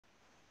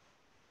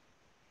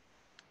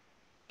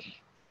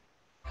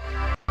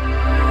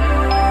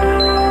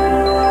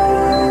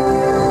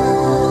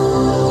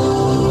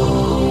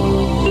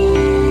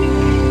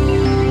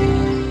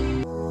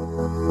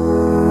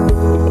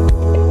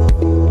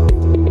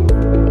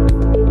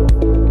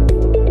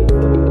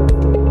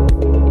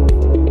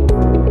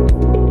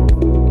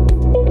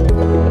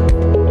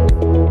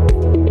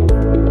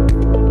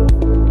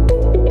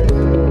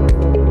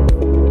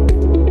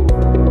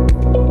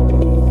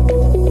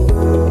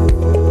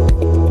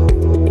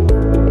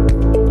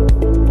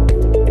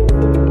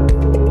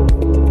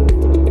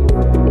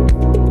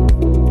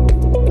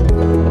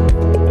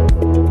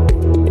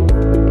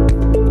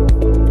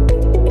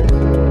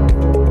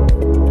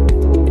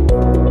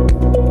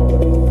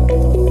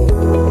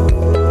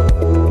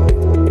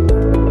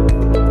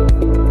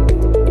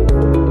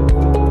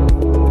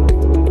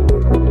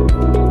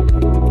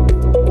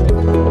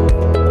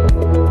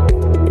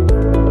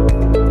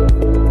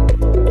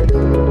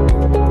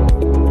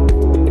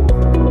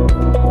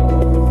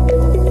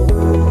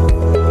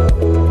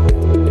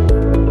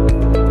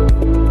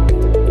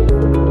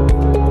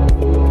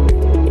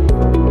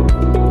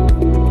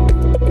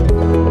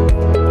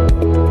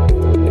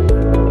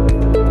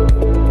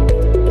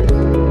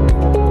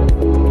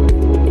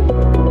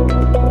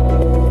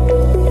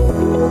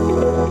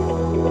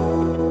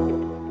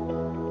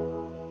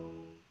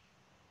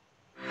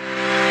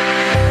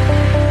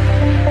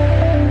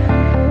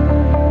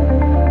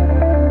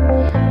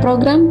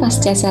Program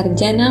Pasca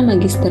Sarjana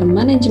Magister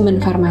Manajemen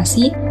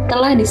Farmasi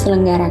telah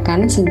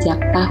diselenggarakan sejak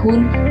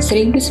tahun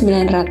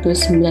 1999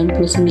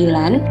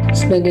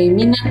 sebagai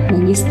minat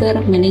Magister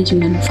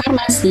Manajemen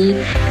Farmasi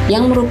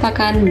yang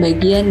merupakan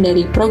bagian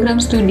dari program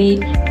studi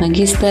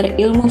Magister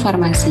Ilmu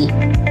Farmasi.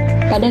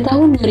 Pada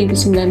tahun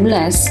 2019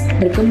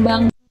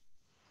 berkembang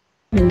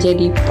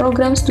menjadi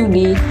program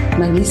studi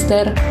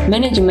Magister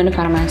Manajemen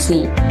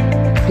Farmasi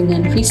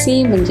dengan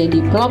visi menjadi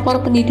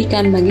pelopor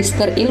pendidikan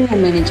Magister Ilmu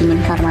Manajemen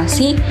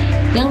Farmasi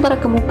yang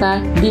terkemuka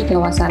di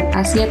kawasan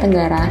Asia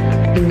Tenggara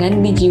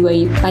dengan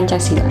dijiwai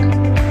Pancasila.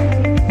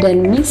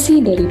 Dan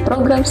misi dari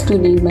program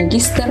studi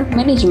Magister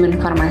Manajemen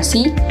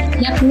Farmasi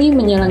yakni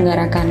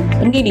menyelenggarakan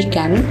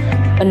pendidikan,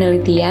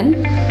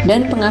 penelitian,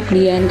 dan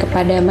pengabdian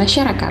kepada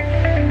masyarakat.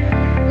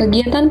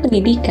 Kegiatan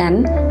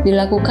pendidikan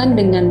dilakukan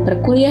dengan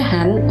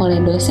perkuliahan oleh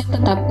dosen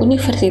tetap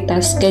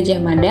Universitas Gadjah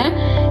Mada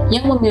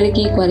yang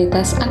memiliki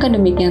kualitas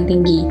akademik yang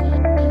tinggi.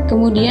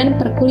 Kemudian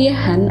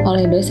perkuliahan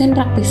oleh dosen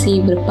praktisi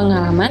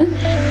berpengalaman,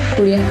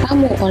 kuliah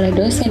tamu oleh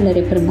dosen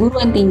dari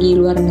perguruan tinggi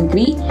luar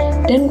negeri,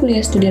 dan kuliah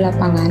studi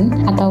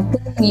lapangan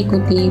ataupun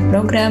mengikuti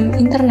program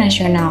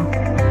internasional.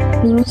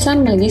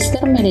 Lulusan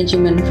Magister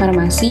Manajemen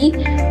Farmasi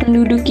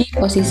menduduki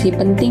posisi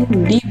penting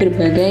di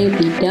berbagai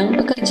bidang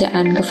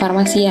pekerjaan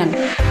kefarmasian,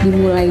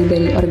 dimulai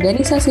dari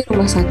organisasi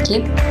rumah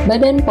sakit,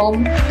 Badan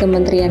POM,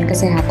 Kementerian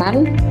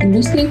Kesehatan,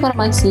 industri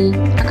farmasi,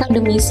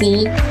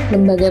 akademisi,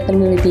 lembaga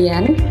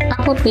penelitian,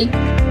 apotek,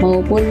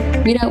 maupun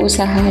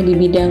wirausaha di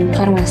bidang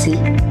farmasi.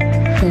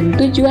 Dan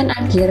tujuan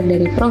akhir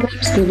dari program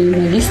studi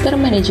Magister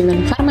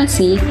Manajemen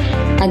Farmasi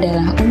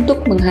adalah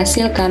untuk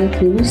menghasilkan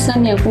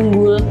lulusan yang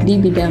unggul di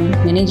bidang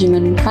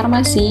manajemen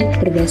farmasi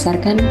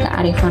berdasarkan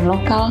kearifan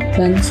lokal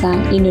bangsa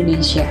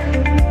Indonesia.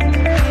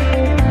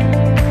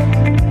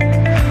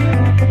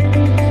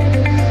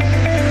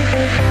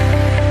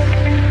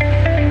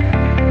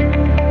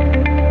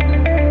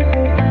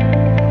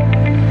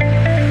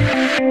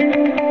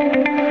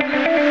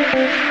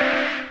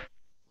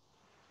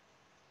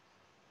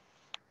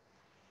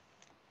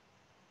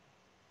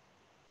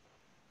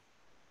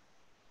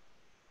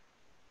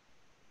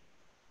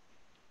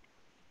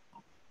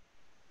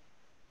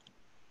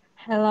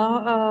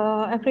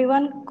 Hello,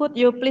 everyone. Could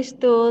you please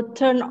to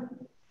turn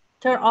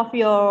off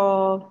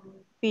your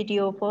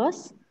video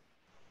first?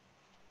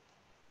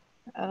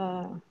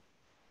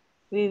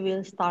 We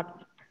will start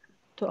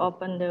to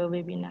open the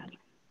webinar.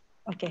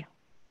 Okay.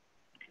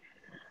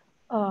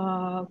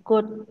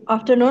 Good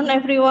afternoon,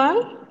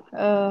 everyone.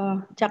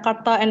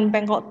 Jakarta and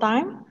Bangkok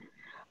time.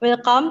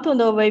 Welcome to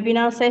the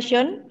webinar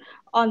session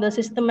on the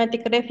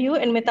systematic review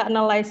and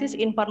meta-analysis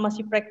in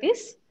pharmacy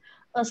practice,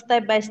 a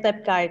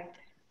step-by-step guide.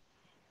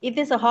 It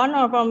is an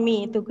honor for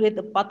me to greet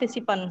the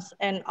participants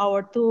and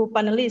our two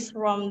panelists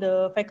from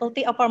the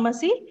Faculty of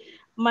Pharmacy,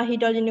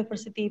 Mahidol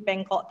University,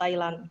 Bangkok,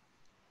 Thailand.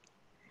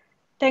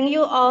 Thank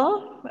you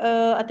all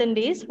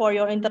attendees for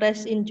your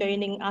interest in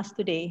joining us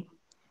today.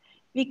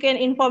 We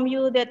can inform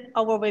you that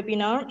our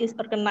webinar is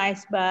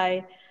organized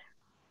by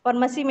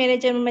Pharmacy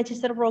Management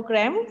Magister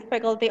Program,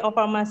 Faculty of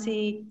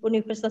Pharmacy,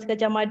 Universitas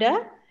Gadjah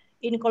Mada,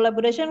 in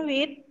collaboration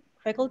with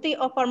Faculty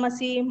of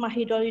Pharmacy,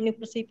 Mahidol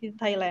University,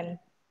 Thailand.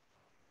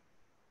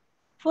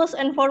 First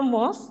and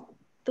foremost,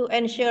 to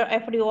ensure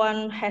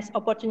everyone has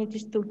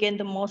opportunities to gain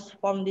the most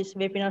from this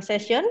webinar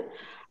session,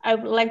 I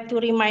would like to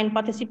remind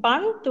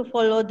participants to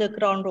follow the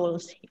ground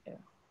rules here.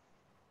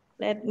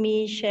 Let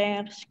me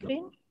share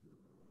screen.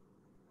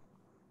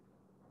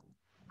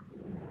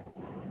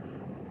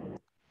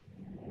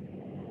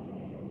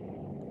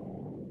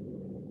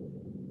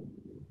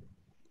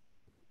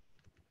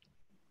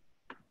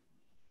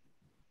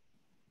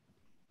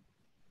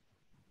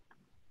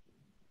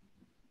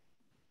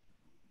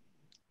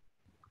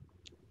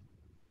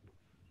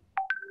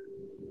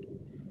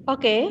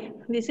 Okay,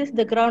 this is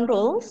the ground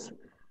rules.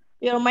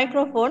 Your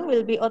microphone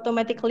will be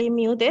automatically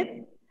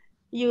muted.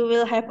 You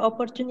will have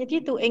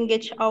opportunity to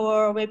engage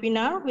our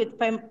webinar with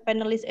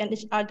panelists and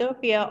each other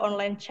via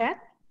online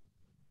chat.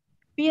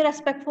 Be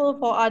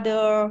respectful for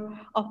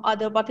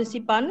other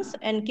participants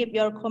and keep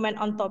your comment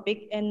on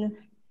topic and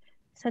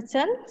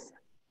sessions.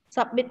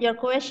 Submit your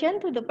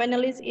question to the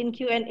panelists in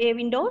Q&A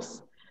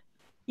windows.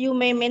 You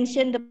may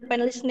mention the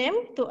panelist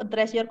name to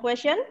address your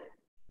question.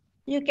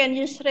 You can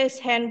use raise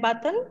hand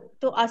button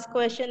to ask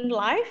question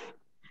live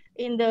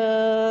in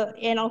the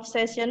end of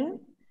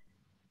session.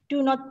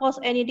 Do not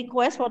post any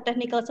request for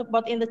technical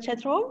support in the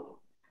chat room.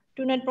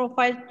 Do not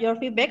provide your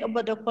feedback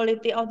about the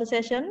quality of the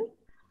session.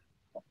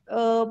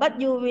 But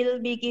you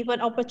will be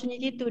given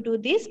opportunity to do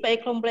this by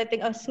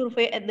completing a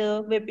survey at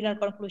the webinar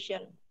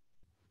conclusion.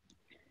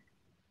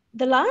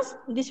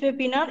 This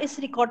webinar is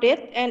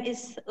recorded and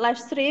is live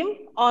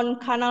streamed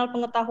on Kanal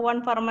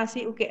Pengetahuan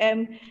Farmasi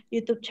UGM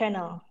YouTube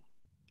channel.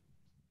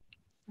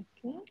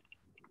 Okay.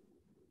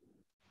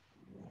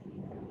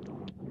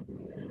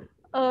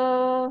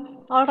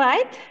 All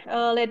right,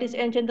 ladies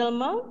and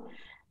gentlemen,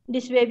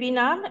 this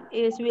webinar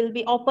will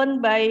be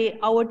opened by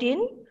our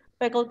Dean,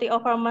 Faculty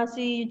of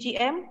Pharmacy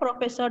UGM,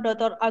 Professor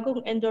Dr.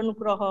 Agung Endro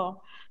Nugroho.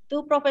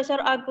 To Professor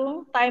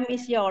Agung, time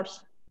is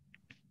yours.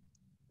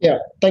 Yeah,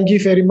 thank you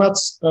very much,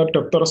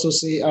 Dr.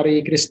 Susi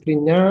Ari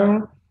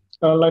Kristinya.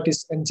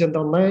 Ladies and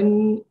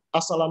gentlemen,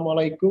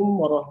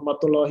 Assalamualaikum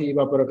warahmatullahi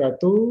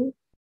wabarakatuh.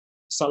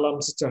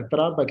 Salam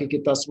sejahtera bagi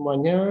kita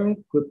semuanya.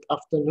 Good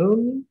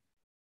afternoon,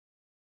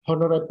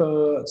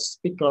 honorable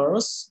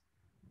speakers,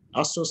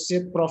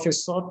 Associate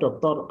Professor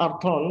Dr.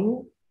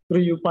 Arthon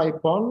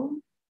Priyupaipon,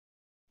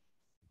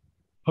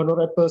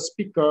 honorable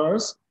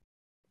speakers,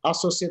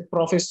 Associate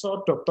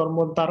Professor Dr.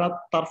 Montarat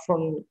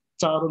Tarfon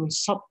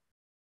Carunsap,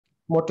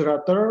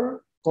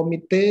 moderator,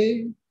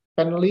 committee,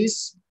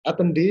 panelists,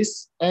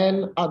 attendees,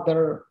 and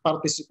other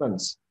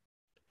participants.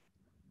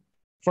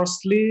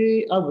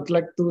 Firstly, I would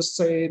like to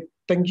say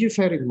thank you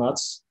very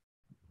much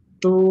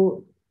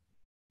to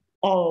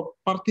all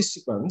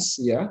participants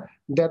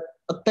that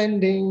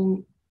attending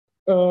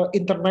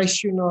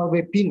international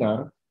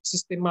webinar,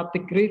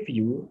 systematic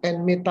review,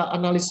 and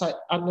meta-analysis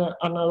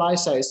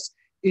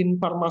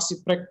in pharmacy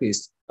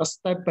practice, a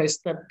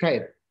step-by-step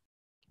guide,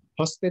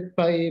 hosted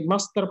by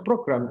Master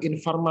Program in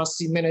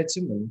Pharmacy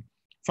Management,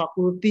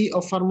 Faculty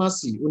of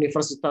Pharmacy,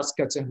 Universitas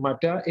Gadjah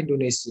Mada,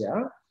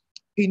 Indonesia,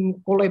 in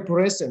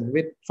collaboration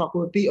with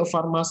Faculty of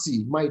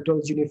Pharmacy, Maidol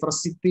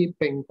University,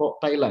 Bangkok,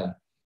 Thailand.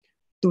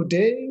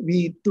 Today,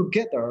 we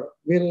together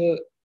will,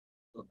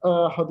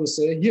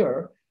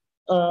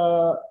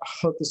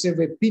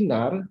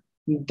 webinar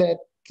that,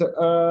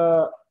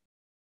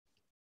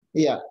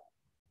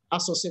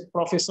 Associate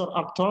Professor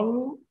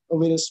Arthon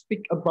will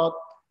speak about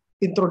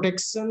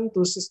introduction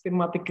to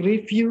systematic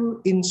review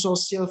in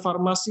social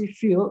pharmacy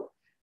field,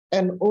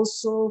 and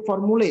also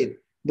formulate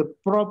the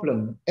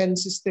problem and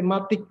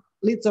systematic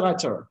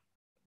literature,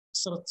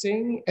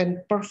 searching and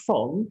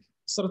perform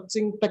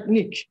searching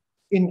technique,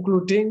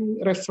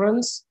 including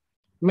reference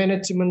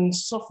management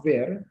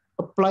software,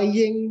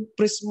 applying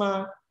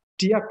Prisma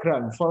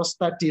diagram for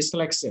study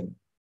selection.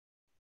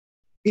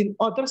 In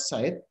other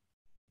side,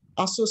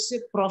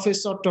 Associate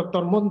Professor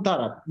Dr.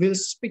 Montarat will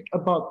speak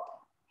about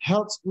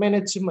Health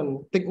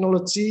Management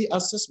Technology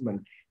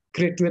Assessment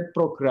graduate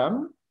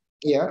program.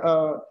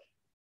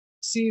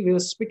 She will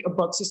speak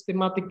about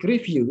systematic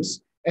reviews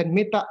and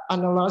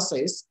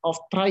meta-analysis of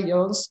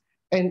trials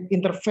and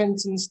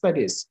intervention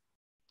studies,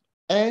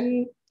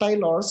 and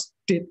tailors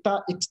data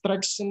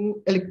extraction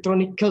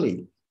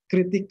electronically,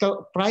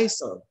 critical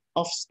appraisal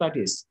of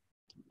studies,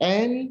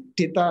 and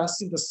data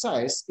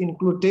synthesis,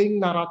 including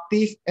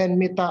narrative and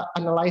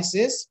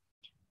meta-analysis,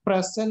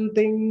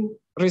 presenting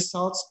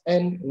results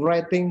and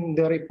writing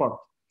the report.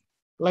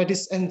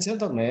 Ladies and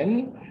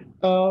gentlemen,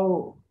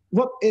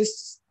 what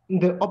is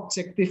the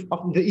objective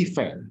of the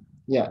event?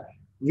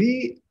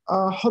 We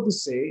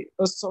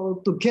saw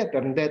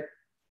together that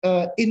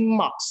in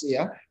March,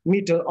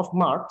 middle of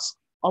March,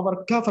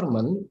 our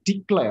government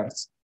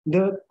declares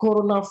the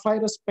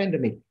coronavirus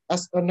pandemic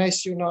as a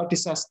national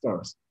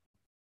disaster.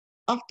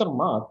 After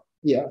March,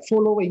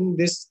 following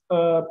this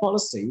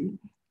policy,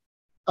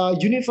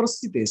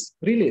 universities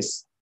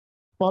release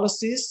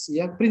policies,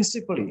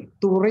 principally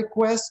to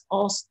request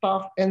all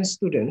staff and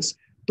students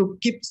to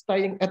keep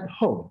staying at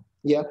home,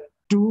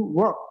 do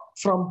work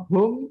from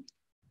home,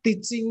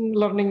 teaching,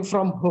 learning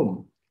from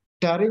home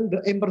during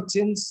the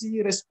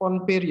emergency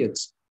response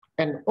periods,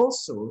 and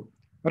also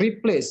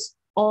replace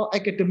all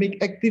academic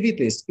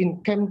activities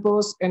in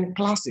campus and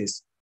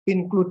classes,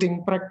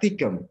 including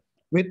practicum,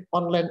 with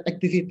online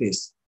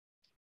activities.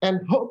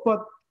 And how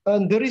about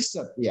the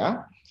research?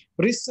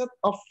 Research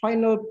of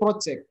final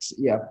projects,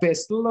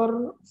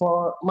 bachelor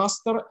for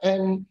master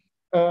and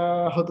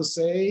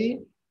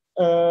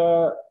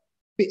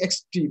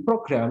PhD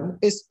program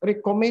is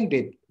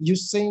recommended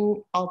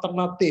using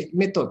alternative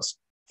methods.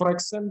 For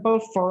example,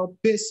 for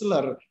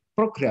bachelor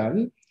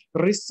program,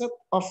 research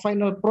of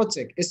final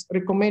project is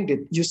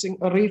recommended using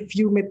a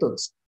review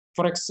methods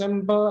For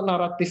example,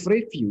 narrative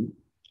review,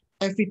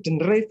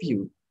 evidence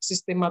review,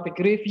 systematic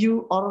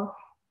review, or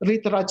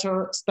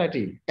literature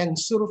study, and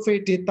survey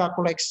data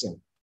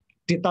collection.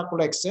 Data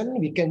collection,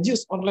 we can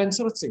use online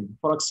searching.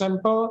 For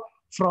example,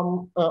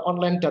 from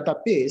online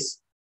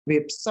database,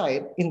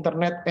 website,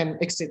 internet, and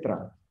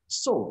etc.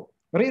 So,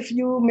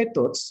 review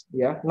methods,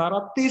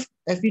 narrative,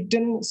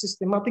 evidence,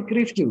 systematic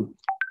review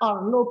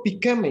are now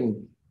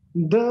becoming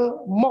the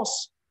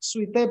most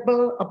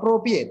suitable,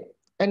 appropriate,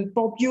 and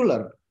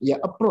popular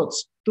approach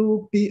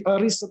to be a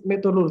research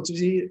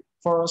methodology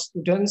for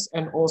students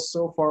and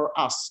also for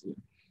us.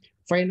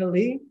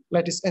 Finally,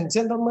 ladies and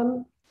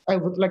gentlemen, I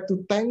would like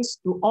to thank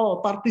to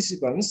all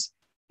participants.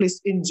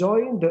 Please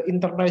enjoy the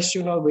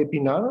international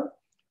webinar.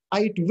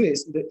 I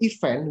wish the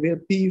event will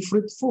be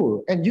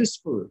fruitful and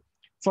useful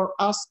for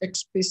us,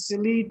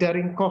 especially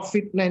during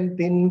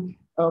COVID-19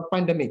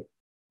 pandemic.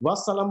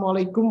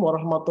 Wassalamualaikum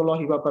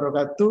warahmatullahi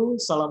wabarakatuh.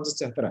 Salam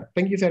sejahtera.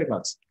 Thank you very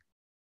much.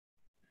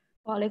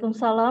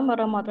 Waalaikumsalam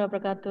warahmatullahi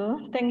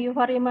wabarakatuh. Thank you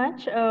very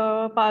much,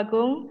 Pak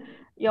Agung.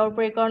 Your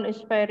background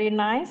is very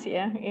nice,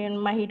 in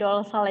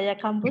Mahidol Salaya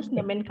campus,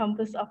 the main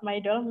campus of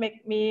Mahidol, make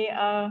me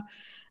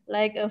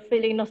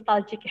feeling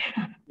nostalgic.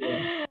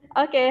 Yeah.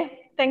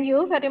 Okay, thank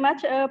you very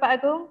much, Pak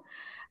Agung.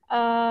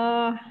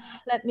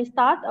 Let me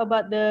start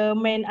about the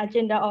main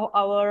agenda of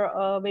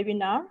our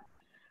webinar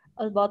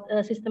about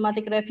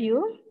systematic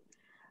review.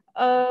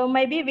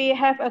 Maybe we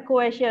have a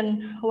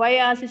question,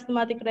 why a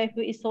systematic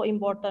review is so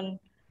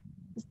important?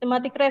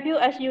 Systematic review,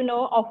 as you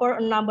know, offer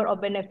a number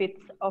of benefits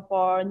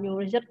for new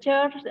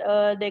researchers.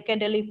 They can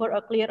deliver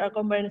a clear and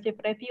comprehensive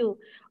review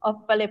of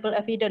valuable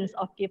evidence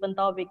of given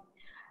topic.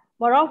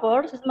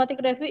 Moreover, systematic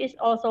review is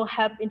also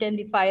help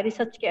identify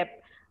research gap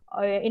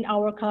in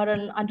our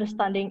current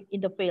understanding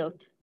in the field.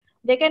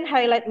 They can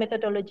highlight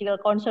methodological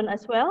concern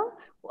as well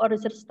for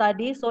research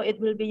study, so it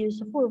will be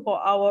useful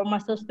for our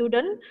master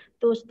student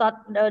to start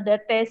their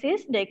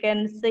thesis. They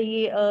can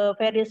see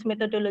various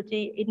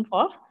methodology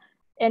involved,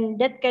 and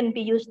that can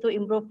be used to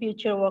improve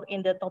future work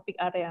in the topic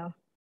area.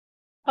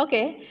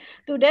 Okay,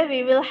 today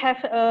we will have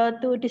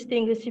two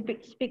distinguished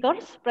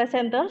speakers,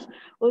 presenters.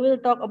 We will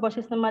talk about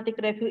systematic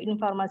review in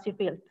pharmacy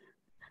field.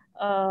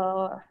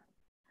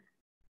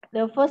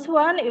 The first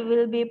one, it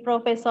will be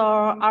Professor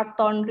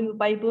Arton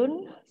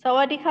Ryupaibun.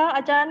 Sawadika,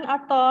 Ajahn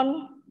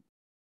Arton.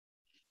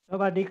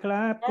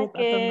 Sawadika, good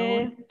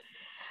afternoon.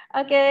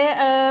 Okay,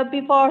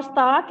 before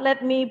start,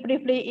 let me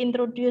briefly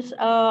introduce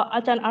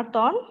Ajahn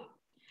Arton.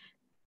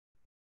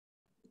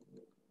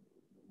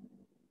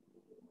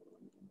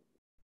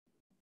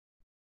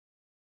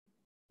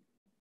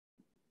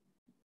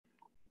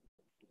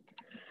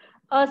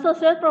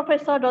 Associate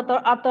Professor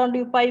Dr. Arton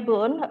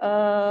Ryupaibun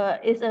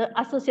is an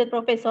Associate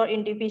Professor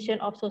in Division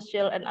of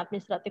Social and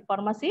Administrative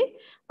Pharmacy,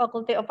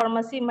 Faculty of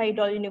Pharmacy,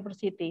 Mahidol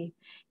University.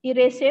 He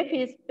received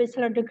his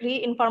bachelor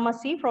degree in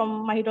pharmacy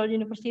from Mahidol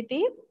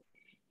University.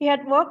 He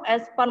had worked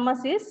as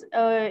pharmacist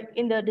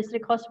in the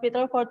district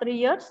hospital for 3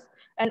 years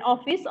and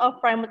Office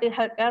of Primary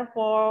Healthcare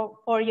for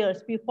 4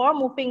 years before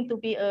moving to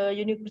be a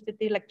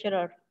university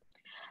lecturer.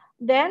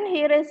 Then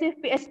he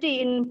received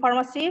PhD in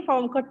pharmacy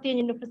from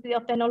Curtin University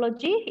of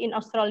Technology in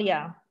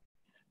Australia.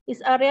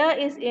 His area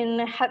is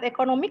in health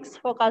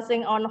economics,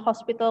 focusing on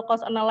hospital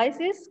cost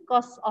analysis,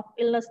 cost of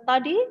illness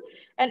study,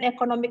 and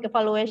economic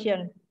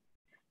evaluation.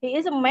 He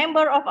is a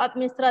member of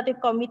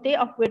Administrative Committee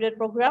of Graduate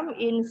Program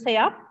in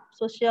SEAP,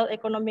 Social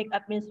Economic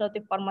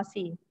Administrative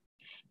Pharmacy.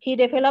 He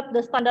developed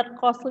the standard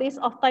cost list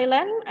of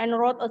Thailand and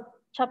wrote a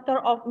chapter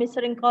of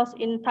measuring costs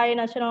in Thai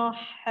National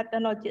Health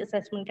Technology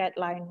Assessment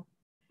Guideline.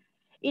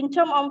 In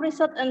terms of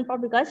research and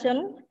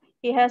publication,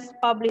 he has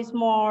published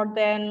more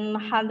than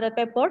 100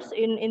 papers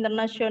in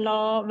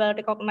international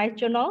well-recognized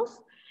journals.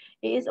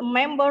 He is a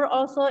member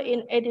also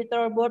in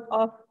editor board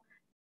of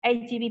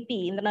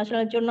IGPP,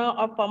 International Journal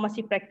of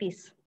Pharmacy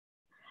Practice.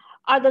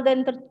 Other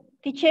than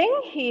teaching,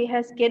 he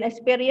has gained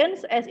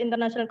experience as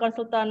international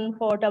consultant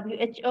for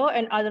WHO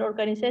and other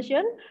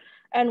organizations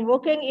and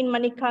working in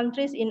many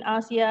countries in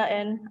Asia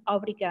and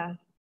Africa.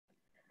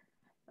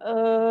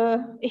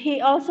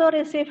 He also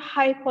received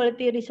high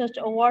quality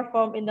research award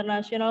from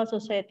International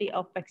Society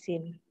of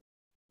Vaccine.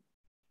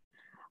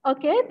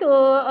 Okay,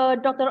 to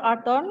Dr.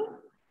 Arton,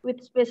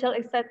 with special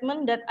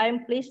excitement that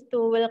I'm pleased to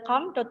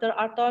welcome Dr.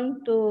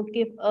 Arton to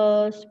give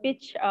a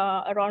speech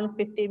around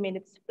 50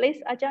 minutes.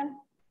 Please, Ajahn.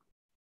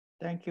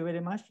 Thank you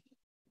very much.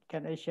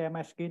 Can I share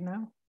my screen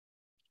now?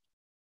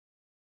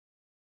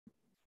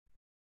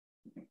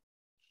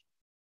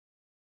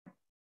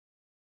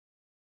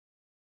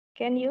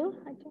 Can you,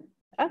 Ajahn?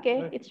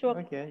 Okay, it's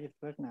working. Okay, it's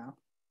work now.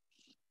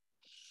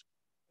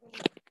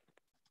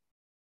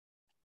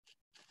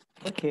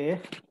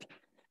 Okay.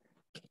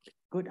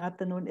 Good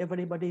afternoon,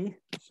 everybody.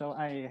 So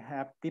I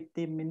have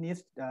 15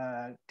 minutes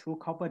to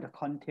cover the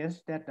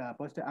contents that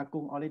Professor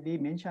Agung already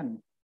mentioned.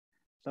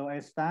 So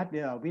I start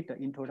with the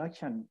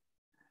introduction.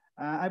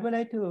 I would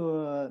like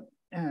to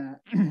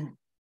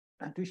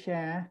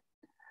share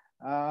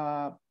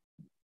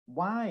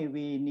why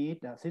we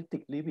need a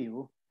systematic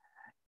review.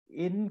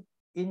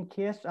 In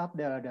case of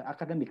the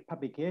academic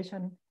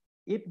publication,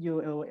 if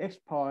you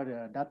explore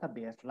the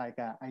database, like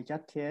I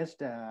just test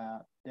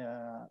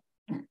the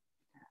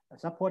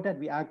suppose that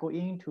we are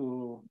going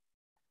to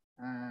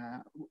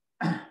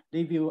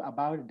review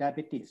about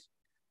diabetes.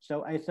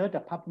 So I search the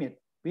PubMed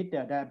with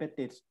the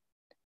diabetes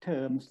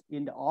terms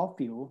in the all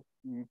field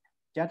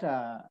just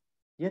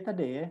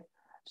yesterday.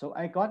 So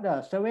I got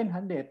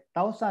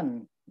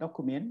 700,000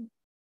 document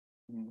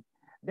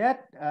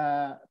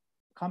that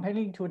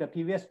comparing to the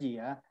previous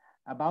year,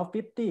 about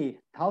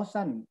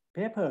 50,000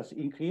 papers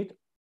increased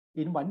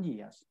in 1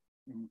 year.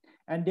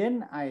 And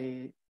then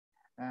I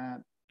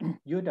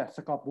use the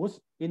Scopus.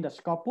 In the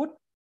Scopus,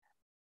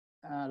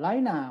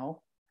 right now,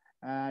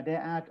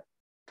 there are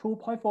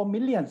 2.4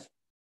 million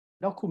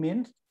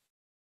documents.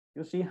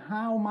 You see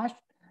how much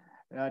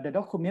the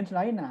documents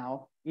right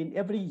now in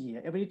every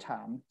year, every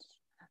time.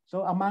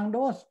 So among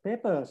those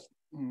papers,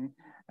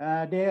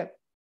 they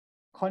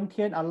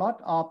contain a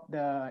lot of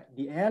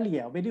the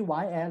area, very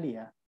wide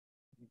area,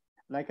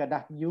 like a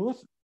drug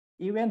use,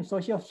 even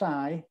social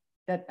science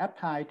that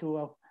apply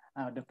to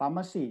the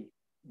pharmacy.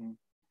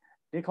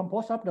 They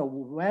compose of the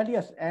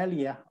various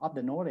area of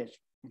the knowledge.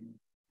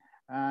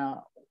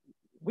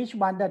 Which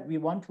one that we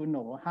want to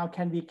know? How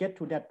can we get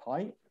to that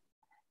point?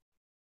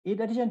 In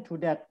addition to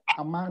that,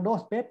 among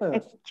those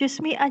papers.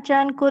 Excuse me,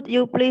 Ajahn, could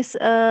you please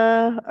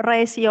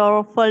raise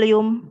your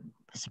volume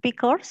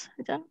speakers,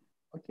 Ajahn?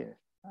 Okay.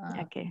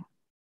 Okay.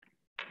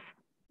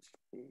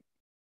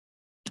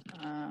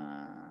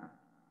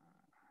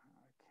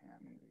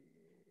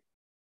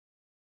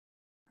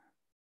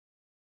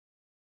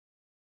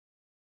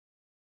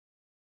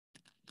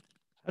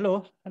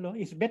 Hello,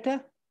 is it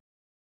better?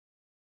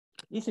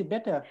 Is it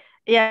better?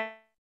 Yeah,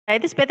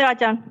 it is better,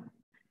 Ajahn.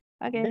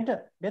 Okay.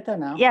 Better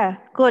now? Yeah,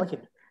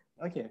 good.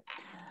 Okay.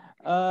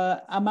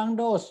 Among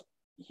those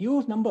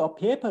huge number of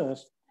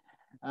papers,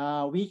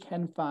 we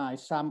can find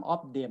some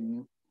of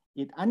them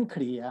is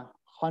unclear,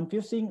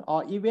 confusing,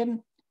 or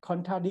even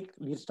contradict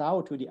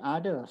results to the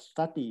other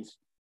studies.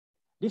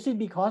 This is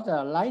because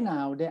right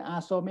now there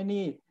are so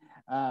many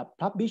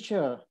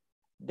publishers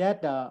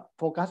that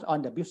focus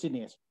on the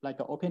business, like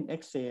open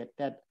access,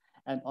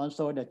 and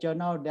also the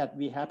journal that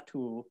we have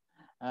to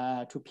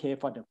pay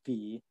for the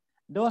fee.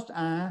 Those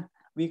are,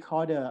 we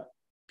call the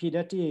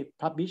pediatric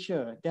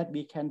publisher that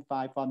we can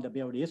find from the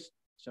bill list.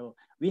 So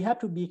we have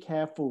to be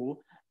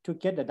careful to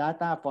get the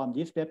data from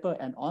this paper,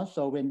 and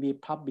also when we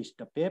publish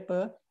the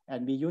paper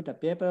and we use the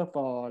paper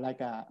for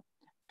like a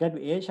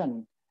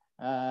graduation,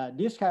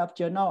 this kind of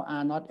journal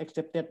are not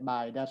accepted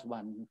by that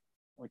one.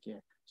 Okay,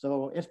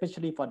 so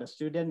especially for the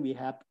student,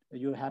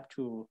 you have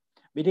to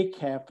be very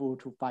careful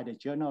to find a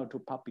journal to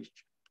publish.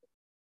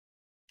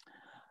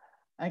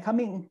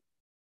 And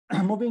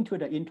moving to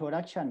the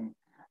introduction.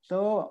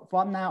 So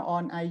from now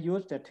on, I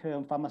use the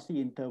term pharmacy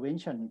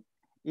intervention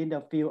in the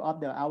field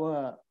of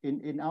our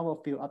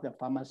field of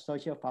the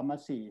social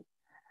pharmacy.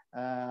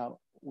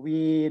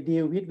 We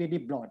deal with very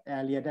broad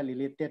area that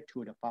related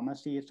to the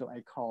pharmacy. So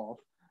I call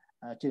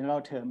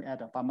general term as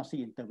the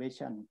pharmacy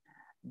intervention.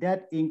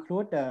 That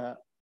include the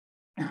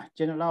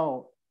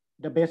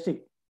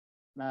basic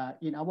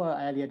in our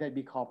area that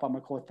we call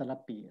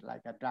pharmacotherapy,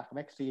 like a drug,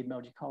 vaccine,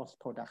 medical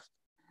products.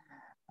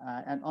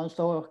 And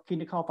also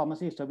clinical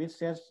pharmacy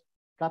services,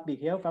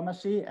 public health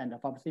pharmacy, and the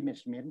pharmacy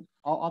management.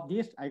 All of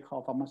this I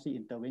call pharmacy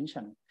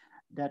intervention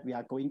that we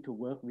are going to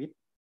work with.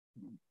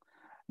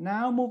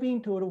 Now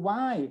moving to the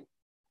why,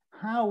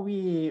 how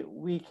we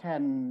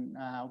can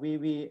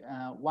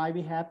why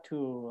we have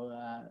to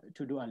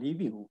do a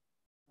review.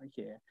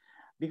 Okay,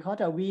 because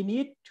we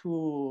need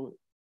to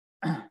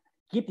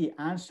give the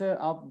answer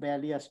of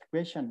various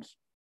questions,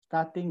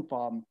 starting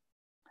from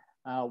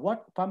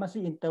what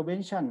pharmacy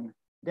intervention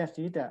that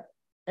is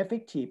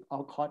effective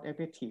or cost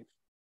effective.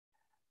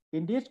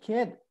 In this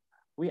case,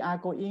 we are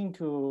going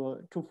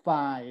to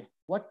find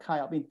what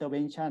kind of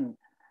intervention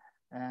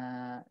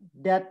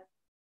that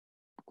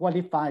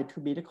qualify to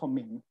be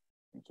recommended.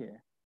 Okay.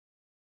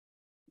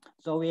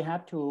 So we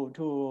have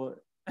to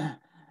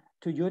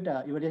use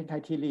the evaluation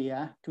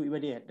criteria to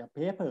evaluate the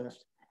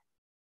papers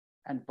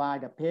and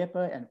find the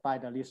paper and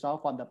find the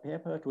result from the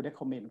paper to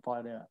recommend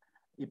for the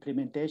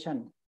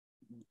implementation.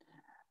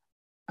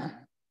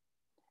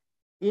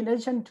 In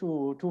addition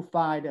to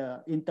find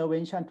the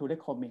intervention to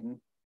recommend,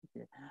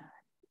 okay,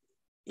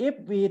 if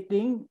we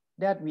think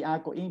that we are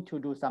going to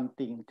do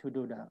something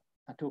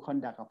to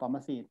conduct a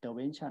pharmacy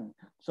intervention,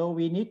 so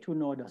we need to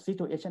know the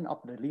situation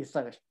of the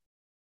research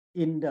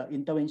in the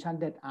intervention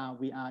that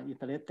we are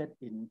interested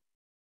in.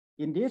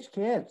 In this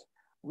case,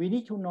 we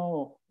need to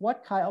know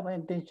what kind of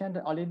intervention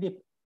that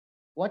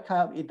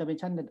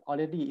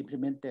already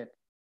implemented,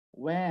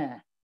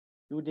 where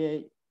do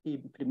they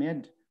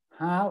implement,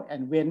 how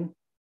and when.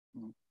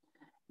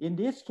 In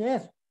this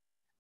case,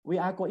 we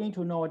are going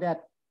to know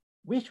that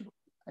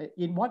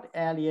in what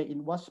area,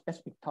 in what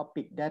specific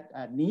topic that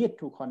need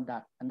to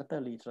conduct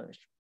another research.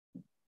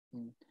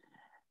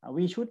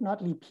 We should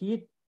not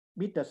repeat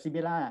with the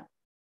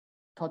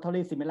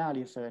totally similar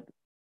research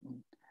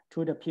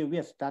to the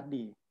previous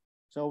study.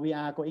 So we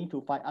are going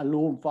to find a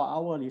room for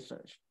our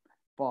research.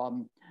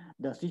 from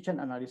the decision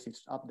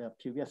analysis of the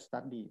previous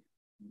study.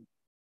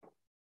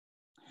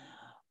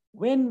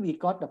 When we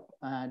got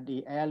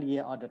the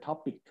area or the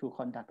topic to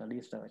conduct the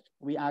research,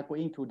 we are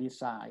going to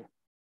design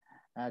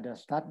the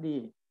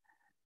study.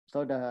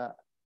 So the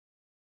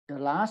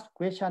last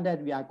question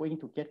that we are going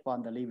to get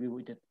from the review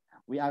is that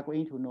we are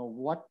going to know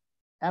what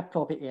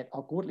appropriate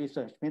or good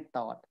research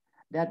method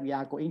that we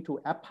are going to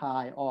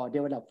apply or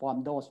develop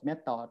from those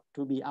methods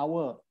to be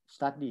our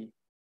study.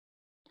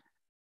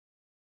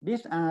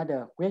 These are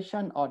the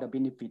question or the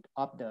benefit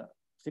of the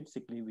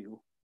SIPSIC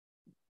review.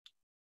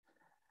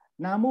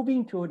 Now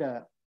moving to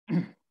the,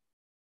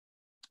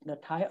 the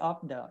type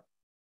of the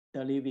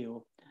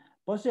review.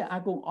 Professor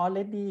Agung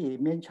already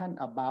mentioned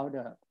about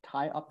the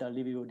type of the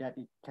review that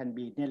it can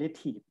be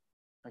narrative,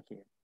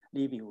 okay,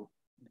 review.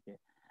 Okay.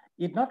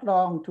 It's not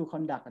wrong to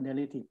conduct a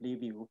narrative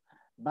review,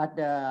 but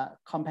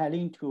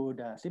comparing to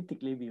the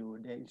SIPSIC review,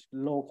 there is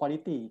low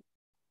quality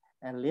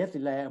and less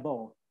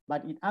reliable,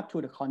 but it's up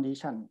to the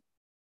condition.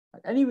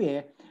 But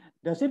anyway,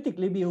 the SIPSIC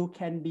review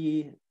can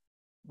be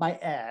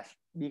biased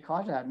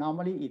because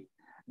normally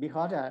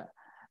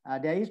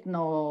there is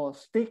no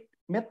strict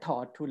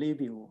method to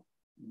review.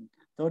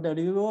 So the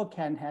reviewer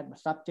can have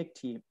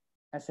subjective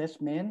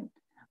assessment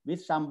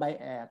with some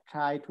bias,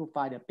 try to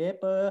find a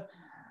paper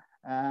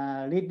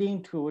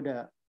leading to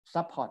the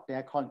support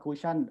their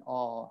conclusion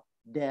or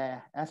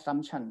their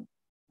assumption.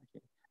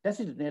 Okay. That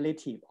is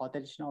narrative or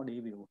traditional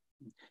review.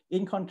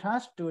 In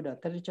contrast to the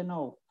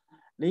traditional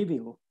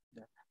review,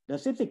 the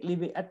SIPSIC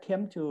review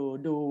attempt to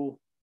do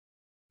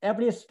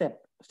every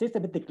step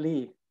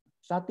systematically,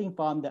 starting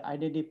from the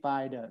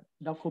identify the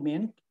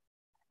document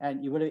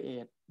and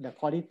evaluate the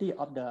quality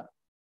of the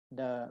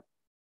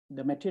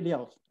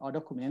materials or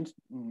documents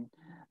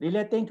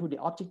relating to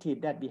the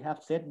objective that we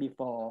have set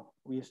before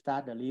we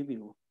start the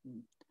review.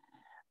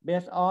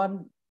 Based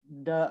on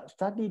the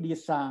study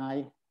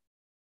design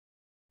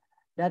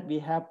that we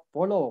have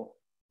followed,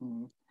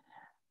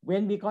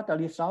 when we got the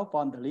result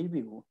from the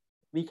review,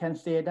 we can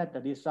say that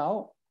the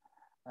result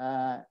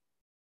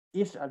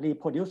is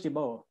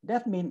reproducible.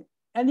 That means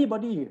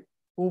anybody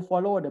who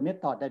follow the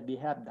method that we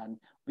have done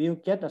will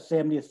get the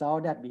same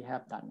result that we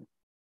have done.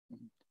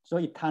 So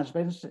it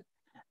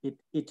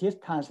is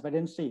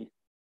transparency.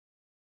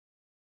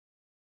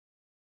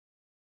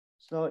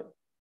 So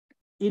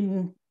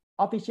in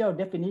official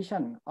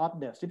definition of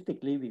the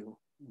SIPSIC review,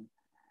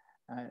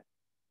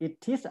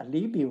 it is a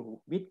review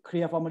with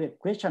clear formulated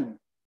question,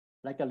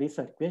 like a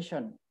research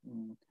question.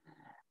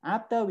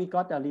 After we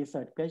got a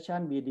research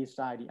question, we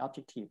decide the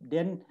objective.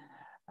 Then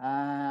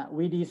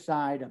we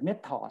decide the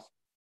methods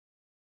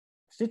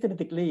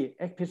systematically,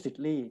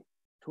 explicitly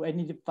to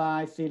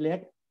identify,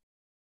 select,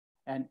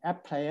 and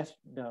apply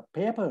the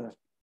papers.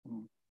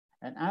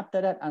 And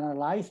after that,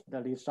 analyze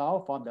the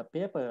result from the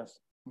papers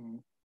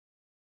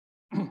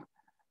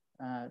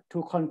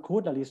to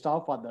conclude the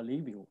result for the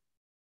review.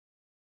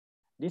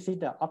 This is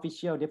the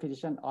official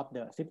definition of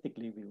the SIPSIC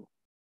review.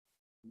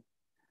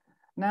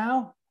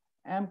 Now,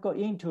 I'm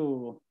going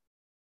to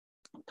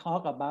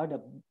talk about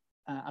the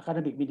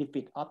academic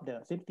benefit of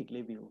the SIPSIC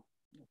review.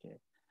 Okay.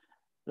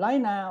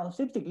 Right now,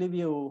 SIPSIC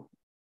review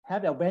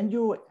have a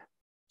value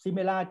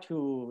similar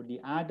to the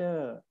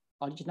other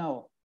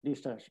original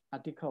research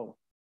article.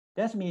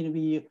 That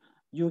means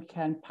you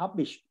can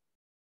publish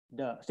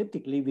the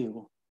SIPSIC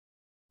review.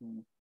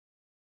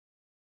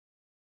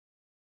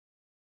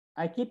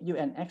 I give you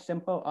an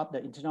example of the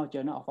International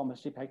Journal of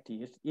Pharmacy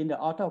Practice. In the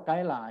author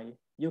guideline,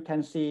 you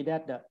can see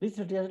that the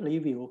literature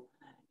review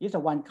is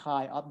one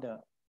kind of the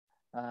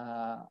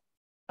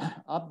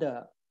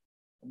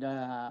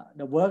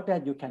work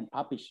that you can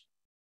publish.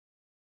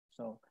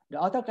 So the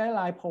author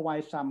guideline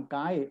provides some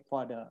guide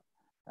for the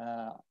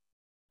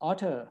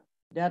author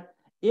that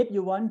if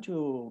you want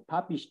to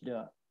publish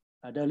the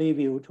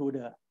review to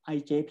the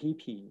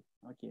IJPP,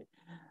 okay,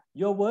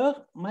 your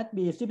work must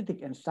be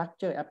systematic and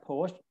structured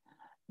approach.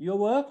 Your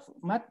work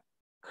must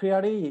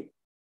clearly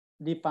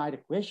define the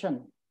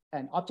question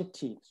and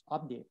objectives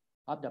of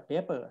the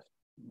papers,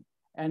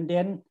 and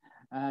then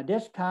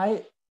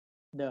describe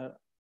the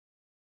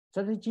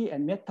strategy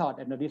and method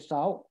and the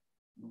result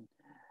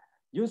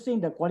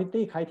using the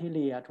quality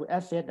criteria to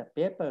assess the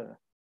paper.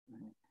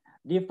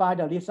 Define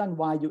the reason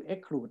why you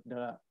exclude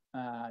the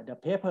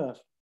papers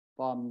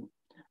from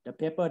the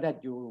paper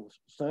that you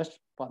search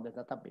from the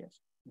database.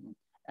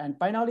 And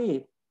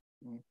finally,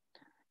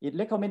 it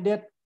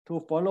recommended to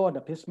follow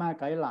the PRISMA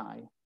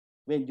guideline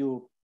when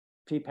you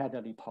prepare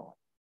the report.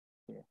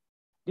 Okay.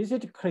 This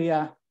is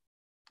clear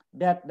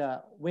that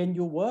when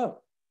you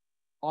work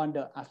on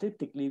the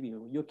SIPSIC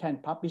review, you can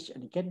publish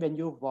and get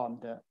value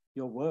from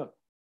your work.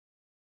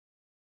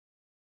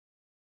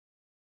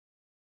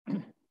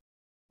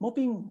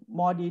 Moving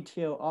more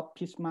detail of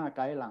PRISMA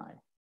guideline,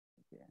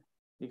 okay.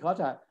 Because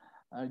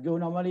you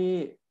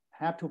normally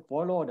have to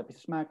follow the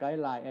PRISMA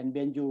guideline, and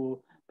when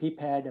you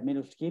prepare the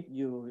manuscript,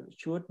 you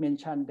should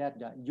mention that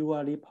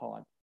your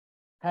report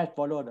has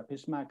followed the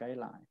PRISMA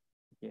guideline.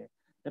 Okay.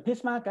 The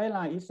PRISMA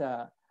guideline is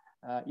a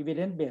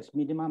evidence-based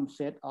minimum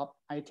set of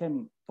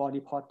items for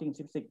reporting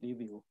SIPSIC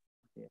review.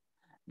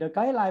 The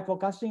guideline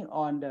focusing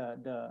on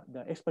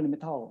the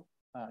experimental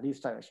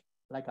research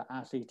like a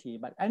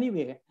RCT, but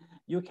anyway,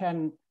 you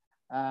can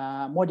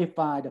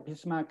modify the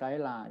PISMA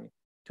guideline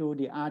to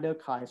the other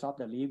kinds of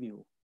the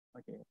review.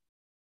 Okay.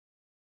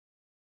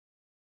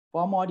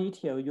 For more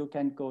detail, you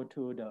can go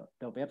to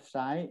the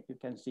website. You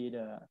can see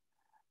the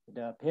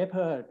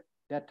paper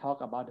that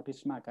talk about the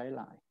PISMA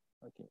guideline.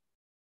 Okay.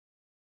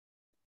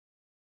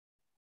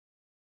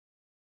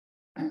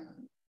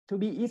 To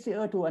be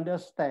easier to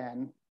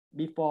understand,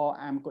 before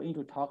I'm going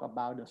to talk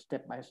about the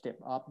step-by-step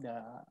of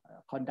the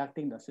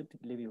conducting the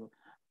SIPC review,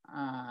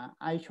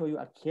 I show you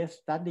a case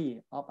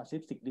study of a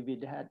SIPC review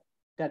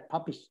that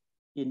published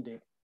in the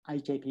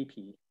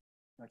IJPP.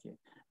 Okay,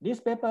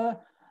 this paper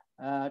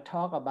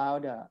talk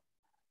about the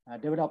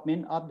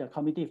development of the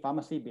community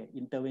pharmacy-based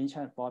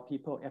intervention for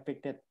people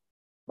affected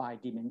by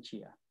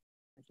dementia.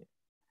 Okay.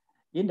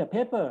 In the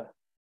paper,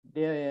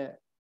 they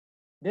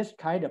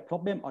describe the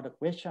problem or the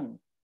question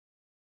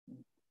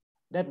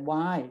that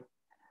why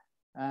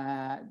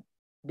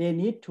they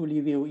need to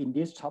review in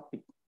this topic.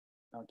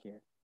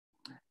 Okay.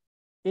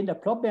 In the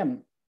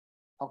problem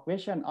or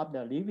question of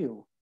the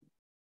review,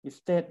 it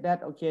states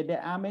that, okay,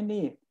 there are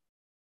many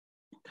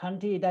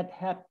countries that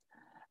have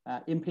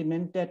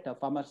implemented the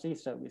pharmacy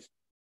service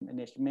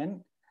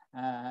management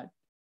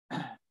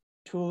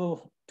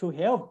to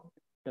help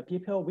the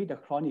people with the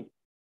chronic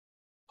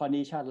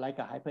condition like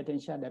a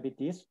hypertension,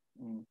 diabetes.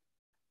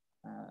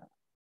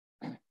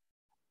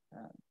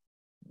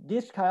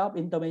 This kind of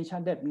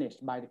intervention that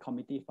managed by the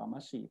community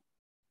pharmacy.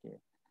 Okay.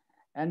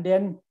 And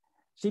then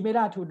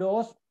similar to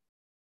those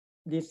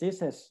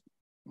diseases,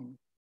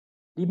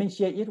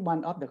 dementia is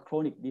one of the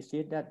chronic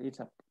disease that is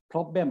a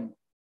problem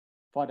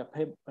for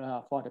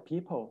the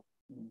people.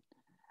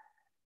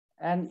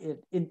 And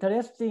it's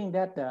interesting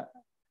that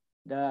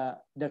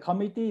the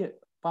community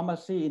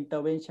pharmacy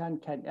intervention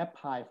can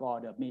apply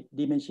for the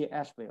dementia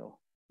as well.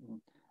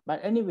 But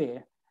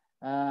anyway,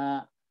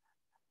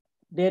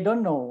 they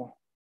don't know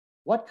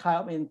what kind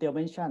of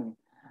intervention,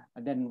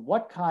 and then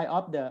what kind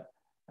of the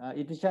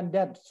intervention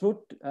that should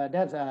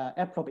that's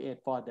appropriate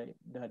for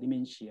the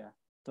dementia.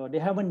 So they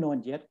haven't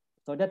known yet.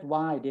 So that's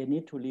why they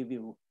need to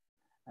review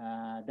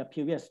the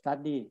previous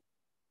study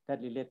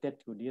that related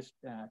to this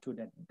to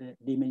the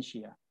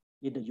dementia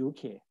in the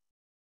UK.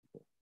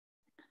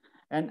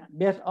 And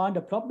based on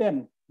the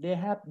problem, they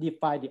have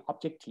defined the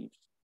objectives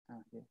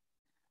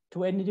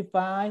to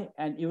identify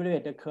and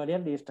evaluate the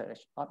current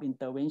research of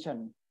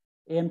intervention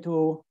aimed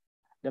to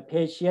the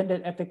patient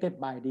that affected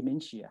by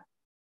dementia.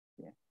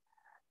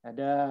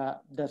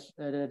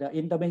 The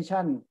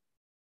intervention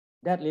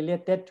that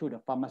related to the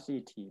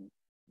pharmacy team.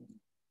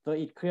 So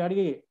it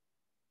clearly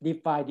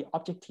defines the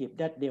objective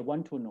that they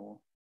want to know.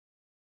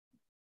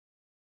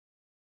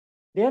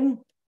 Then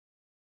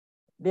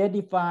they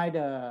define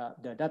the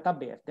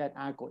database that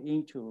are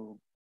going to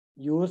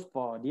use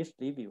for this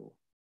review.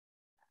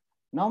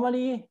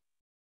 Normally,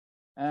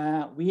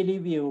 we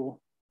review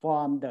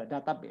from the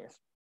database.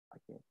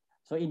 Okay.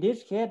 So in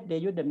this case, they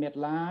use the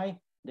Medline,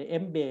 the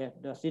Embase,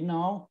 the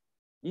Signal.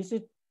 This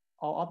is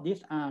all of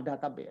these are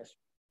database.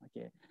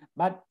 Okay.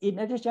 But in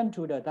addition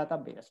to the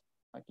database,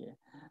 okay,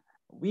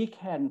 we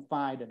can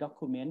find the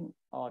document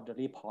or the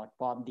report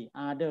from the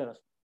other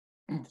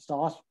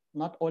source,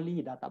 not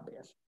only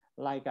database,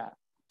 like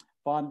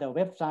from the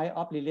website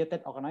of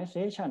related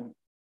organization,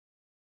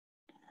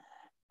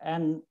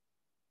 and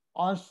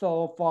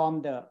also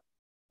from the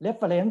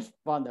reference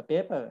from the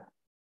paper.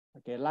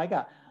 Okay, like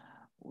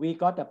we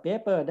got a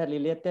paper that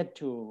related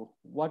to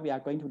what we are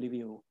going to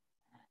review.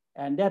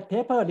 And that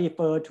paper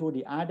refer to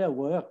the other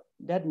work.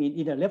 That means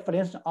in the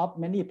reference of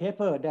many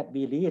papers that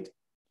we read,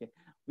 okay,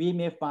 we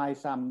may find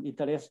some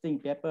interesting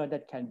paper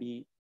that can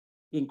be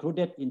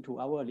included into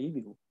our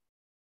review.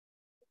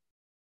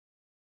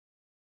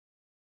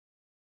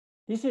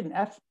 This is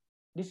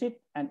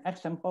an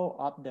example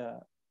of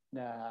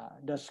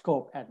the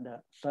scope and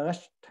the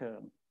search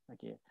term.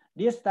 Okay,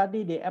 this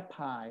study they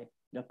apply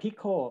the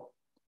PICO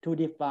to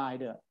define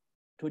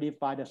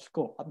the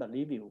scope of the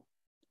review.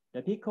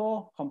 The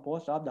PICO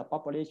composed of the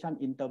population,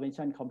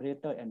 intervention,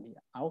 comparator, and the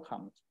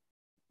outcomes.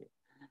 Okay.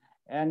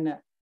 And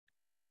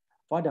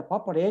for the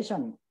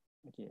population,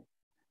 okay,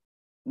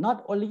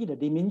 not only the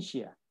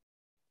dementia.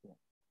 Okay.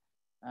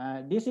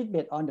 This is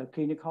based on the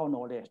clinical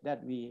knowledge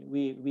that we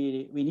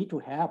need to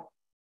have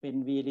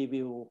when we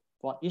review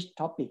for each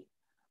topic.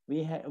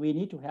 We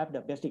need to have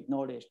the basic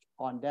knowledge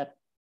on that.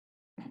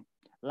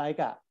 Like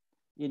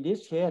in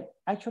this case,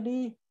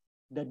 actually,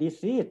 the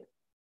disease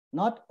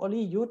not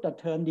only use the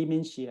term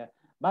dementia,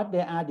 but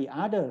there are the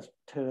other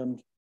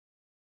terms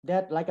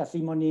that like a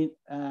synonym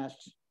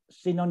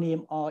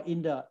or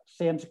in the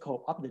same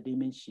scope of the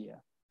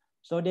dementia.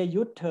 So they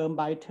use term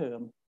by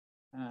term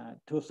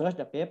to search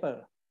the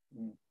paper.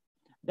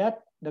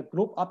 That the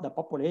group of the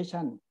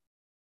population.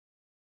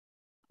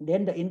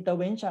 Then the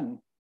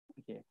intervention.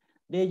 Okay.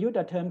 They use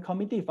the term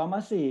community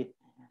pharmacy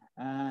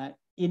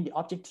in the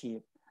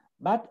objective.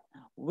 But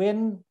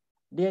when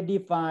they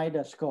define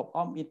the scope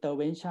of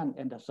intervention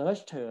and the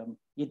search term,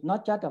 it's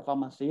not just the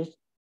pharmacist,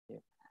 okay,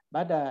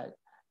 but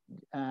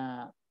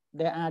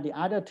there are the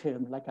other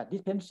terms like a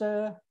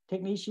dispenser,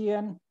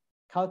 technician,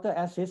 counter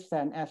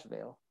assistant as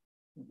well.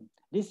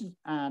 These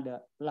are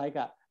the like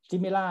a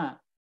similar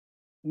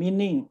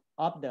meaning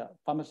of the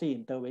pharmacy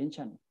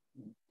intervention.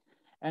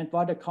 And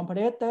for the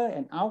comparator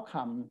and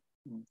outcome,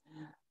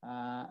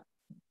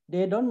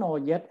 they don't know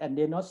yet and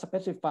they not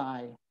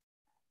specify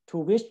to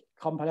which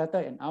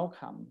comparator and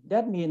outcome.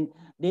 That means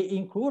they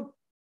include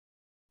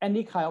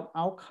any kind of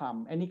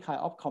outcome, any kind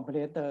of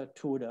comparator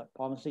to the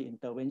pharmacy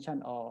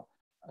intervention or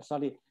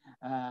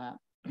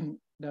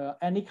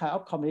any kind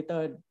of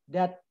comparator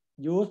that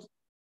used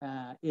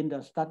in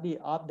the study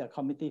of the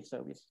community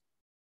service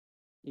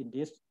in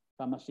this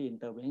pharmacy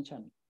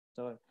intervention.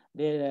 So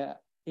they,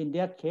 in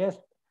that case,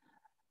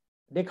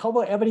 they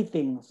cover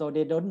everything, so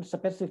they don't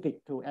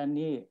specific to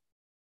any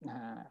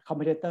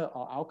comparator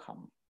or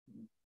outcome.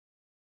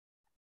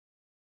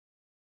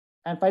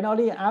 And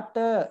finally,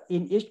 after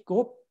in each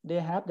group, they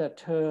have the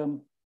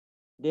term,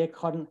 they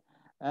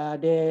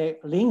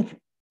link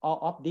all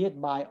of this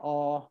by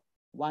or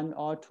 1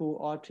 or 2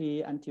 or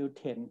 3 until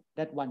 10,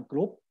 that one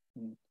group.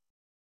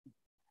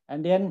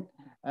 And then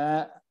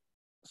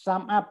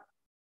sum up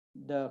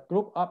the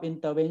group of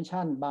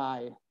intervention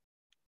by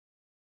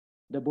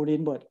the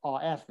Boolean word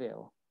or as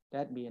well.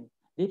 That means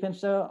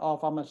dispenser or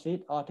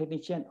pharmacist or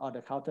technician or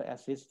the counter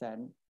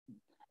assistant.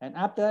 And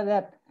after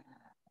that,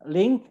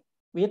 link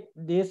with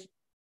this,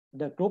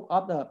 the group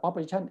of the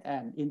population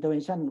and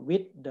intervention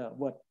with the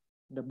word,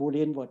 the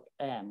Boolean word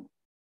and.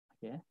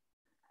 Okay,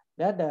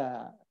 that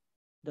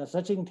the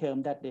searching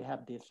term that they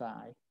have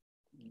designed.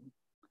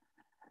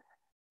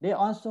 They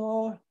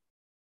also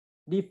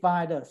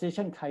define the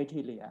selection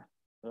criteria,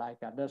 like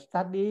the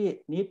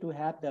study need to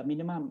have the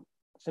minimum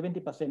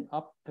 70%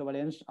 of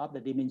prevalence of the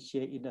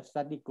dementia in the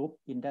study group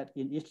in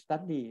each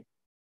study.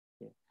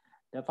 Okay.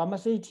 The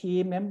pharmacy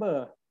team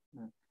member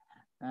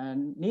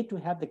need to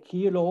have the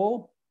key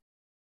role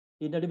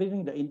in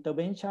delivering the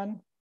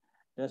intervention.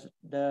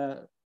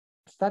 The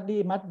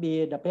study must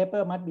be, the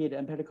paper must be the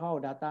empirical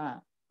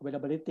data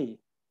availability.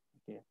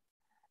 Okay.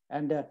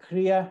 And the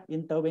clear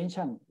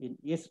intervention in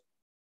each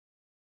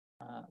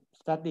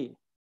study.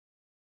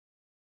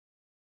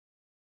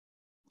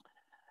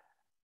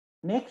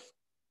 Next,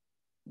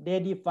 they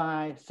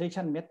define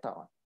selection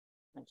method.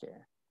 Okay.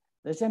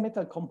 The selection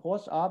method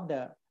composed of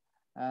the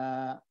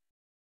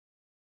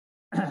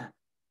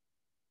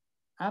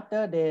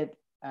after they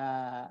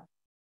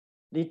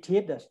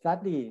retrieve the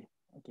study,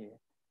 okay,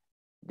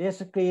 they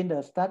screen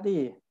the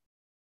study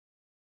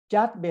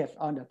just based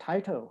on the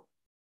title.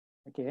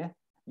 Okay,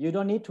 you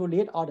don't need to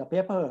read all the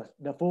papers,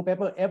 the full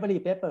paper, every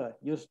paper.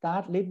 You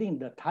start reading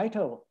the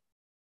title.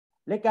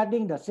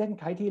 Regarding the same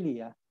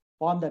criteria,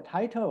 from the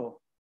title,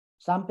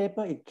 some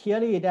paper is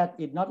clearly that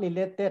it's not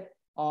related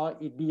or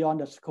it's beyond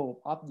the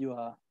scope of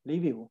your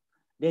review.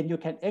 Then you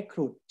can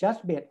exclude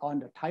just based on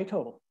the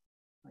title.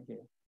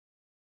 Okay.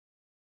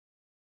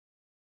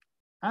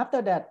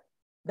 After that,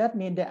 that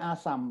means there are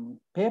some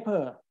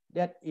paper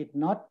that is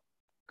not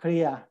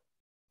clear.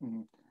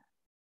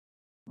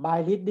 By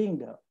reading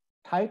the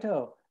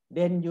title,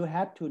 then you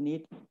have to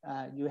read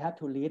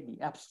the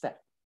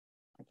abstract.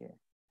 Okay,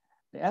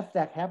 the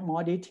abstract have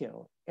more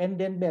detail, and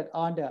then based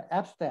on the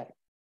abstract,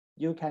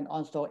 you can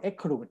also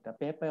exclude the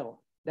paper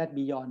that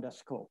beyond the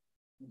scope.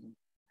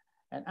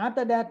 And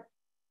after that,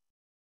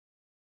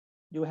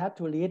 you have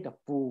to read the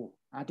full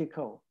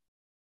article.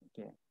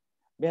 Okay,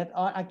 based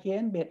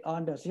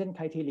on the same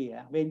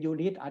criteria, when you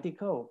read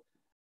article,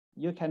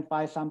 you can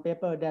find some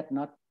paper that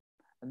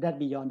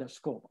beyond the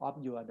scope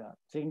of your the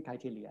same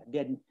criteria.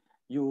 Then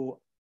you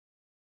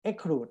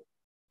exclude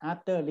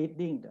after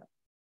reading the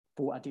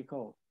full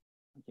article.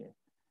 Okay,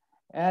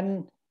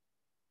 and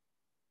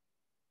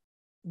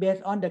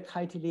based on the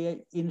criteria,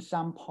 in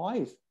some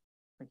points,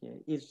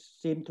 okay, it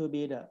seems to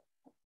be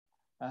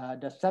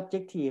the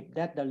subjective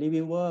that the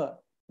reviewer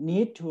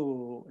need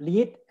to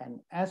read and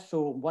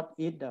assume what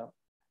is the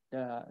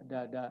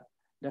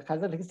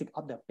characteristic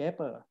of the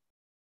paper.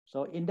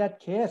 So in that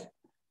case,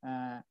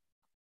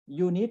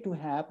 you need to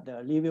have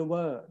the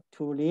reviewer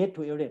to read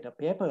to evaluate the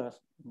papers,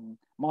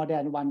 more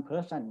than one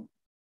person.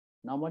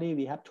 Normally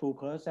we have 2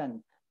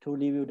 persons to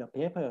review the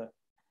paper.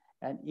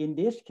 And in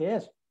this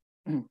case,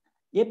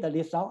 if the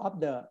result of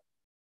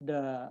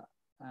the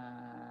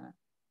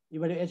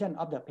evaluation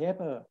of the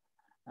paper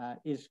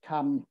is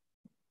come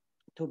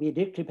to be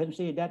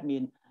discrepancy, that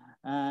means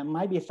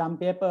might be some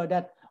paper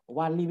that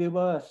one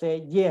reviewer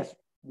say yes,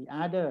 the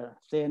other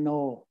say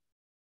no.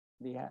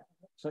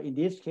 So in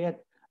this case,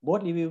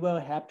 both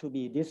reviewers have to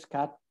be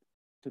discussed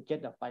to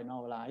get the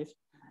finalized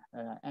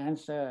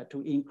answer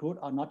to include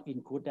or not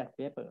include that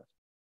paper.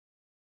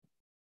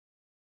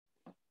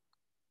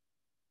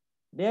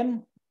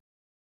 Then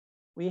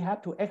we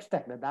have to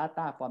extract the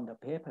data from the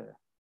paper.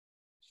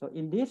 So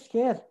in this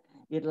case,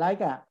 it's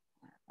like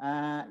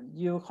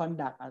you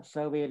conduct a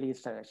survey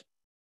research.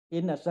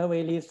 In a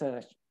survey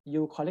research,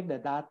 you collect the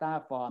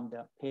data from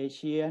the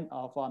patient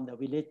or from the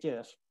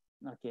villagers.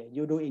 Okay,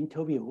 you do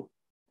interview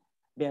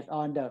based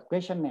on the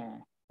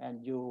questionnaire,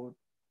 and you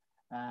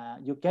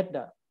get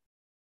the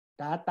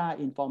data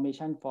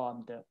information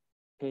from the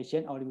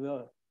patient or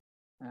reviewer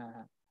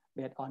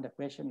based on the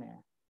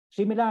questionnaire.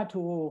 Similar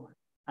to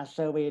a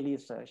survey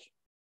research.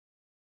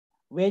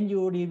 When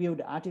you review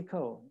the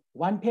article,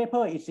 one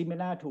paper is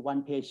similar to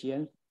one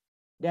patient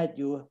that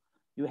you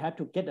have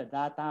to get the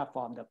data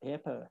from the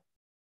paper.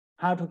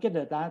 How to get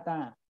the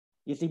data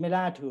is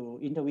similar to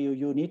interview.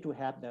 You need to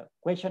have the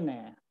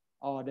questionnaire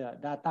or the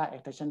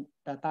data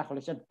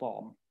collection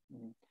form.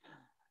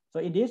 So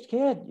in this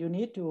case, you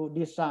need to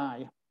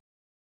design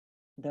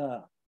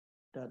the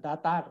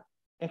data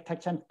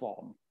extraction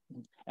form,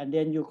 and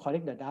then you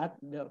collect the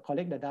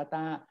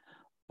data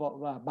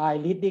by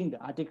reading the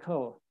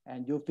article,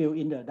 and you fill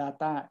in the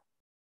data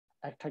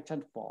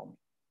extraction form.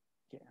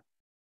 Okay.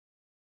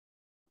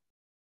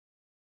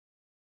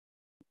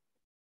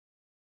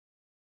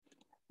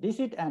 This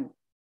is an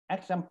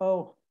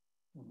example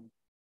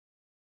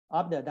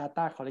of the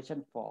data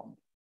collection form.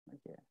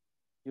 Okay.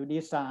 You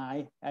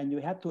design and you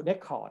have to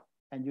record,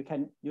 and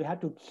you have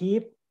to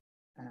keep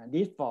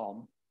this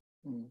form.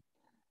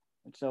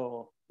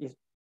 So it's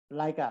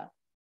like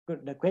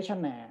the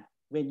questionnaire.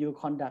 When you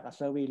conduct a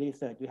survey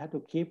research, you have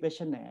to keep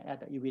questionnaire as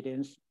the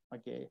evidence.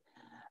 Okay,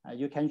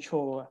 you can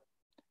show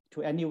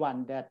to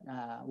anyone that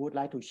would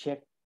like to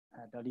check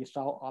the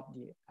result of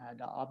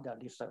the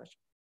research.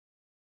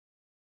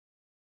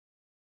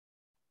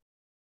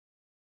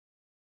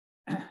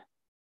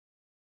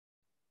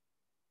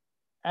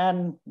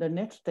 And the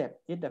next step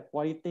is the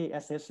quality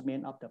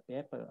assessment of the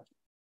paper.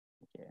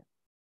 Okay.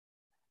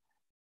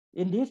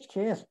 In this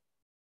case,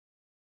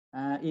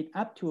 it's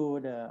up to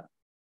the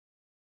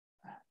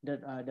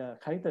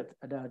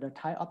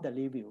type of the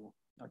review.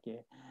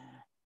 Okay,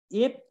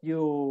 if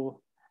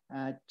you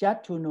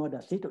just to know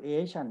the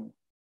situation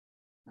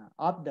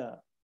of the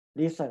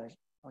research,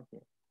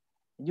 okay,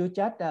 you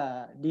just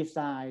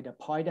decide the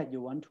point that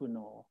you want to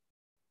know,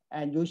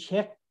 and you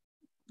check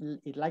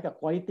it like a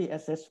quality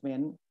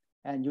assessment,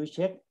 and you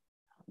check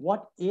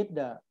what is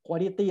the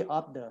quality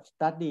of the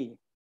study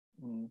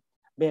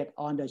based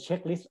on the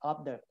checklist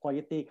of the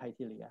quality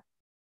criteria,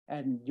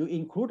 and you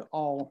include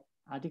all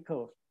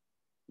articles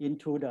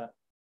into the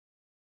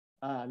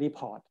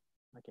report.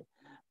 Okay,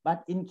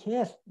 but in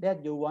case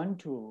that you want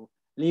to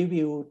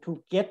review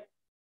to get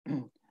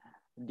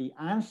the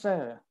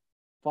answer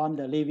from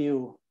the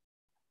review,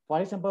 for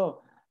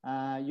example,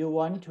 you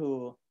want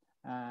to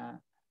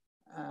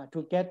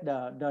get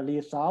the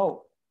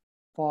result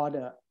for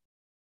the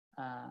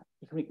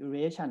economic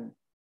evaluation.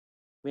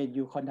 When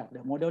you conduct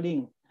the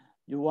modeling,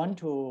 you want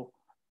to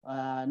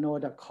know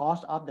the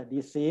cost of the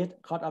disease,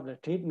 cost of the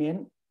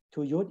treatment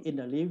to use in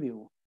the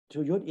review,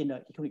 to use in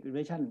the economic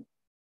evaluation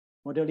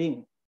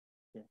modeling.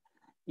 Okay.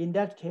 In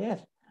that case,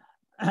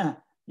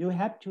 you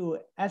have to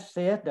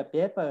assess the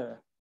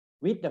paper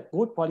with the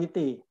good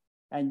quality,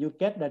 and you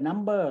get the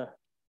number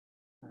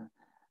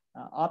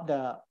of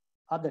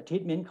the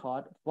treatment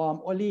cost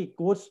from only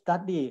good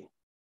study.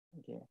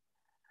 Okay.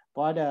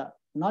 For the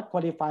not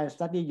qualified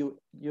study,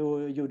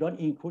 you don't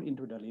include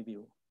into the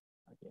review.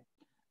 Okay.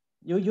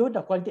 You use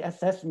the quality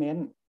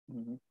assessment,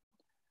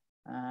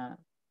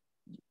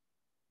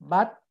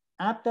 but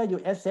after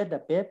you assess the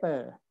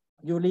paper,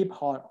 you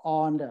report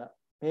on the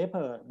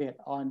paper based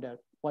on the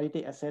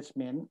quality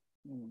assessment.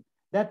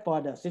 That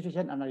for the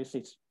situation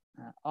analysis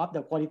of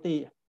the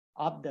quality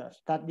of the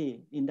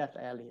study in that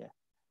area.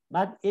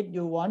 But if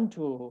you want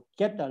to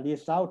get the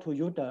result to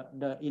use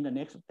in the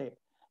next step,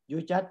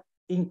 you just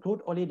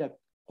include only the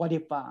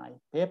qualified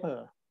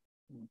paper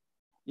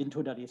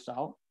into the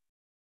result.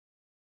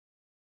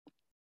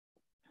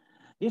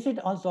 This is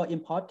also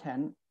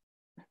important.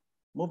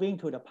 Moving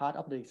to the part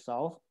of the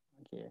result.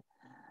 Okay,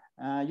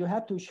 you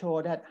have to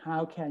show that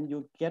how can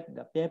you get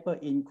the paper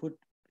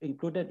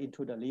included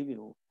into the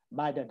review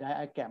by the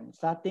diagram,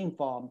 starting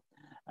from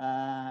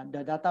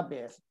the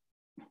database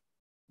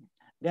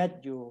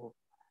that you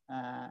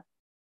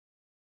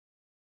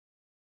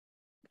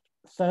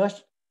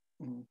search,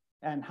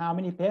 and how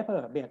many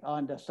papers based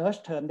on the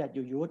search term that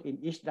you use in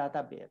each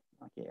database.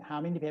 Okay,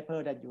 how many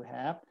papers that you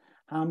have,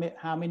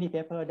 how many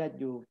papers that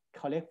you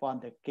collect from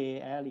the gray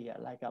area,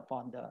 like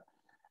from the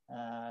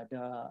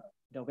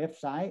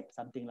website,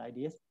 something like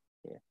this.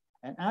 Okay.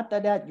 And after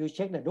that, you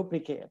check the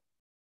duplicate.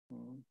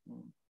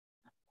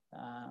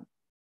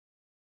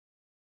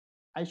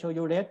 I show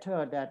you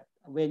later that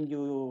when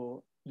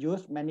you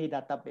use many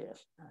databases,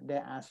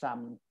 there are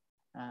some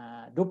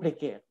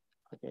duplicate.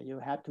 Okay, you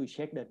have to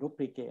check the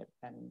duplicate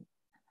and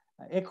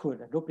exclude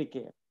the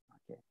duplicate.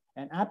 Okay,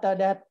 and after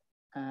that,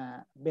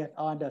 based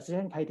on the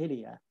selection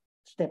criteria,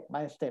 step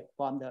by step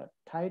from the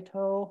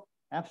title,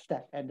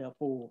 abstract, and the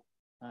full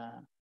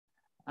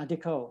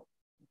article,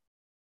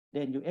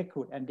 then you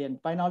exclude, and then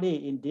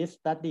finally in this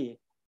study,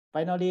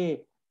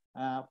 finally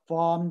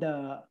from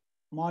the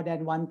more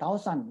than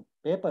 1,000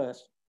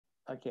 papers,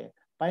 okay,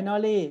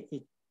 finally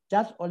it's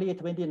just only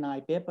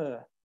 29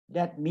 papers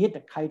that meet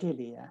the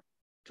criteria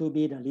to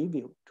be the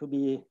review, to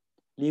be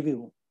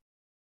reviewed.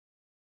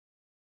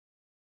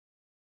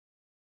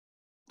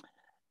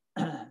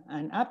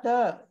 And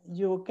after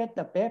you get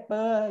the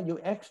paper, you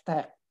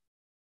extract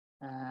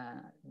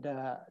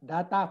the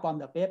data from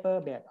the paper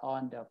based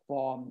on the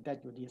form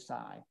that you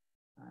design.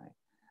 Right?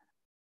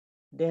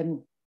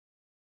 Then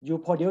you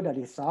produce the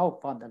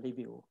result from the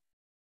review.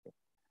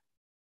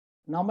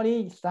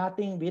 Normally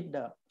starting with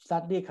the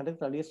study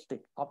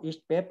characteristic of each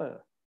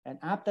paper, and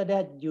after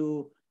that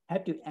you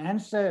have to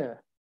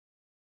answer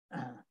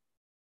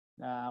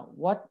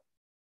what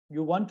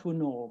you want to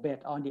know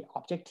based on the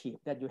objective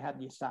that you have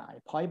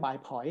designed, point by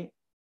point,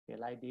 okay,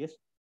 like this.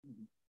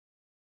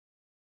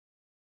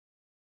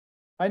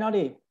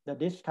 Finally, the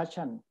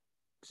discussion,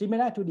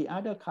 similar to the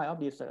other kind of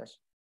research,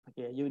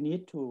 okay, you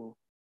need to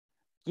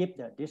give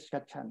the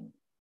discussion.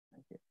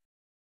 Okay.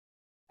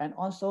 And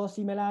also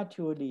similar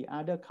to the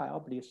other kind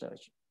of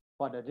research,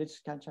 for the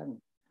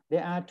discussion,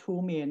 there are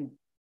two main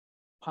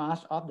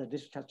parts of the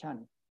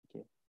discussion.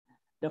 Okay.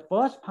 The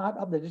first part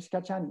of the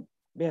discussion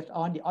based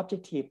on the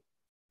objective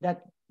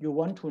that you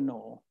want to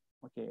know.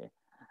 Okay.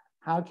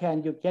 How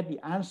can you get the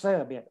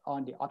answer based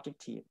on the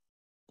objective?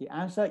 The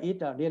answer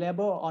is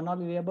reliable or not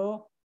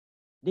reliable,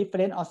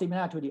 different or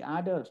similar to the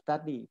other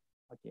study.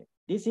 Okay.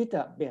 This is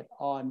based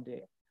on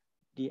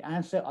the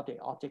answer of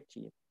the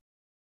objective.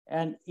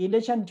 And in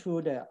addition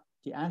to the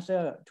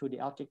answer to the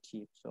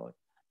objective, so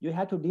you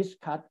have to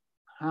discuss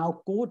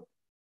how good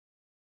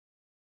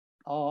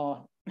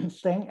or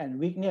strength and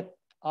weakness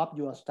of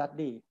your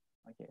study.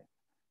 Okay.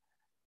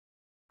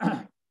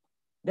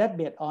 That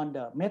based on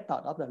the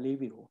method of the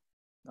review.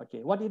 Okay,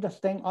 what is the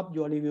strength of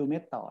your review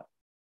method?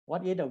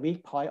 What is the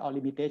weak point or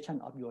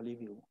limitation of your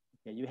review?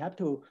 Okay, you have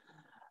to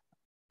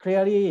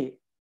clearly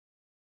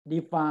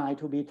define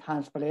to be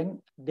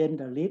transparent. Then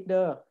the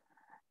leader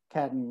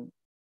can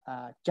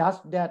judge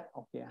that.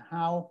 Okay,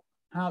 how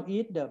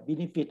is the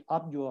benefit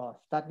of your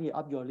study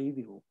of your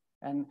review,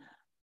 and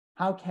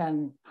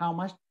how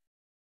much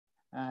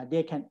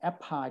they can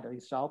apply the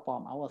result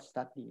from our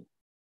study.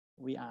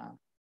 We are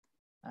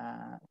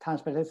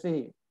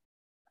transparency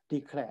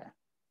declare.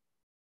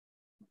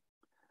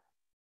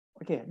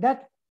 Okay,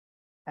 that's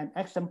an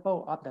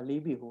example of the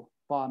review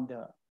from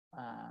the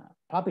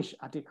published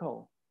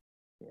article.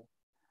 Okay.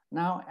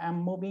 Now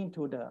I'm moving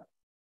to the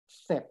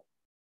step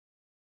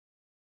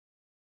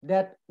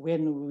that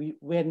when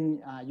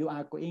you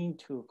are going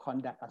to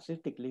conduct a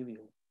statistic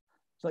review.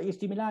 So it's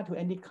similar to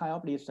any kind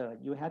of research.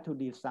 You have to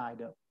design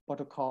the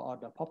protocol or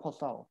the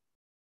proposal.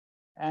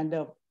 And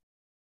the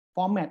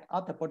format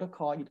of the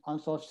protocol is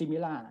also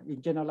similar,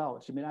 in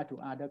general, similar to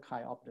other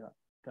kind of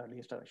the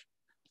research.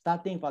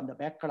 Starting from the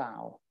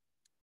background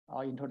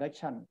or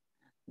introduction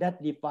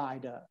that define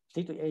the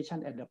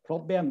situation and the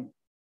problem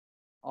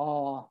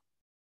or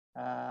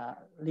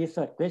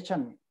research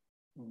question.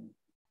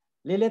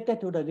 Related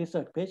to the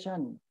research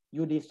question,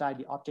 you decide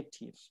the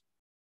objectives.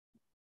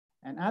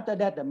 And after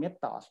that, the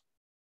methods.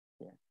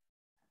 Okay.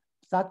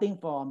 Starting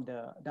from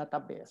the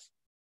database.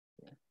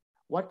 Okay.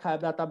 What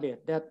kind of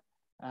database that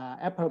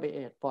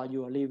appropriate for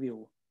your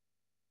review?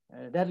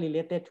 That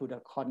related to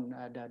the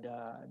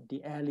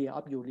area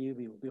of your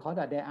review, because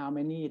there are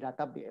many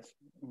databases,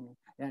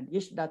 and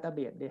each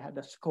database they have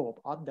the scope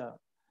of the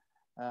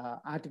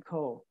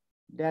article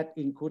that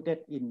included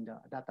in the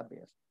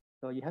database.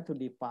 So you have to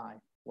define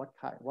what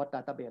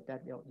database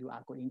that you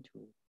are going to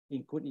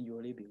include in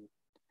your review,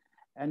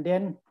 and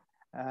then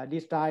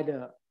decide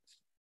the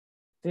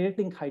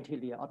selecting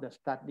criteria of the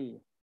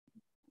study,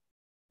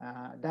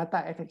 data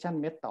extraction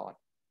method,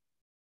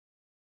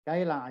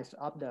 guidelines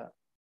of the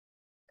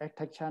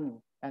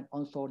extraction, and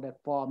also the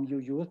form you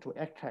use to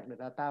extract the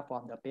data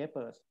from the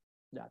papers,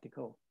 the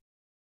article.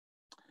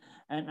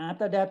 And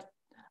after that,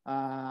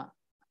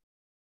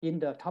 in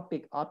the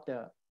topic of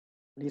the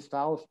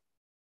results,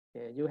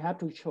 you have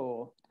to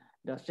show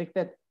the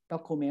selected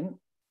document,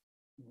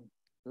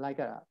 like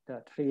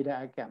the tree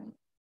diagram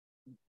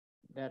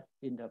that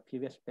in the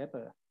previous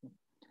paper,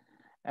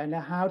 and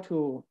how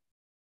to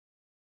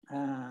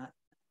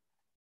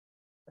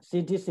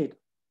synthesize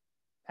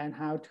and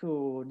how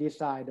to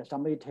design the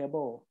summary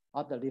table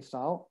of the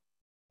result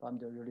from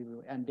the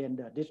review, and then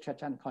the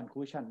discussion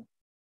conclusion.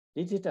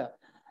 This is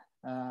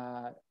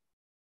the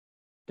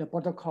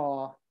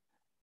protocol.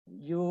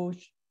 You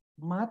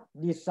must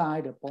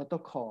design the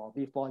protocol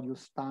before you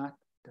start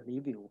the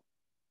review,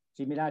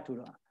 similar to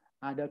the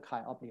other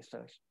kind of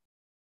research.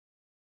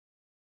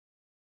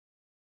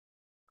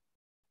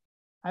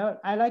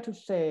 I like to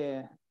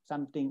say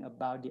something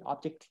about the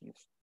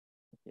objectives.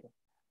 Okay.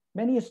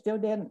 Many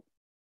students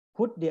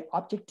put the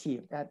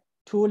objective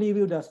to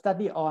review the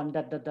study on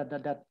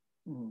that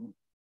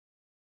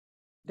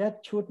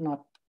should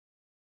not.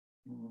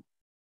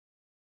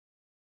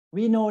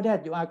 We know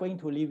that you are going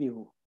to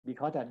review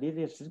because this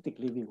is statistic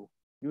review.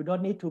 You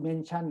don't need to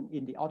mention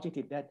in the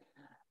objective that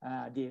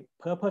the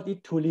purpose is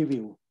to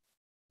review.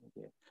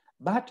 Okay.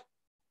 But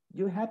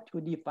you have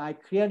to define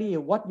clearly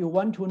what you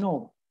want to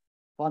know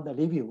from the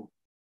review.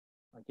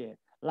 Okay,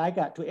 like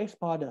to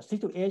explore the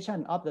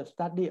situation of the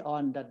study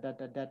on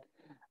that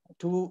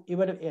to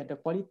evaluate the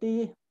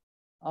quality,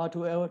 or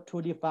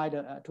to define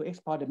to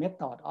explore the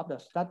method of the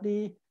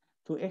study,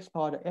 to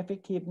explore the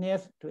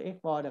effectiveness, to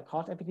explore the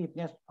cost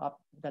effectiveness of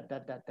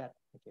that.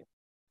 Okay.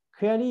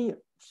 clearly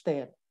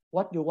state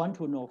what you want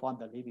to know from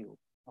the review.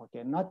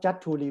 Okay, not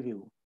just to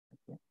review.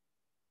 Okay.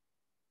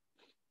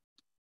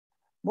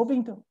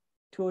 Moving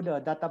to the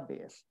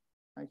database.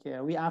 Okay,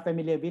 we are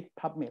familiar with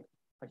PubMed.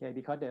 Okay,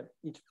 because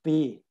it's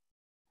free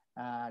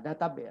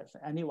database.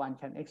 Anyone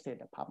can access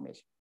the PubMed.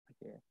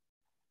 Okay,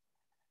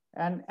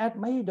 and at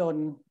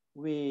Mahidol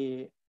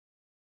we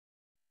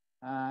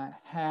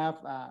have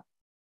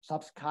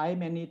subscribed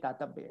many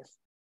database.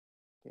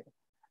 Okay,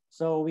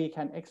 so we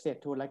can access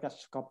to like a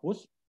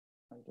Scopus.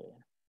 Okay,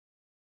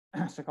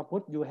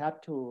 Scopus you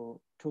have to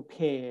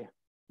pay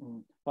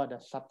for the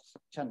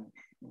subscription.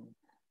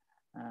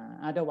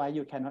 Otherwise,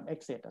 you cannot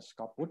access the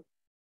Scopus.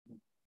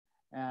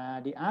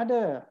 The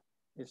other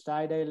is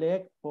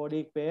SciDirect,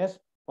 PolyQuest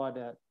for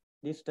the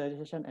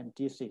dissertation and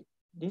thesis.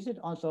 This is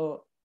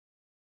also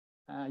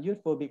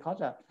useful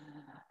because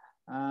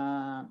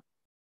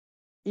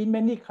in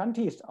many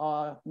countries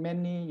or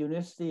many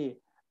universities,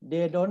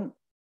 they don't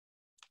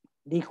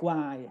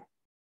require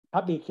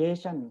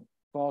publication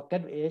for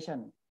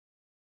graduation,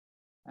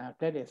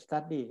 graduate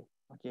study.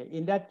 Okay,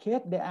 in that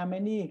case, there are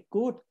many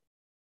good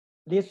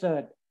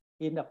research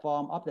in the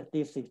form of the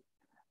thesis,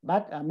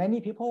 but many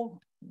people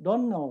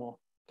don't know,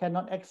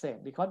 cannot access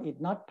because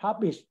it's not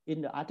published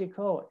in the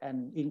article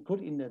and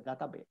included in the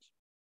database.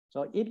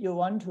 So if you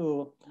want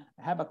to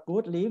have a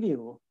good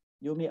review,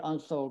 you may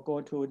also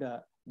go to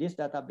this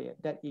database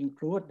that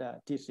include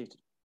the thesis.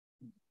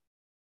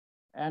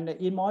 And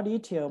in more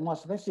detail, more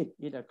specific,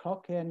 is the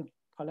Cochrane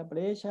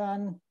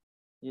collaboration,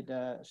 is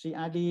the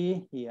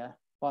CRD here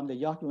from the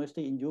York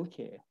University in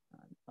UK,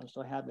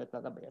 also have the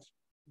database.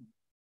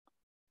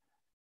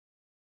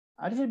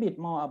 A little bit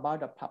more about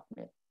the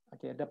PubMed.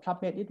 Okay, the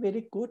PubMed is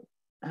very good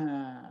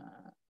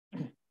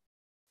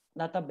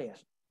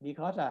database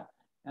because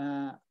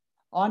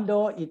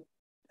although it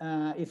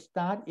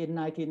started in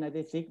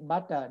 1996,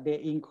 but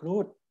they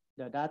include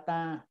the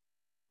data.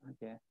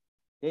 Okay,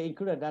 they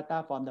include the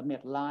data from the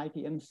Medline,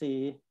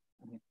 PMC,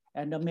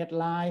 and the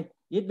Medline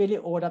is very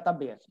old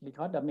database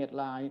because the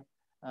Medline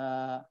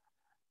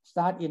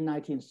started in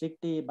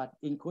 1960, but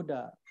include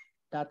the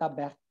data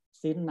back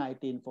since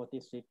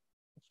 1946.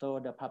 So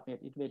the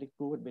PubMed is very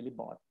good, very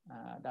broad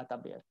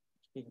database,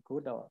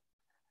 include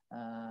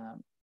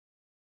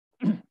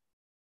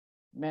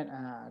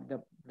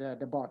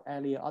the broad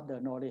area of the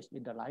knowledge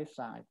in the life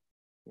science.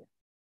 Yeah.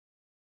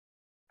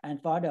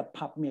 And for the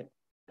PubMed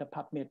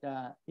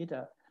is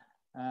a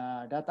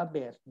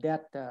database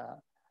that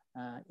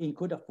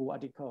include a full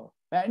article.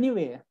 But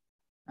anyway,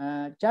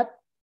 just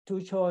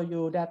to show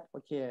you that,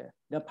 okay,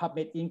 the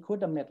PubMed include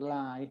the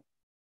Medline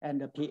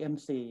and the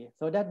PMC.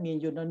 So that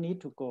means you don't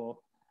need to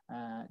go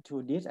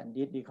to this and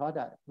this because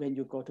when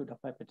you go to the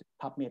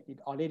PubMed, it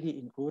already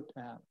includes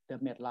the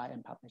Medline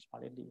and PubMed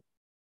already.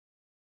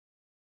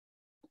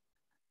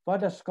 For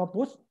the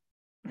Scopus,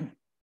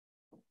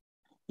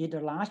 it's a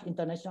large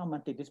international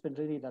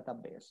multidisciplinary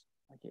database.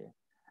 Okay,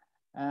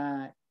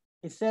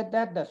 it said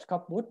that the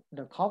Scopus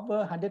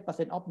cover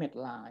 100% of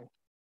Medline.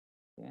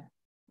 Okay,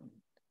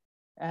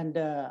 and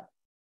the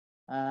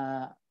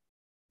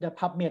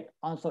PubMed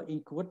also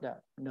include the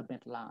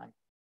Medline.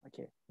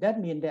 Okay, that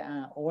means there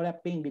are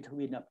overlapping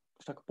between the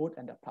Scopus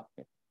and the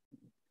PubMed.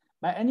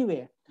 But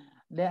anyway,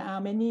 there are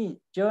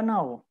many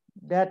journals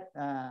that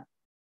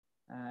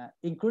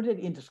included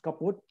in the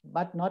Scopus,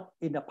 but not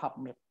in the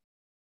PubMed.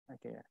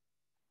 Okay,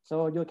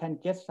 so you can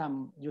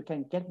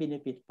get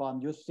benefit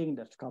from using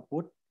the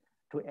Scopus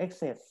to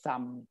access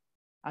some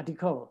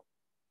article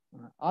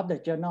of the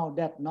journal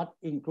that not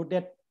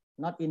included,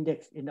 not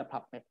indexed in the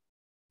PubMed.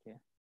 Okay.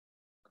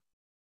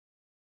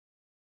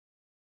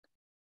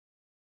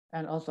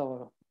 And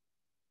also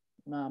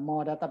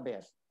more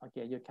database.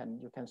 Okay, you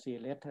can see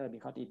later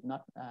because it's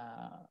not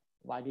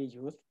widely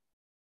used.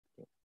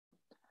 Okay.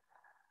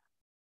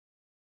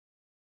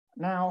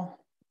 Now,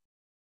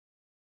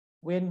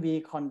 when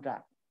we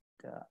conduct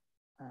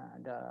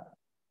the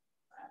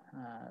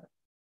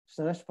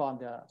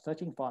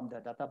searching from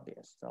the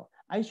database, so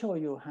I show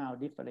you how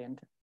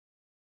different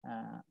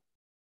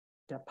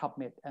the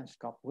PubMed and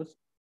Scopus.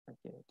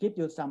 Okay, give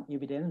you some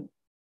evidence.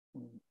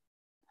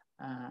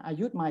 I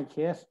use my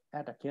case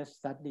as a case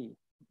study.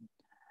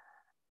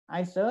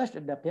 I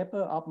searched the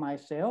paper of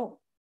myself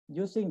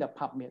using the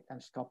PubMed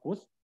and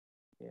Scopus.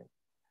 Okay.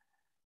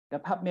 The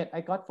PubMed,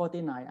 I got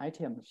 49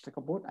 items.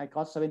 Scopus, I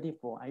got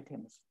 74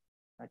 items.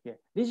 Okay,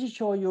 this is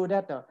show you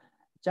that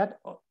just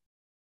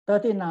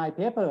 39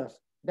 papers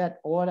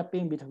that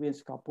overlapping between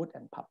Scopus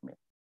and PubMed.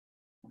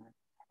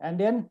 And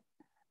then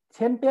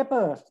 10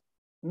 papers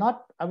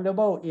not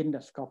available in the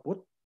Scopus,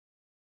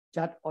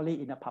 just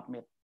only in the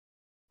PubMed.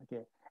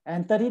 Okay,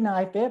 and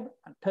 35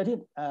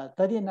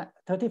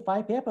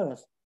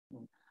 papers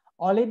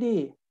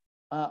already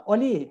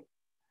only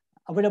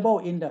available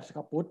in the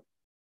Scopus,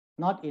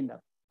 not in the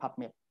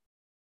PubMed.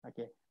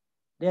 Okay,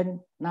 then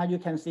now you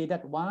can see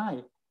that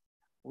why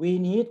we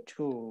need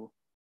to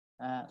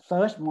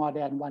search more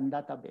than one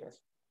database.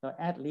 So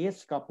at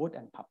least Scopus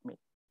and PubMed.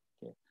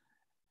 Okay,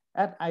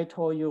 as I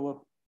told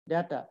you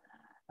that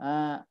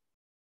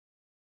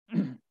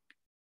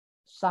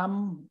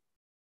some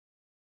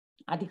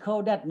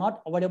article that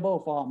not available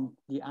from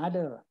the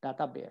other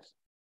database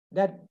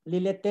that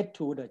related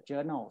to the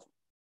journals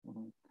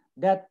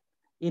that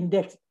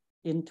index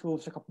into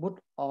Scopus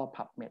or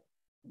PubMed.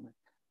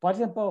 For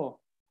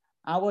example,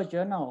 our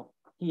journal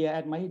here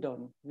at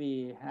Mahidol,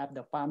 we have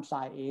the Farm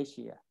Science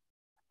Asia.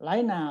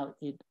 Right now,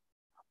 it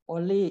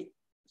only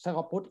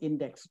Scopus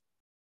index,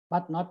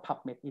 but not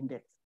PubMed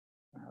index.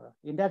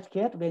 In that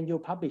case, when you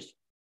publish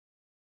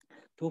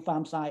to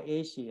Farm Science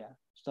Asia,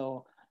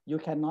 so you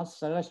cannot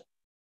search,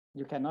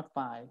 you cannot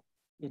find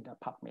in the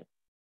PubMed,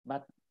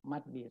 but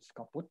must be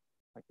Scopus.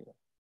 Okay.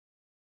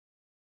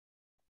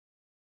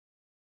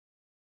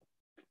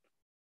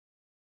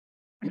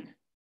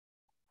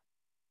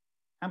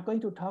 I'm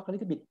going to talk a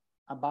little bit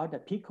about the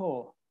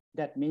PICO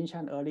that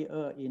mentioned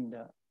earlier in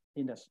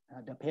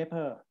the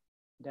paper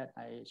that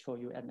I show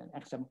you as an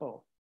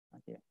example.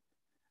 Okay.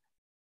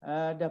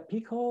 The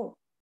PICO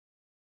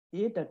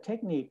is the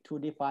technique to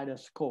define the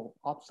scope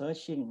of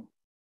searching.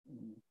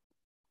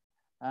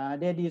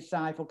 They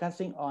design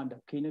focusing on the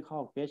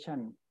clinical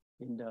question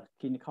in the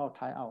clinical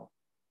trial.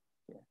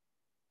 Okay.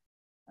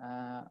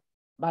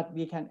 But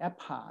we can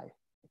apply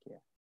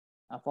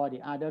for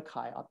the other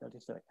kind of the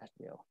research as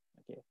well.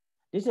 Okay.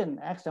 This is an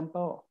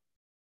example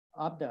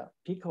of the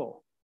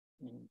PICO.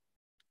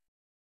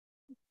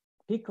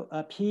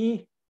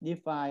 P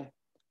defined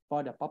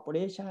for the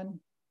population,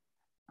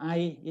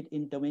 I is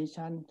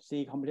intervention,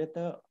 C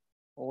comparator,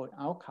 or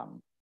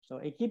outcome. So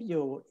it gives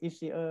you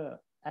easier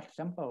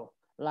example,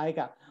 like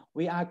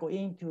we are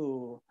going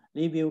to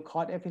review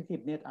cost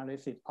effectiveness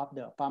analysis of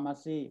the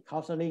pharmacy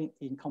counseling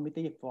in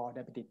community for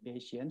diabetic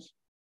patients.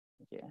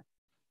 Okay.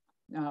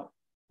 Now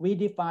we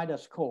define the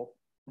scope.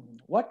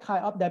 What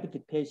kind of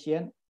diabetic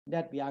patient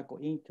that we are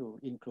going to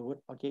include?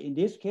 Okay, in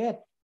this case,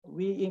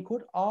 we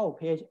include all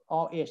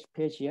age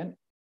patients,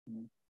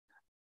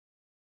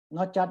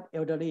 not just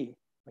elderly.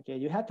 Okay,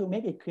 you have to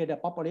make it clear the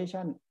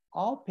population,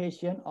 all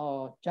patients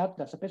or just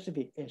the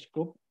specific age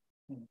group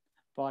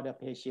for the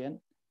patient.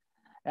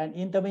 And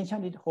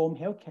intervention is home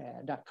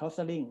healthcare, that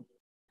counseling.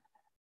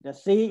 The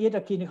C is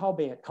the clinical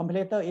base,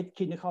 comparator is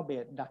clinical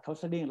base, that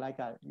counseling, like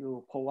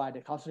you provide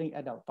the counseling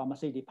at the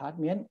pharmacy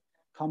department,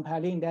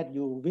 comparing that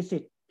you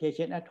visit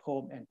patient at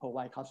home and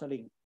provide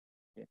counseling.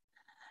 Okay.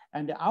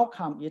 And the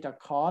outcome is the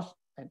cost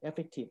and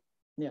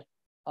effectiveness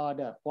or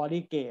the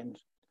quality gains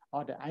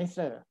or the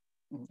answer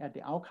at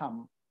the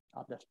outcome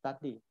of the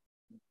study.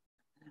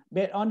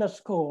 Based on the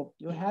scope,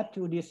 you have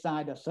to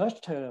decide the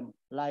search term,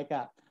 like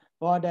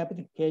for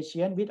diabetic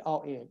patient with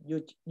all age,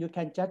 you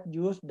can just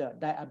use the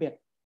diabetes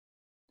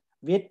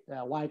with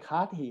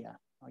wildcard here.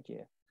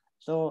 Okay,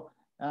 so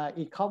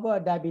it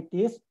covers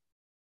diabetes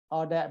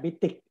or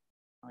diabetic.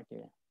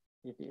 Okay,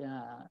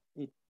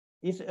 it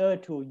is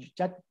to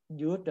just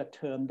use the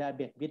term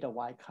diabetes with a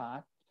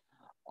wildcard,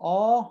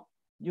 or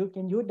you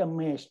can use the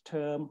mesh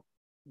term.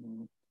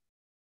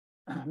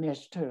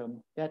 Mesh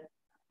term that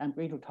I'm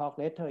going to talk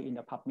later in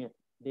the PubMed.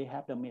 They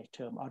have the mesh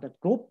term or the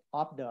group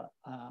of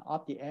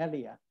the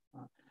area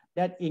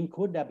that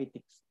include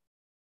diabetics,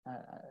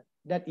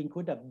 that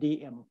include the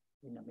DM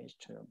in the mesh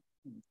term.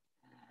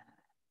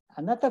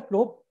 Another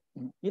group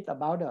is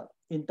about the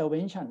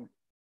intervention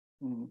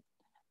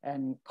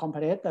and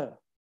comparator.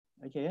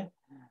 Okay,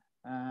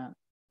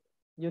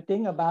 you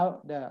think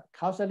about the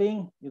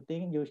counseling. You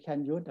think you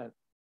can use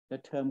the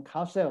term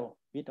counsel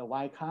with a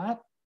wildcard.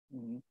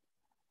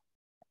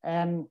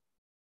 And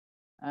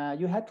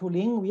you have to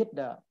link with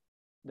the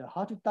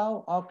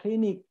hospital or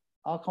clinic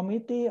or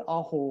community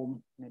or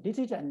home. This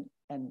is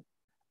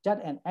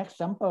just an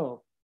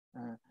example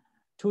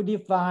to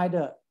define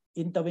the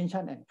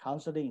intervention and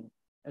counseling,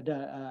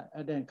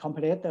 the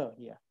comparator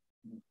here.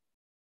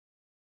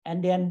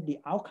 And then the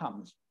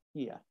outcomes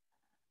here.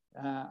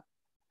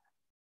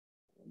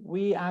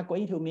 We are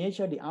going to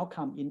measure the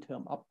outcome in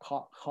terms of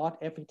cost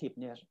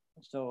effectiveness.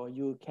 So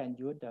you can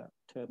use the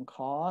term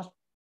cost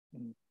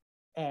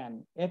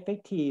and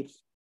effective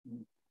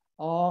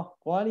or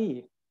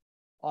quality,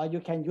 or you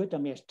can use the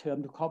mesh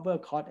term to cover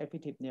cost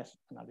effectiveness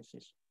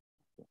analysis.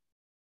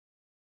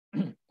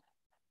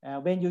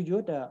 When you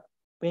use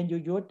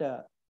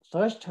the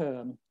search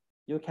term,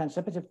 you can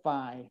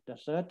specify the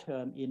search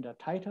term in the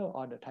title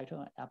or the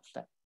title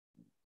abstract.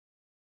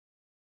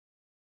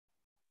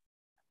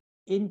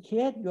 In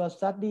case your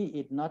study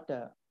is not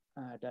the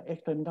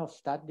experimental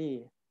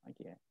study,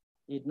 okay,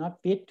 it's not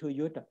fit to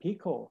use the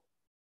PICO,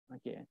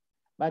 okay,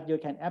 but you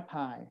can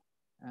apply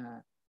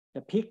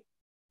the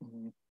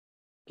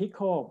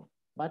PICO,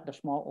 but the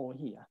small o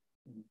here.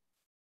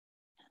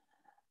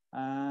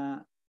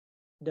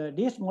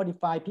 This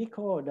modified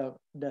PICO,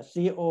 the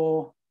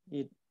CO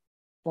is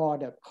for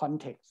the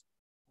context.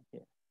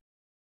 Okay.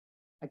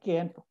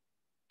 Again,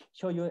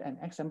 show you an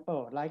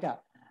example, like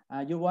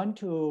you want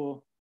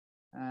to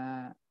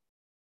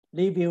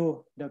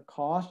review the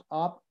cause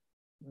of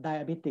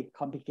diabetic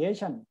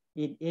complication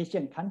in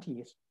Asian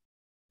countries.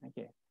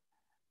 Okay,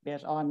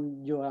 based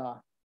on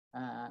your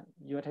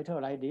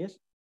title like this,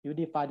 you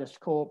define the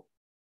scope.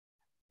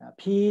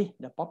 P,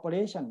 the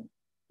population,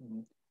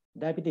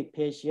 diabetic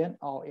patient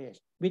all age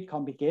with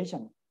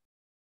complication.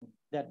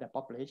 that the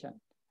population.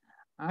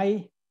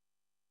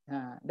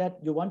 That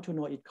you want to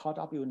know is cost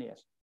of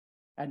illness,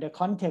 and the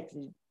context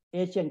is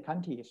Asian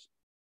countries.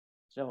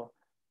 So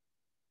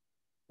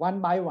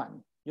one by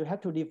one, you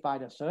have to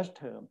define the search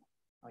term.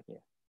 Okay,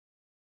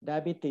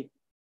 diabetic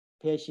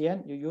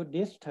patient, you use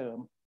this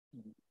term,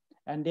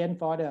 and then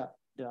for the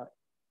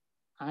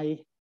I,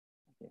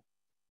 okay,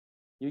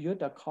 you use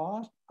the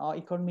cost or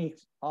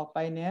economics or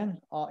finance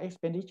or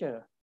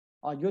expenditure,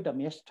 or use the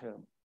mesh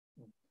term.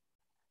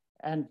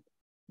 And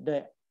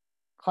the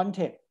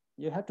context,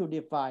 you have to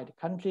define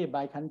country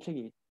by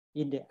country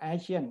in the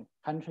Asian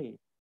country,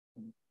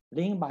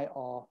 linked by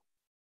or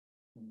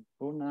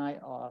Brunei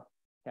or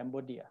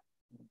Cambodia.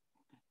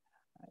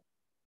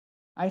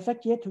 I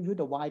suggest to use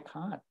the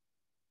wildcard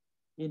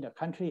in the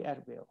country as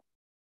well,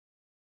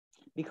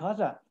 because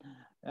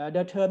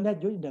the term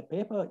that used in the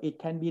paper, it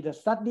can be the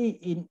study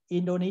in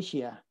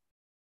Indonesia,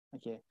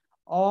 okay,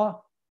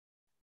 or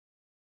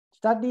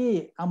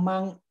study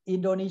among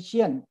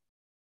Indonesian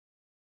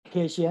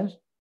patients.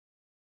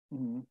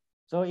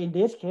 So in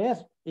this case,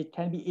 it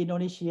can be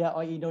Indonesia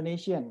or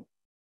Indonesian.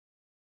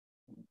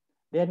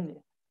 Then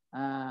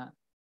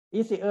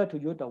easier to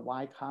use the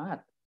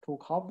wildcard to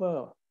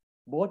cover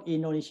both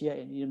Indonesia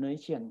and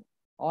Indonesian,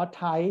 or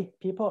Thai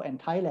people and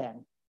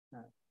Thailand,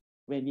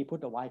 when we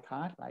put the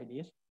wildcard like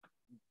this.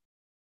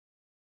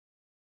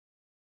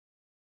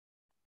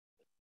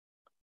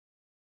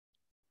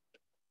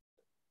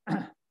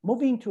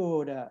 Moving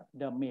to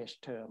the mesh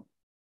term.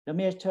 The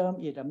mesh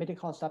term is a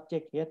medical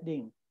subject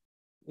heading.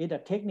 It's a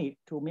technique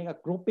to make a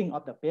grouping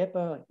of the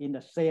paper in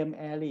the same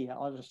area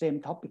or the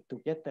same topic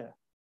together.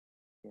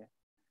 Yeah.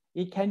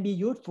 It can be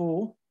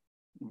useful,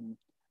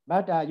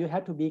 but you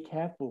have to be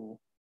careful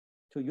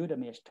to use the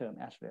mesh term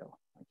as well.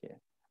 Okay,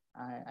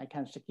 I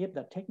can skip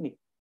the technique.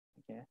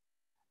 Okay,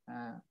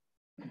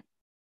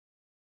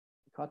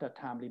 because the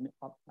time limit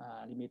of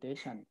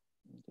limitation.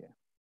 Okay,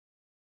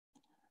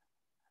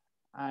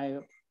 I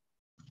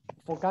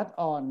focus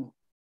on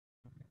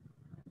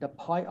the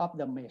point of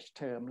the mesh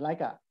term,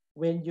 like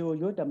when you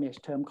use the mesh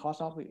term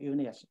cost of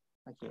illness.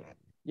 Okay,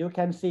 you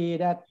can see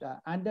that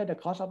under the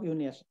cost of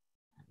illness,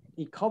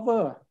 it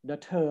covers the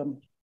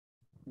term,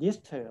 this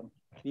term,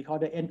 we call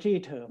the entry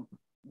term.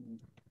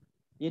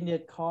 In the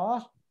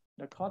cost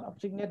of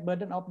sickness,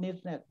 burden of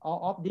illness,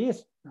 all of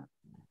this,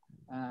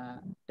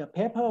 the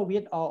paper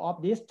with all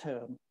of this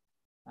term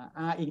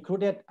are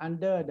included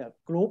under the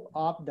group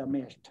of the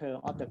mesh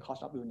term of the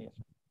cost of illness.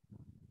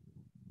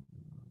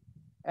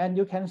 And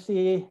you can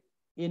see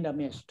in the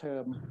mesh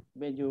term,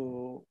 when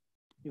you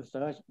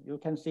search, you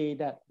can see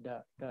that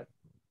the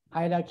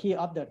hierarchy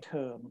of the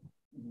term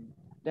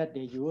that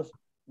they use.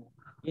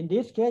 In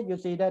this case, you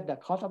see that the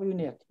cost of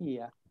illness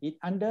here is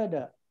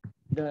under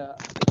the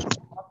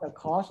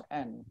cost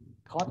and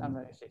cost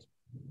analysis.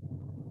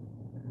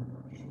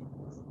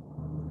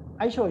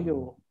 I show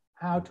you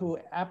how to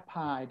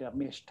apply the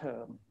mesh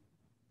term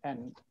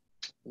and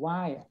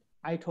why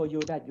I told you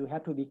that you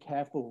have to be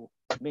careful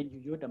when you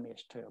use the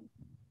mesh term.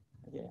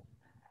 Okay.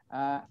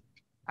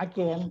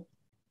 Again,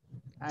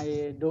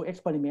 I do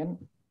experiment.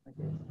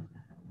 Okay.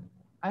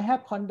 I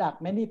have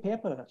conduct many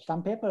papers,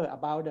 some paper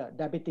about the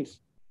diabetes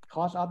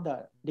cost of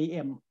the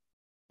DM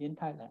in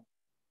Thailand.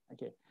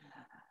 Okay.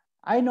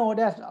 I know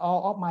that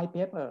all of my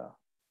paper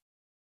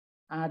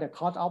are the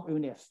cost of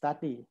illness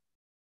study.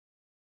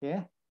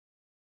 Okay.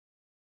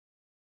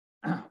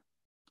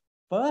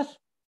 First,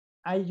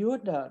 I use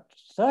the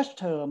search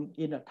term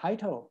in the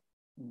title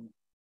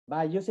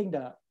by using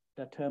the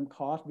term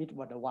cost with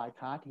the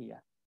wildcard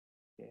here.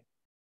 Okay.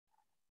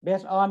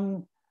 Based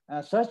on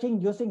searching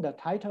using the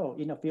title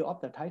in the field of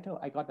the title,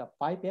 I got the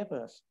 5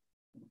 papers.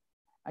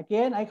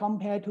 Again, I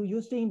compare to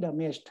using the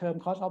mesh term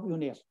cost of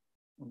illness.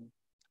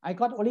 I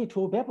got only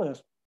 2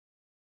 papers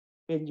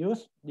when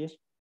use this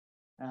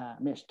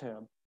mesh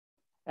term.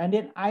 And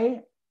then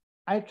I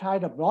try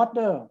the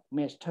broader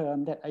mesh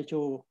term that I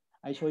show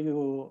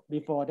you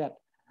before that.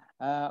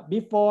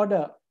 Before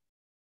the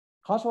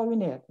cost of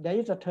illness, there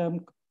is a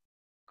term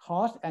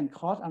cost and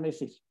cost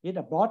analysis. It's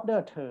a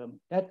broader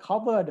term that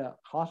covers the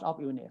cost of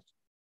illness.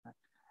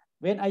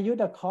 When I use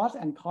the cost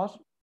and cost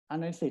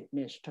analysis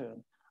mesh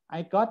term,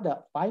 I got the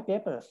 5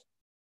 papers,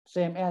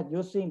 same as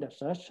using the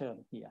search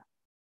term here.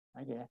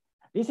 Okay.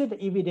 This is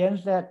the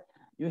evidence that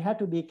you have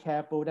to be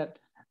careful that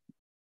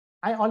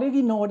I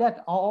already know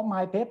that all of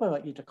my paper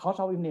is the cost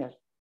of illness.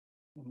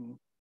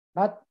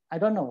 But I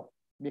don't know,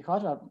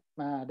 because of,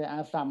 there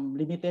are some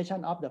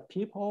limitation of the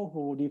people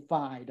who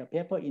define the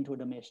paper into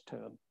the mesh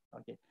term.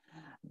 Okay,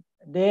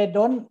 they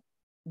don't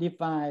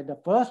define the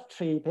first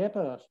 3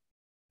 papers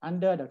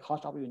under the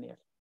cost of illness.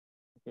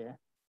 Okay.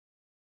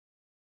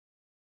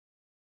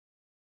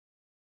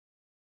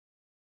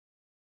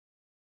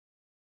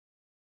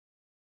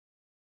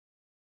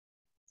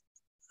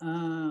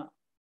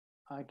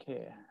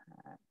 Okay.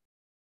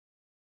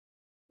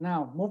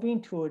 Now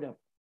moving to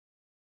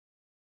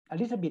a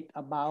little bit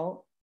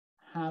about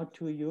how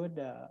to use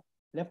the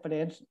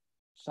reference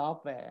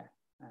software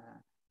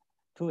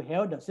to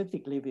help the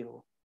statistic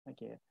review.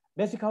 Okay.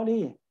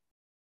 Basically,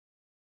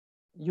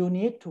 you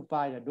need to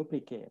find a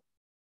duplicate.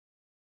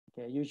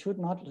 Okay, you should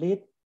not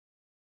read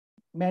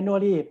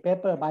manually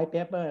paper by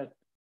paper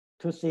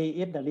to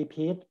see if the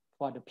repeat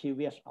for the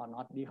previous or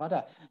not, because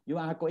you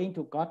are going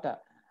to got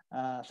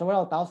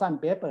several thousand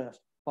papers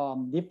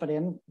from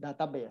different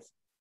database.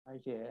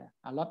 Okay,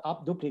 a lot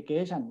of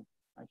duplication.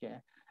 Okay,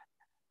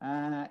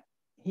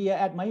 here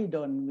at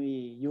Mahidol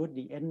we use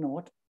the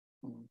EndNote.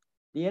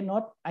 The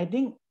EndNote, I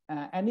think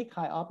any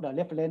kind of the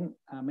reference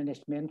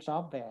management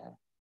software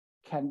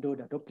can do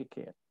the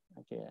duplicate.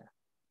 Okay,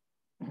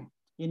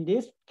 in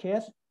this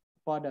case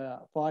for the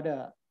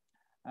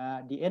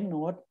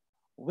EndNote,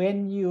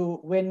 when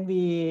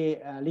we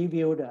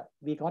review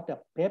we got the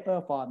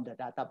paper from the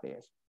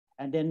database,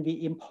 and then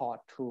we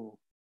import to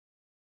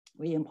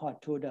the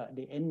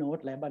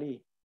EndNote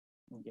library.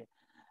 Okay,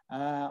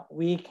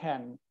 we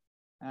can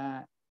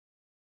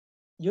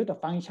use the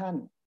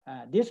function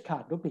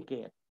discard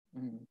duplicate,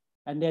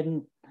 and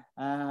then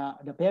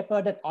the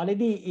paper that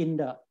already in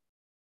the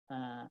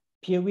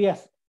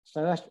previous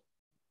search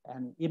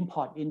and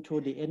import into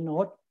the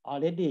EndNote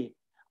already.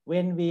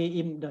 When we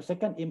in the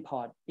second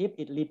import, if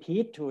it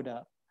repeat to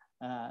the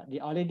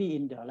already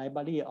in the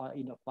library or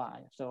in the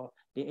file, so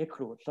they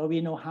exclude. So we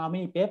know how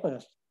many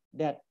papers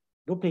that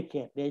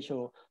duplicate they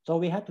show. So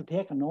we have to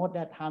take a note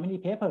that how many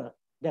papers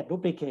that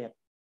duplicate,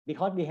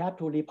 because we have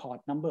to report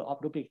number of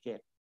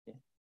duplicate. Okay.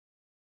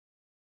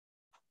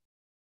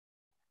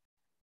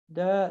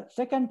 The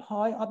second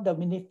point of the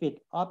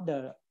benefit of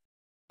the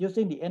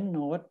using the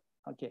EndNote,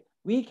 okay,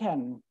 we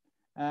can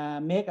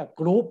make a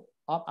group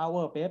of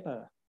our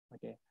paper.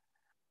 Okay,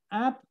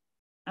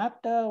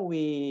 after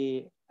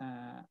we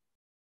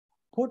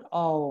put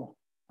all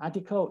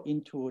article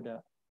into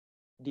the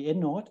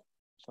EndNote,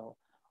 so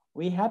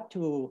we have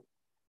to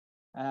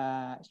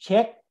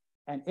check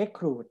and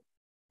exclude.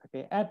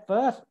 Okay, at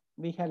first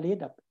we can read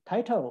the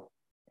title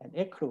and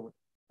exclude.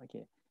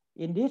 Okay,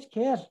 in this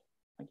case,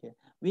 okay,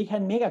 we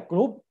can make a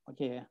group.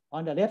 Okay,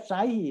 on the left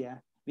side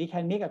here, we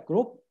can make a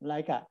group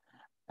like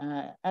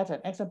as an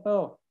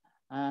example,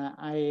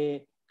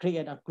 I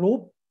create a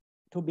group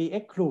to be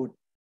excluded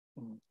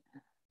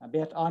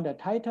based on the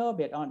title,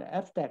 based on the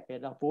abstract,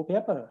 based on full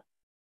paper.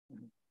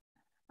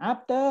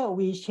 After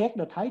we check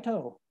the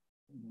title,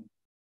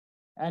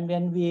 and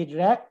then we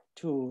drag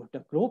to the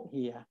group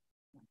here,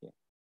 okay,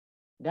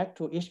 drag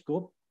to each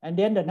group, and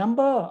then the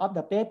number of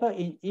the paper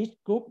in each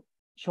group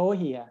show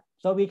here.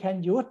 So we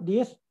can use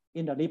this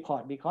in the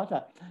report, because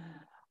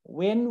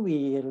when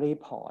we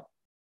report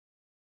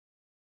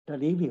the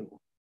review,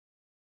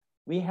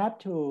 we have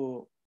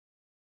to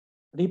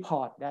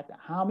report that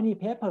how many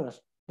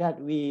papers that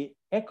we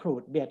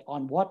exclude based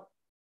on what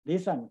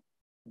reason.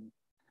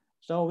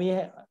 So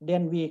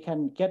then we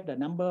can get the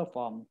number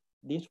from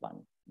this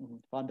one,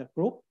 from the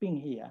grouping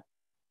here,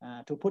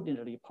 to put in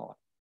the report.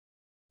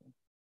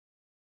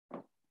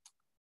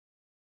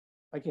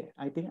 Okay,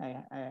 I think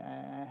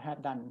I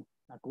have done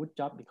a good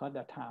job because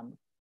the time,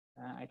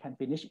 I can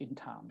finish in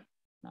time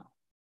now.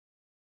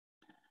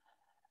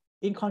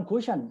 In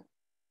conclusion,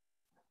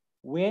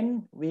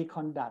 when we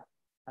conduct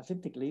a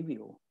synthetic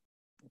review,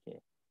 okay,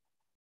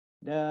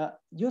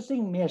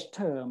 using mesh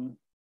term,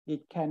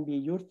 it can be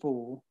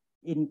useful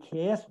in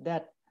case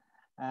that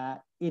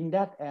in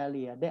that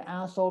area there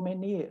are so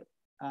many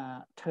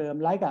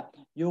terms, like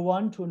you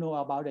want to know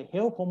about the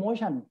health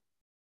promotion.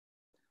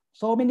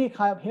 So many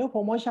kind of health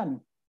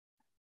promotion.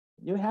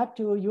 You have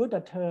to use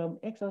the term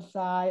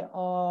exercise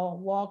or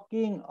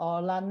walking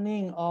or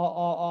running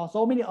or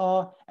so many,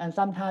 and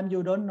sometimes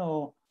you don't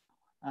know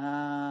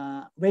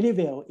very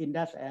well in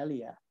that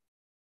area.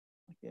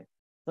 Okay.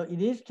 So in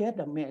this case,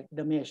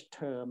 the mesh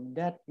term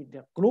that is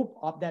the group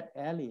of that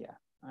area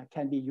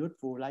can be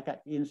useful. Like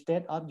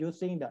instead of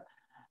using the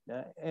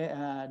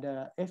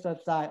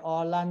exercise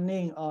or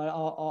running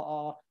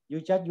or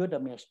you just use the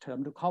mesh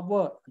term to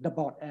cover the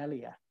broad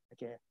area.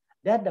 Okay,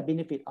 that's the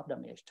benefit of the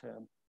mesh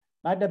term.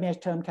 But the mesh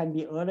term can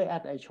be early,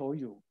 as I showed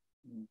you.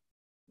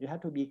 You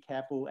have to be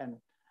careful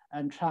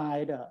and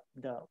try the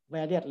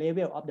various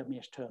level of the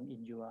mesh term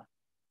in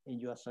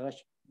your search.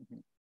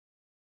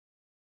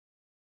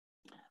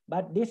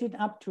 But this is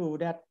up to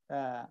that.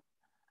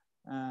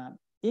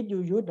 If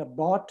you use the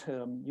broad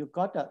term, you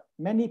got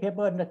many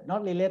papers that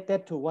not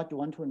related to what you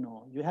want to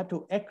know. You have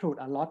to exclude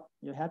a lot.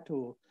 You have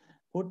to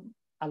put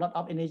a lot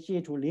of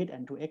energy to read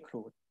and to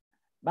exclude.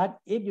 But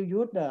if you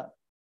use the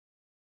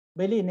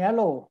very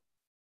narrow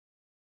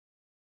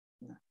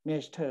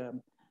mesh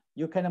term,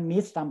 you can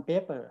miss some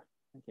paper.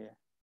 Okay,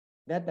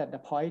 that's the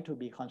point to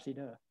be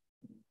considered.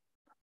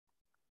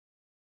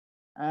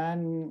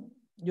 And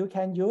you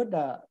can use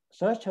the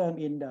search term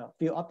in the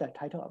field of the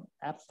title of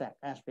abstract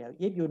as well.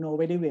 If you know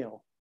very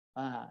well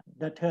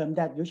the term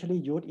that usually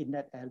used in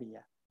that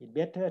area, it's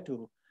better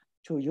to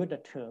use the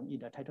term in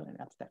the title and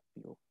abstract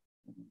field.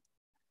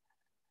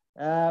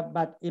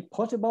 But if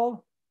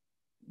possible,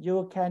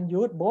 you can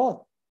use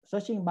both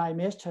searching by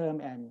mesh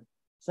term and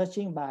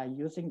searching by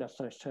using the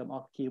search term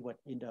of keyword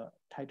in the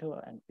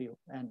title and field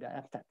and the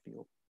abstract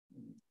field.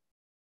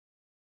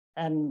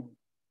 And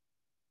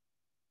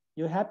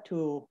you have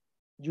to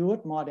use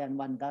more than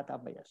one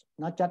database,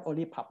 not just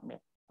only PubMed.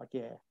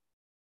 Okay.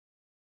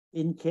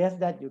 In case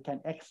that you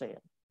can access,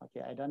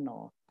 okay, I don't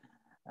know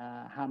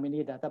how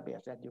many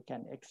databases that you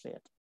can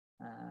access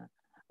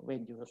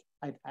when you,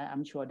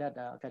 I'm sure that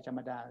Gajah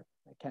Mada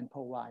can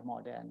provide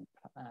more than,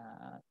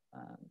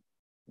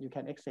 you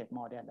can access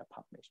more than the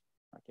PubMed.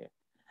 Okay.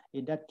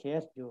 In that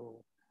case,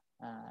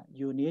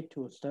 you need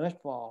to search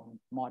for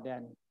more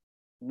than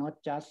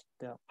not just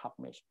the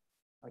PubMed.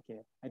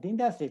 Okay, I think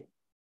that's it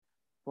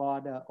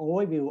for the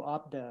overview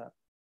of the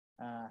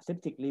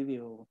septic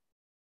review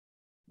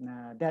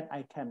that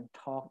I can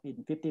talk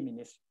in 50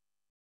 minutes.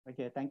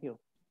 Okay, thank you.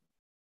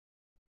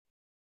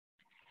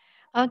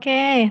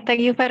 Okay, thank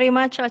you very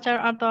much,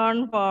 Achar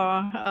Arthon,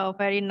 for a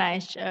very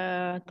nice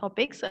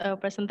topics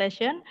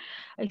presentation,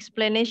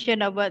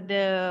 explanation about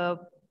the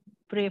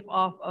brief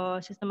of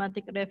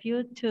systematic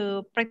review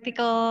to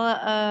practical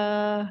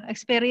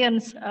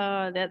experience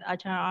that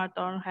Achar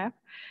Arthon have,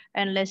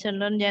 and lesson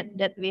learned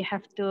that we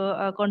have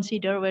to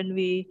consider when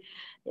we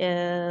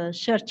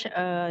search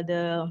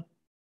the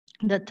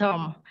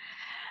term.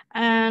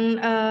 And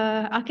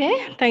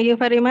okay, thank you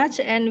very much.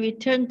 And we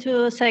turn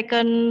to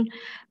second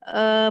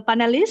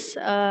panelist.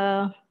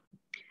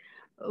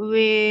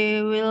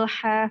 We will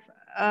have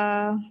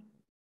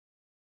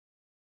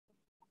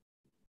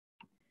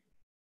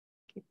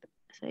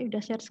saya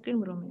udah share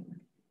screen belum?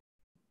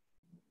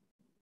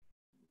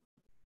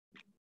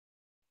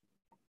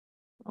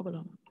 Oh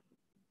belum.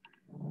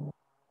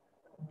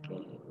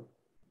 Okay.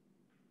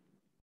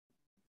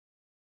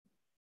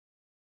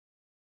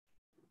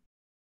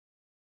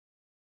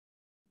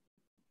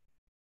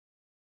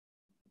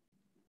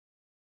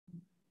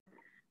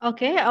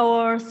 Okay,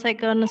 our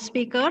second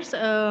speakers,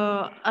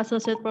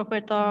 Associate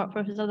Professor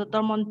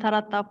Dr.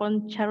 Montarata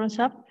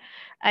Poncharensap.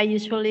 I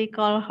usually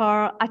call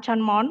her Achan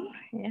Mon.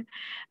 Yeah.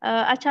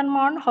 Achan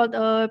Mon holds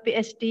a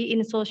PhD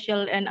in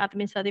Social and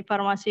Administrative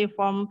Pharmacy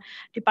from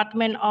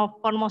Department of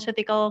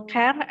Pharmaceutical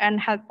Care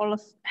and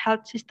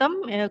Health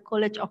System,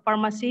 College of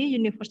Pharmacy,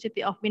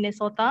 University of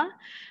Minnesota,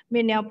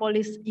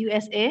 Minneapolis,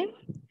 USA.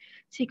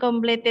 She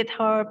completed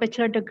her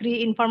bachelor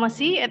degree in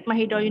pharmacy at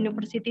Mahidol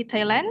University,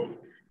 Thailand.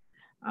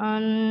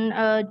 And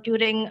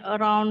during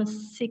around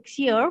 6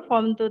 years,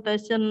 from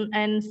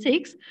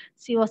 2006,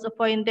 she was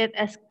appointed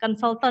as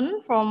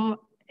consultant from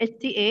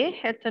HTA,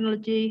 Health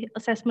Technology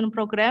Assessment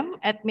Program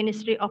at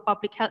Ministry of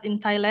Public Health in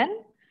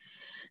Thailand.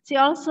 She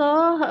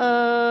also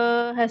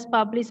has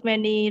published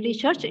many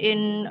research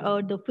in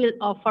the field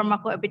of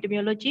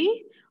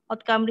pharmacoepidemiology,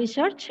 outcome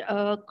research,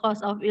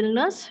 cause of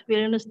illness,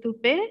 willingness to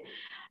pay,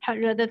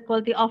 health-related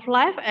quality of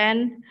life,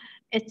 and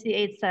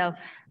HTA itself.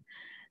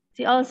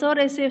 She also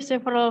received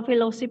several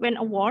fellowship and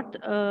awards,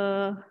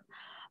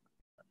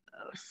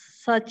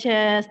 such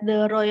as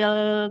the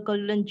Royal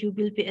Golden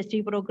Jubilee PhD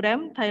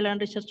Program,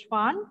 Thailand Research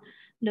Fund,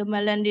 the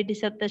Melanie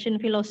Dissertation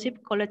Fellowship,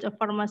 College of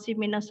Pharmacy,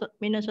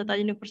 Minnesota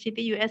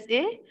University,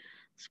 USA,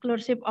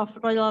 Scholarship of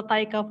Royal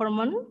Thai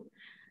Government,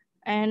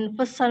 and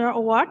first Honor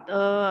Award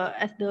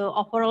as the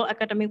overall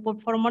academic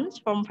performance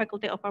from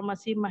Faculty of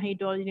Pharmacy,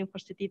 Mahidol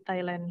University,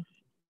 Thailand.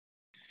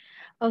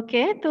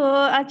 Okay, to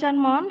Achan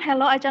Mon.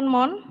 Hello, Achan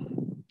Mon.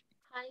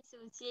 Hi,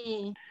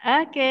 Susie.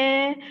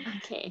 Okay.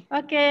 Okay.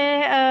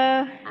 Okay.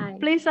 Hi.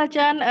 Please,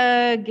 Achan,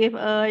 give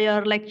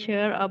your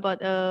lecture about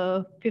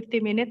 50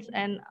 minutes,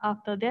 and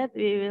after that,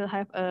 we will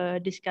have a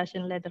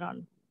discussion later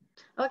on.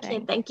 Okay,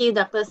 Thanks. thank you,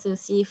 Dr.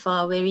 Susie, for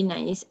a very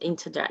nice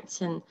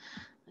introduction.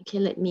 Okay,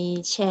 let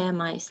me share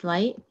my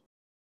slide.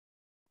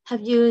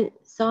 Have you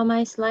saw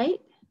my slide?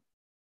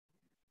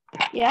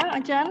 Yeah,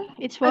 Achan,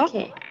 it's work.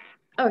 Okay.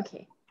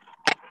 Okay.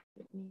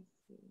 Let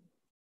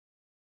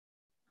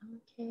me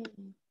see.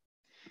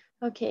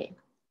 Okay.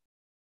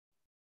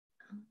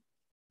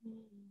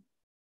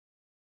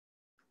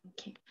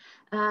 Okay.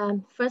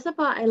 Okay. First of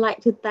all, I'd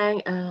like to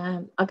thank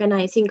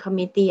organizing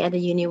committee at the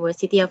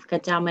University of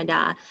Gajah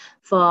Mada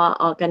for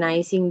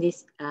organizing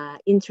this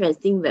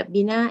interesting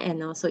webinar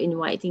and also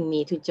inviting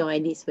me to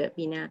join this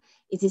webinar.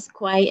 It is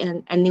quite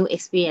a new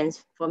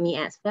experience for me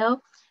as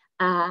well.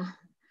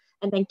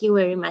 And thank you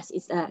very much.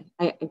 It's a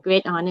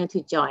great honor to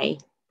join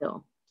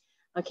though.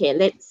 Okay,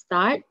 let's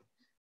start.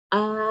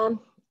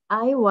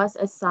 I was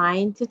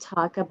assigned to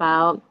talk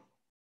about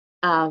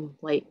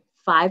like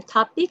 5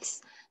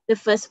 topics. The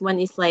first one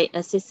is like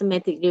a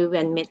systematic review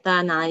and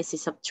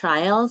meta-analysis of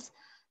trials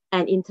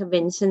and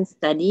intervention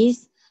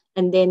studies,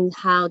 and then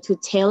how to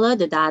tailor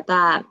the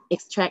data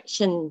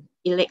extraction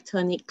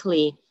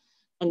electronically,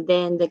 and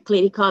then the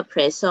clinical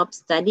pre-op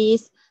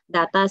studies,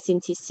 data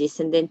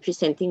synthesis, and then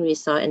presenting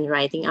results and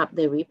writing up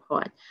the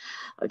report.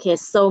 Okay,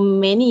 so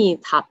many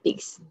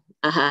topics.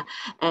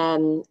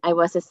 And I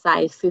was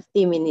assigned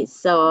 50 minutes,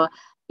 so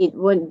it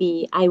won't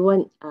be, I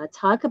won't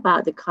talk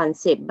about the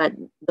concept, but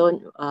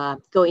don't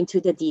go into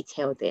the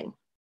detail then.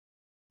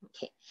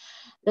 Okay,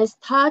 let's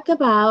talk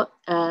about,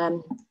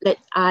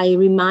 I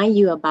remind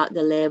you about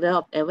the level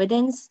of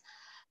evidence.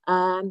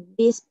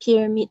 This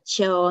pyramid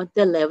shows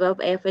the level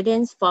of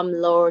evidence from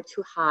low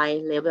to high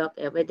level of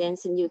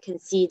evidence. And you can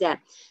see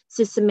that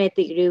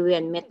systematic review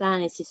and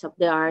meta-analysis of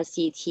the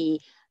RCT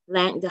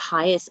rank the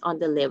highest on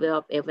the level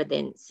of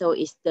evidence. So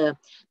it's the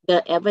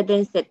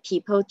evidence that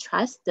people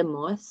trust the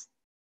most.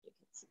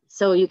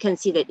 So you can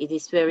see that it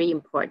is very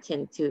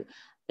important to,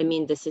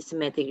 the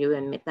systematic review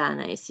and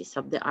meta-analysis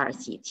of the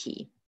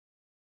RCT.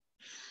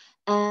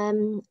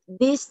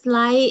 This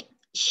slide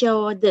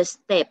shows the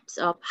steps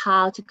of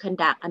how to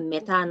conduct a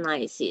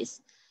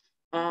meta-analysis.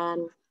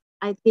 And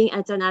I think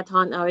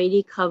Ajahn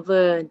already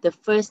covered the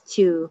first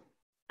two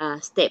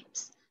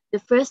steps. The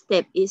first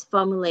step is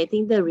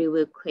formulating the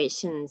review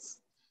questions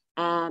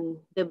and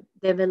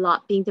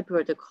developing the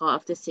protocol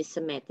of the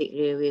systematic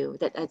review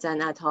that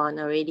Ajahn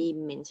already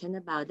mentioned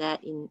about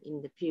that in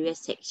the previous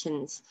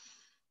sections.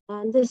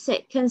 And the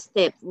second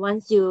step,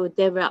 once you're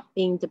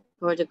developing the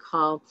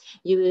protocol,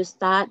 you will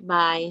start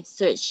by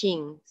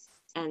searching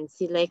and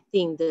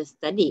selecting the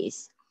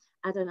studies.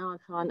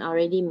 Ajahn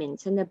already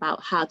mentioned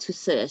about how to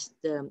search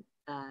the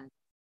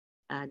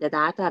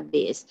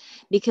database.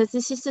 Because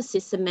this is a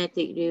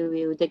systematic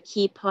review, the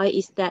key point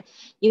is that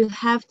you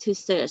have to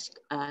search,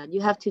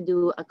 you have to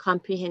do a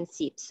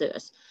comprehensive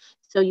search.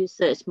 So you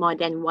search more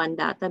than one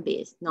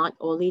database, not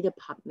only the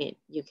PubMed.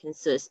 You can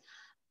search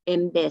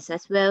Embase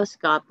as well,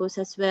 Scopus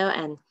as well,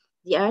 and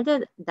the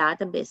other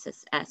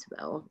databases as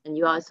well. And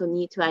you also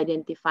need to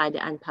identify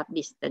the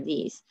unpublished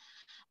studies.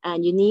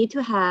 And you need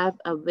to have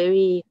a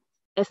very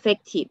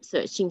effective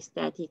searching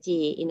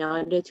strategy in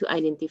order to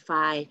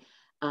identify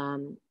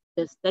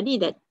the study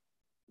that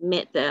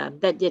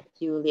that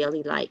you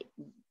really like,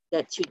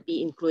 that should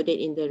be included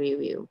in the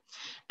review.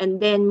 And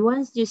then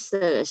once you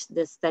search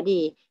the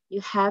study,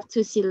 you have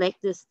to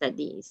select the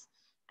studies.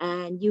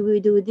 And you will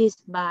do this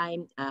by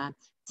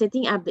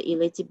setting up the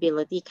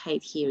eligibility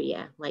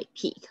criteria, like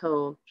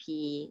PICO,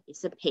 P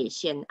is the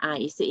patient, I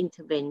is the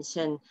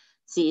intervention,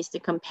 C is the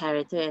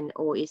comparator, and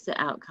O is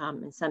the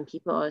outcome. And some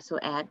people also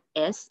add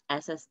S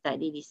as a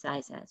study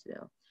design as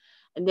well.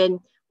 And then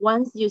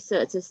once you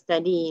search a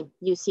study,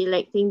 you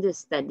selecting the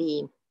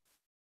study,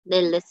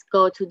 then let's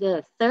go to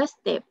the third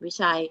step, which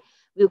I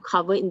will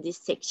cover in this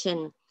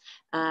section.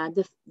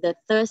 The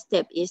third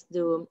step is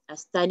do a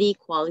study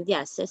quality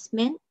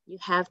assessment. You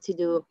have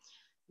to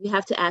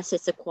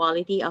assess the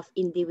quality of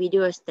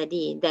individual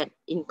study that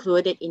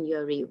included in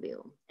your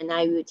review. And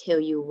I will tell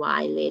you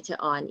why later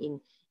on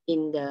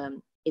in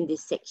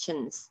these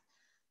sections.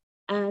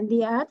 And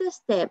the other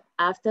step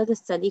after the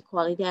study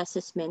quality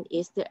assessment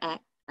is the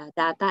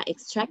data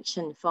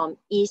extraction from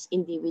each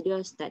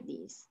individual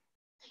studies.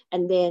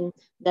 And then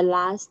the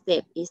last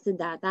step is the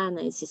data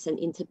analysis and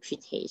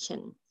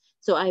interpretation.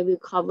 So I will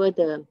cover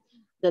the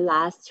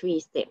last three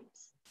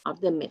steps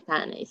of the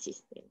meta-analysis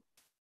step.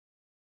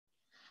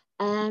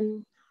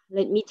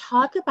 Let me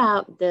talk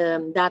about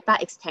the data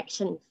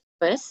extraction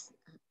first.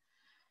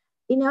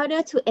 In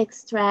order to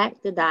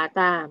extract the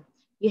data,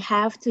 you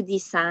have to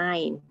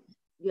design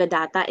your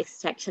data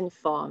extraction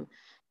form.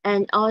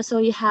 And also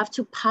you have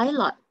to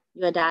pilot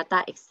your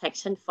data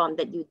extraction form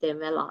that you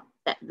develop,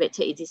 that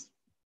whether it is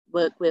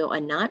work well or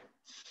not.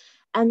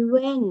 And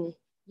when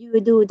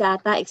you do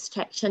data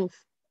extraction,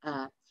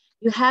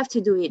 you have to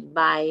do it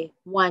by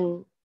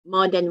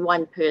more than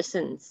one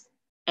person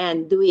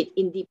and do it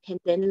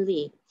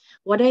independently.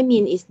 What I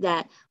mean is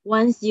that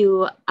once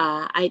you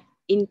I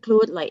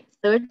include like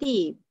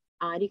 30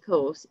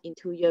 articles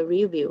into your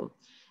review,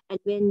 and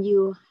when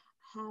you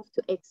have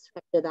to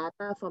extract the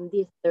data from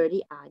these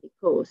 30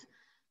 articles,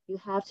 you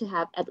have to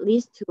have at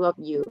least 2 of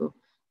you,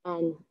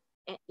 and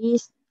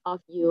each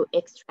of you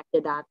extract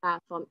the data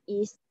from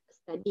each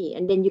study,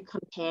 and then you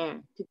compare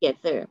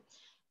together.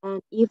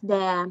 And if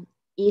there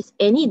is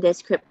any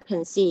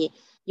discrepancy,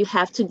 you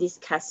have to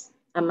discuss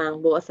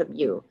among both of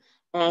you.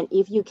 And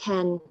if you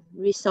can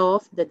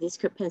resolve the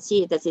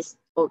discrepancy, that is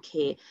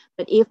okay.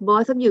 But if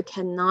both of you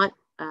cannot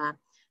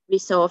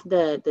resolve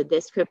the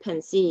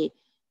discrepancy,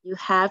 you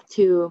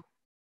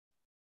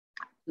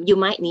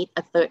might need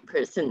a third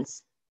person.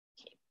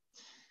 Okay.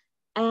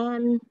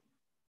 And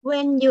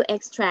when you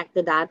extract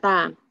the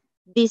data,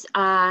 these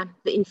are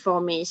the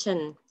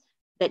information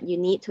that you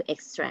need to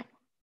extract.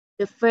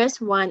 The first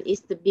one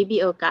is the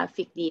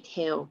bibliographic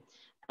detail.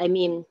 I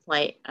mean,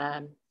 like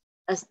a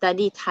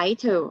study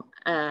title,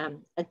 a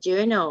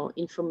journal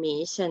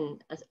information,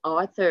 an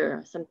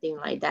author, something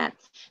like that.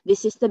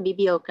 This is the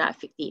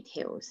bibliographic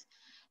details.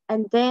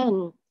 And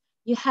then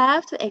you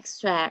have to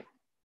extract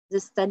the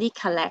study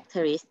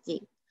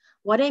characteristic.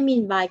 What I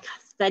mean by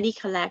study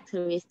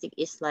characteristic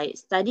is like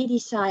study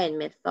design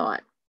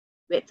method,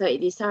 whether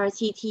it is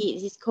RCT,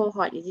 it is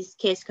cohort, it is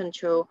case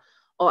control,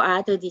 or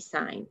other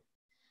design.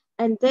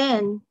 And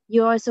then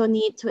you also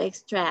need to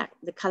extract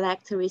the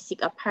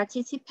characteristic of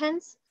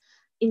participants,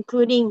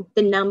 including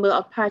the number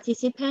of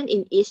participants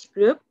in each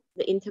group,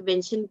 the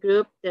intervention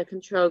group, the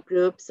control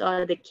groups,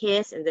 or the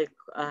case and the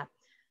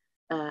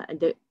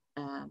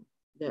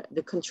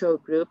control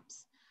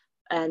groups.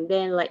 And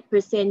then like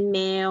percent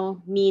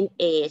male, mean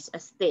age, a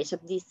stage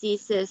of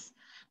diseases.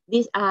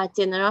 These are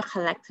general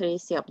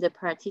characteristics of the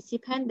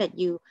participant that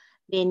you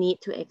may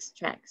need to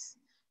extract.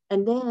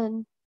 And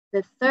then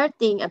the third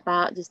thing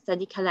about the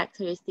study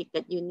characteristic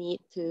that you need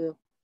to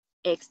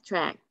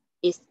extract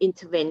is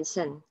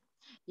intervention.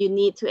 You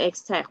need to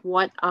extract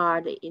what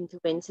are the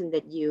intervention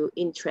that you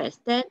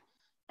interested,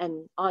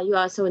 and or you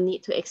also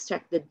need to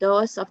extract the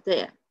dose of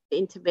the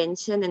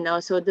intervention and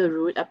also the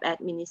route of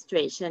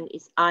administration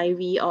is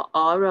IV or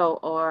oral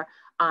or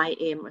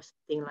IM or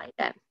something like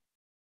that.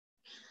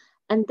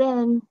 And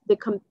then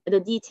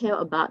the detail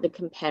about the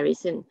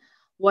comparison.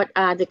 What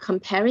are the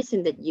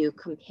comparison that you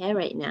compare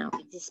right now?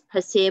 It is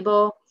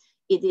placebo,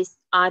 it is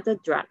other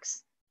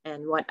drugs,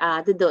 and what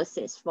are the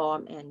dosage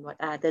form and what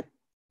are the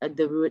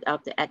route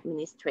of the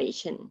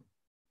administration.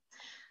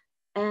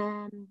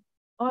 And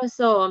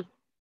also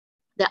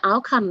the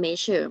outcome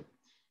measure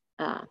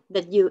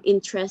that you're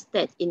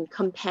interested in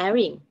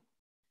comparing.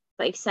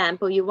 For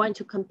example, you want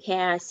to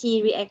compare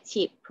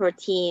C-reactive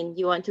protein,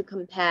 you want to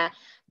compare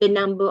the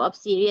number of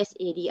serious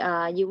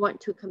ADR, you want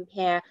to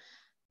compare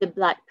the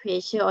blood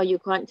pressure, or you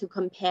want to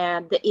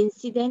compare the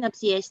incidence of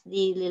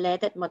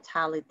CHD-related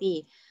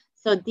mortality.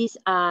 So these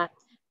are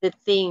the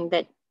thing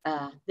that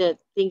the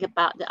thing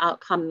about the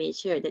outcome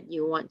measure that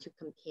you want to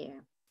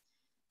compare.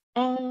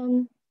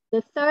 And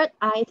the third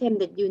item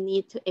that you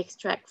need to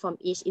extract from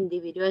each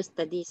individual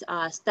studies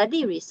are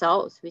study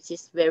results, which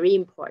is very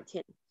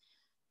important.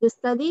 The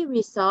study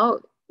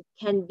result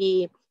can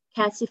be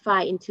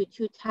classified into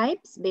two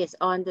types based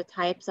on the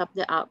types of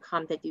the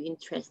outcome that you're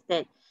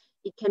interested.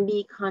 It can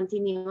be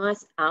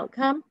continuous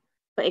outcome.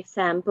 For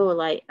example,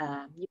 like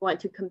you want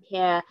to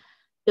compare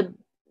the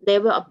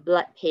level of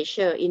blood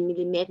pressure in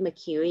millimeter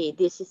mercury.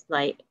 This is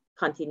like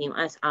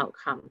continuous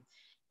outcome.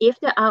 If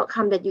the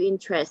outcome that you're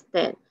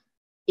interested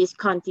is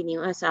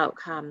continuous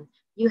outcome,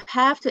 you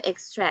have to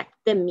extract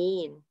the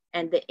mean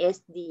and the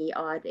SD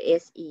or the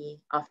SE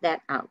of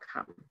that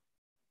outcome.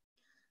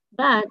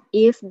 But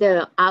if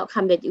the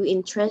outcome that you're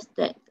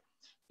interested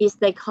is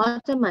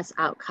dichotomous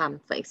outcome,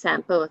 for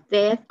example,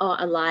 death or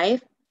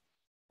alive,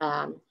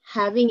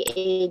 having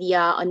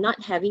ADR or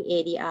not having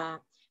ADR,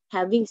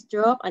 having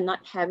stroke or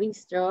not having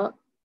stroke,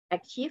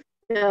 achieve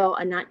goal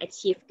or not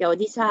achieve goal,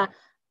 these are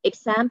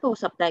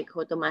examples of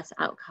dichotomous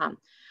outcome.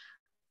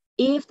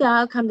 If the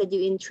outcome that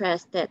you're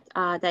interested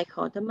are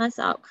dichotomous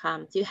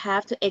outcomes, you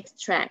have to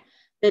extract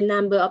the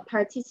number of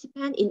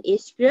participants in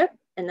each group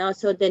and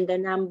also then the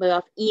number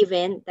of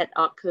events that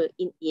occur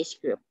in each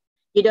group.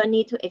 You don't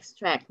need to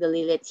extract the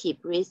relative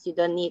risk. You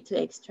don't need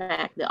to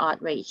extract the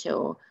odds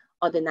ratio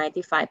or the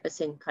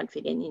 95%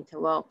 confidence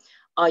interval.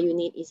 All you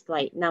need is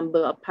like number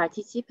of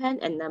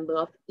participants and number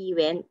of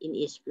events in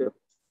each group.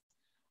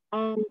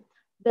 And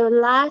the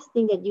last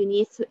thing that you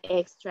need to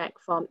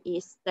extract from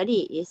each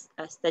study is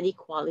a study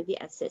quality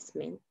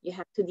assessment. You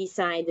have to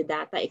design the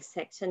data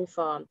extraction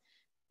form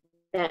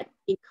that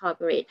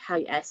incorporate how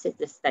you assess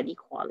the study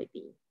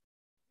quality.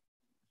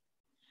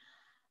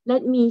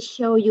 Let me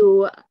show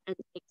you an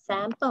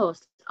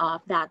examples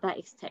of data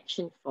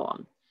extraction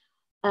form.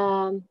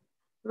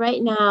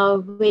 Right now,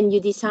 when you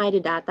design the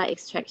data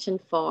extraction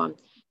form,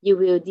 you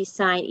will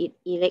design it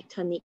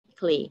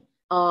electronically,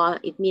 or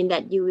it means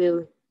that you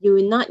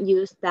will not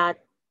use that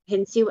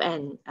pencil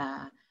and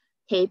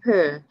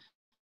paper.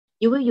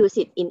 You will use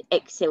it in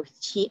Excel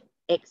sheet,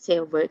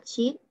 Excel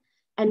worksheet.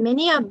 And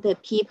many of the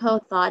people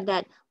thought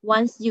that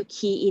once you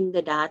key in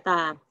the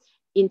data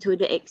into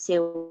the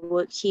Excel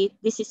worksheet,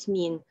 this is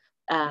mean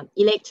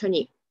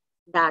electronic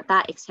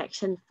data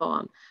extraction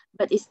form,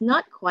 but it's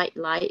not quite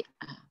like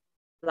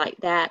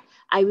that.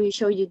 I will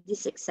show you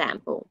this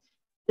example.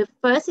 The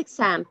first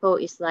example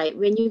is like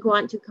when you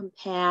want to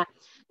compare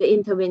the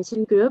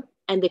intervention group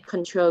and the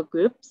control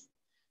groups.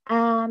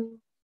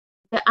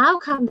 The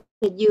outcome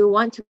that you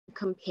want to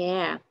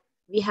compare,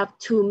 we have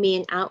two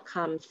main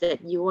outcomes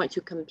that you want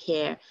to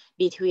compare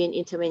between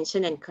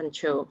intervention and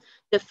control.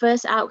 The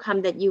first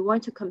outcome that you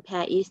want to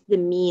compare is the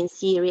mean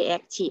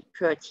C-reactive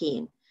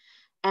protein.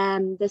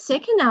 And the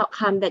second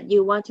outcome that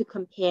you want to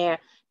compare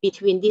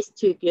between these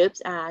two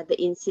groups are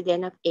the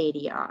incidence of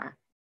ADR.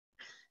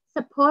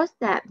 Suppose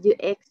that you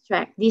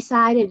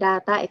design the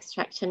data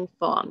extraction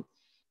form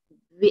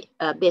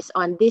based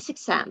on these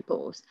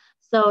examples.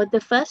 So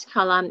the first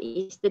column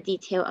is the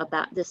detail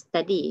about the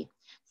study.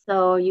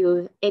 So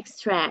you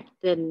extract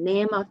the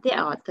name of the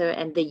author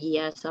and the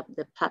years of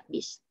the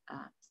published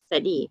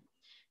study.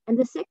 And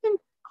the second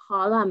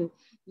column,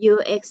 you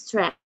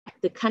extract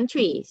the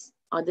countries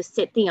or the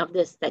setting of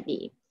the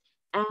study.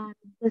 And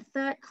the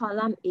third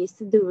column is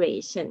the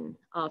duration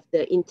of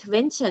the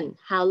intervention,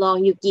 how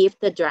long you give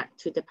the drug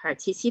to the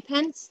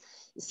participants.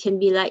 It can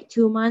be like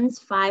 2 months,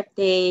 5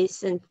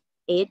 days, and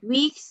 8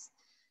 weeks.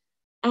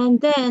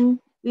 And then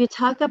we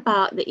talk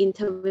about the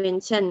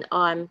intervention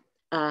on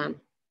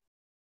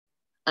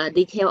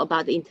detail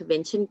about the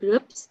intervention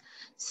groups.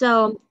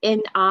 So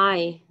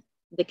NI,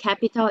 the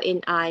capital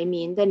NI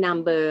mean the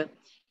number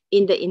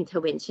in the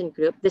intervention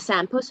group. The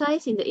sample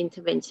size in the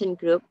intervention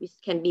group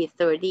can be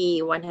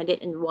 30,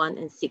 101,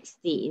 and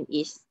 60 in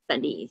each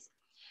studies.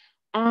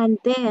 And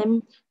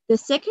then the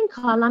second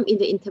column in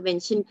the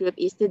intervention group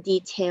is the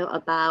detail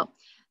about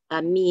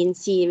mean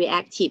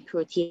C-reactive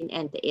protein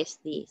and the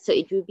SD. So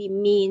it will be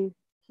mean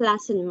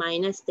plus and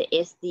minus the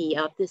SD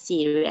of the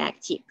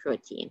C-reactive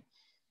protein.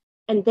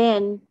 And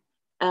then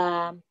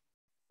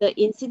the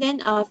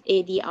incidence of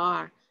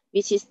ADR,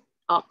 which is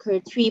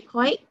occurred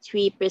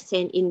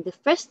 3.3% in the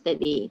first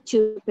study,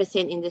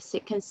 2% in the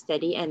second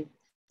study, and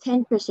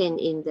 10%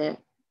 in the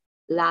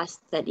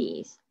last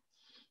studies.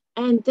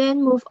 And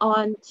then move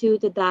on to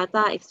the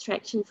data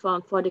extraction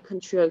form for the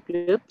control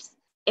groups.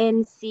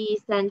 NC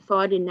stands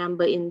for the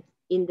number in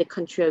the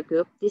control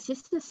group. This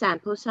is the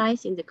sample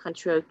size in the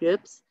control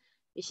groups,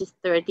 which is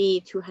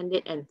 30 to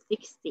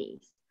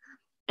 160.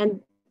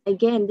 And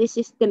again, this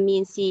is the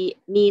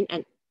mean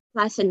and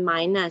plus and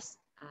minus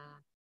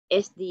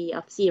SD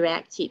of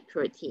C-reactive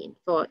protein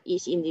for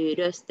each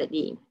individual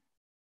study.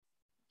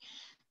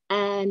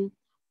 And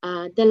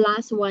the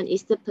last one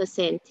is the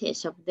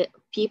percentage of the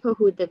people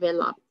who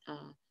develop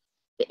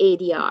the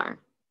ADR.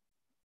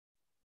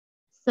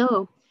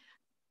 So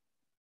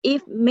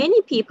if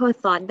many people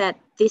thought that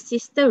this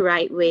is the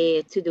right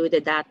way to do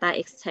the data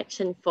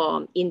extraction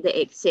form in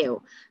the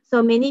Excel,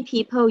 so many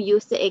people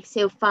use the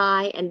Excel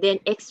file and then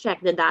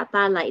extract the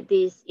data like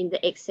this in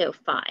the Excel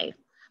file.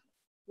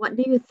 What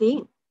do you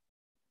think?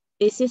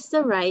 Is this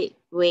the right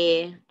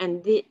way?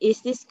 And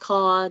is this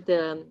called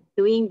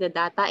doing the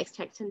data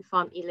extraction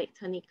form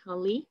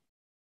electronically?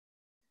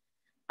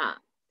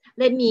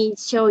 Let me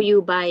show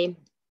you by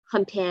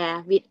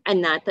compare with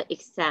another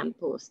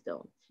examples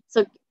though.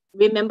 So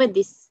remember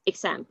these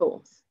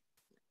examples.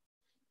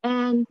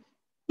 And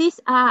these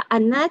are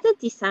another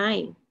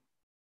design.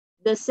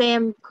 The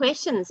same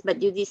questions,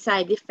 but you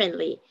design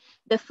differently.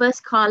 The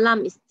first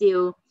column is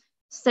still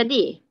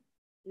study,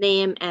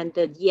 name and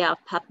the year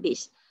of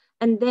published.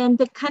 And then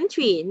the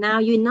country, now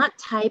you not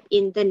type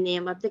in the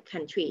name of the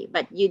country,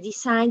 but you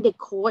design the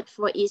code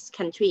for each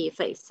country.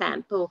 For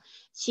example,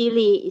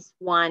 Chile is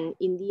 1,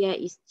 India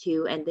is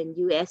 2, and then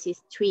US is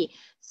 3.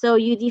 So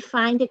you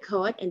define the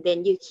code and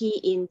then you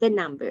key in the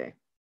number.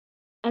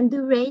 And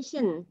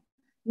duration,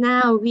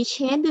 now we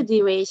change the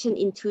duration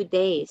in 2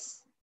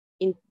 days.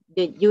 In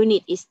the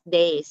unit is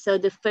days. So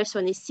the first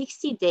one is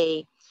 60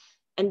 days,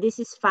 and this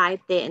is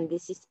 5 days, and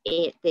this is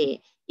 8 days.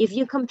 If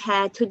you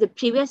compare to the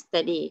previous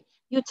study,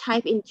 you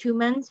type in 2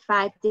 months,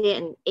 5 days,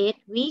 and 8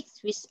 weeks,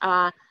 which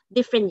are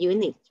different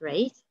units,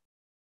 right?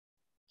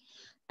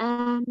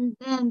 And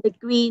then the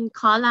green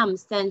column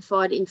stands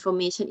for the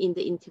information in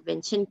the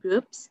intervention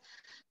groups.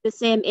 The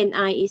same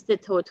NI is the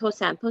total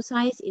sample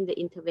size in the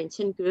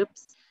intervention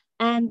groups.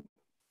 And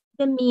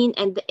the mean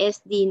and the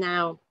SD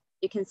now,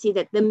 you can see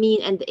that the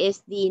mean and the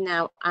SD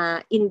now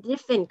are in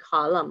different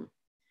columns.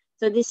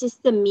 So this is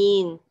the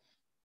mean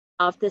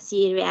of the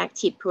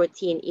C-reactive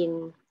protein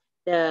in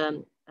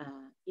the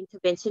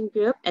intervention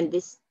group, and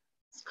this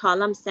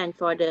column stands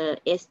for the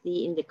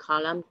SD in the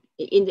column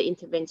in the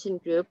intervention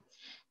group.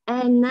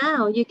 And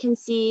now you can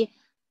see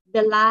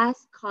the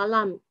last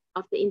column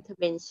of the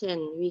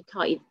intervention, we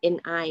call it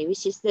NI,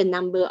 which is the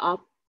number of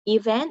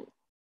events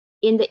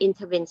in the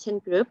intervention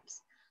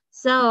groups.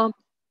 So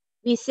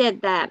we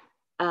said that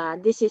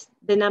this is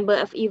the number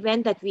of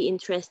events that we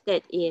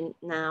interested in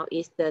now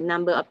is the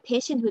number of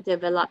patients who are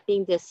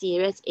developing the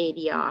serious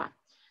ADR.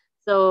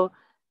 So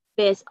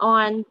based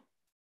on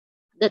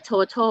the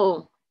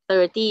total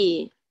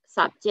 30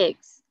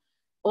 subjects,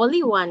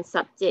 only 1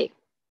 subject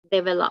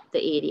developed the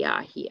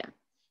ADR here.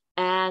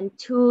 And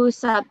 2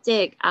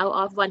 subjects out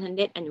of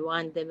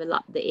 101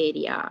 developed the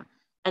ADR.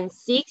 And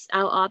 6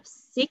 out of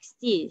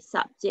 60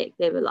 subjects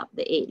developed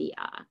the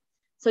ADR.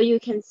 So you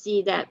can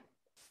see that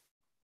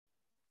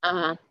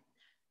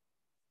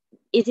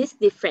it is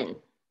different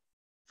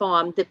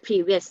from the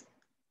previous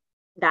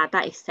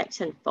data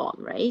extraction form,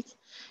 right?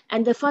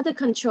 And the further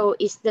control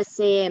is the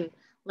same.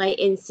 Like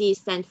NC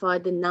stands for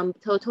the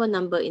total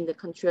number in the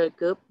control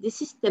group.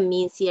 This is the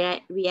mean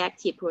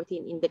C-reactive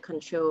protein in the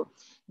control.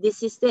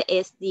 This is the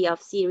SD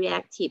of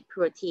C-reactive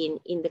protein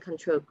in the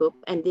control group.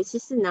 And this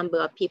is the number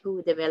of people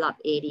who develop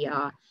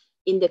ADR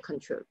in the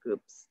control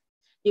groups.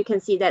 You can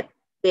see that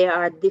there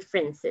are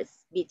differences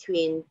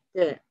between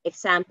the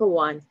example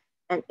 1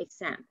 and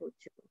example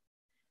 2.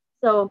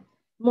 So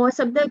most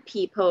of the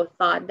people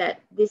thought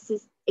that this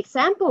is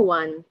example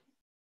 1.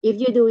 If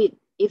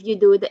you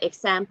do the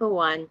example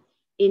 1,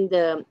 in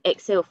the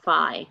Excel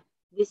file,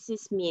 this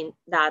is mean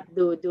that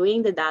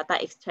doing the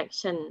data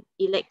extraction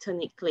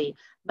electronically,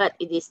 but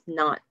it is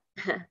not.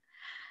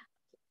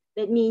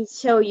 Let me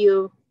show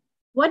you,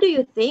 what do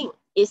you think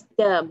is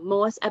the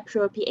most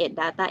appropriate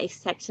data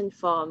extraction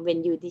form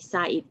when you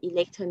design it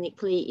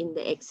electronically in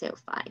the Excel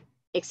file?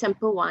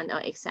 Example 1 or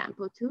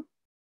example 2?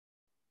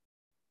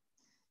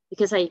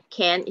 Because I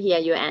can't hear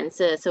your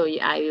answer, so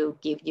I will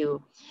give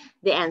you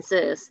the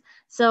answers.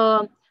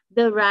 So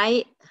the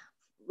right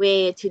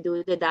way to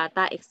do the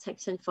data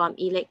extraction form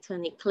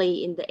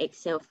electronically in the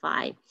Excel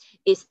file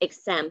is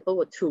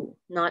example 2,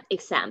 not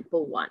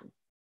example 1,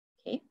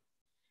 okay?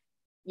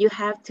 You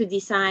have to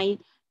design,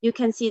 you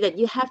can see that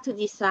you have to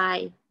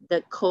design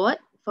the code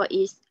for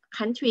each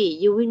country.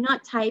 You will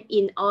not type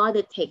in all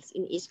the text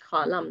in each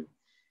column,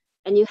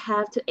 and you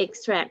have to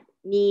extract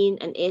mean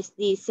and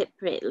SD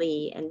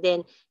separately, and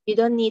then you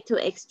don't need to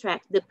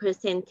extract the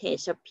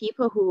percentage of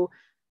people who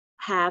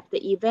have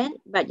the event,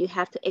 but you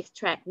have to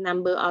extract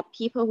number of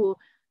people who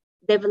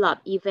develop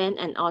event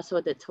and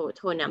also the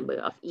total number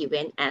of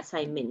event, as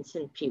I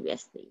mentioned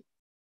previously.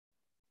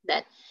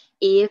 That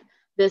if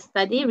the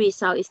study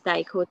result is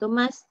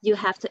dichotomous, you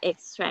have to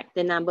extract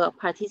the number of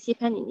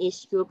participants in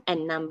each group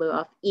and number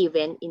of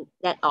events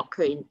that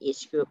occur in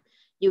each group.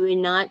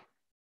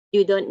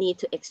 You don't need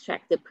to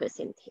extract the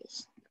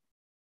percentage.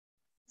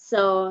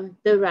 So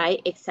the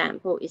right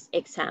example is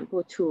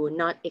example 2,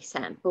 not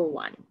example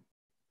 1.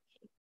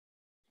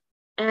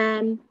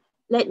 And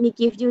let me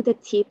give you the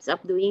tips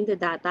of doing the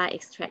data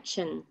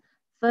extraction.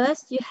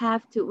 First, you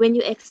have to, when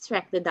you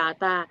extract the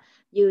data,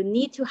 you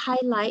need to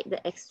highlight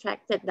the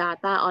extracted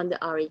data on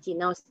the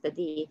original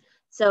study.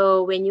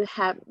 So when your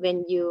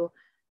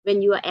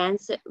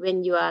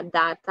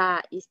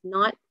data is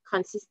not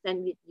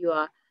consistent with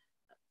your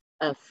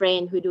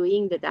friend who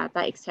doing the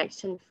data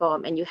extraction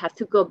form, and you have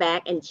to go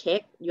back and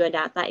check your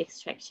data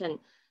extraction,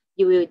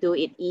 you will do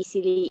it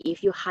easily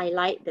if you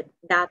highlight the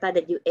data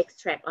that you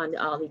extract on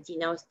the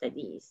original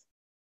studies.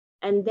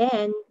 And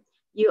then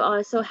you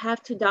also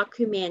have to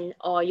document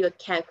all your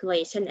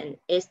calculation and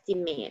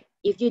estimate.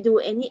 If you do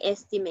any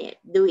estimate,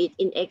 do it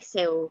in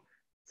Excel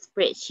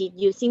spreadsheet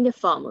using the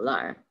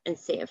formula and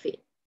save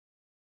it.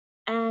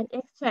 And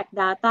extract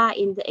data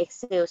in the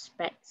Excel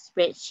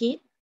spreadsheet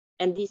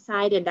and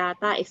design the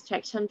data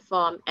extraction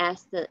form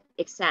as the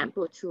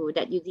example 2,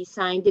 that you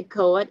design the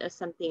code or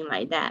something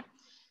like that.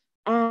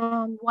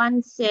 And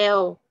one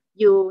cell,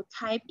 you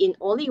type in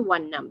only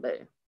one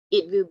number.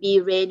 It will be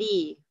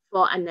ready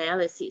for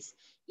analysis.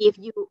 If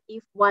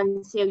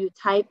one cell you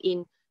type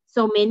in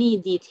so many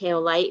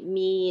details like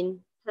mean,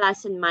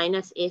 plus and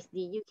minus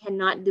SD, you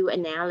cannot do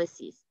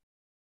analysis.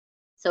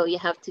 So you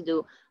have to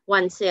do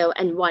one cell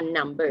and one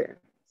number.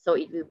 So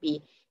it will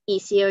be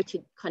easier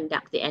to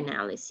conduct the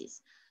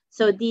analysis.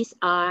 So these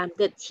are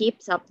the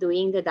tips of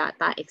doing the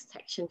data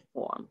extraction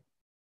form.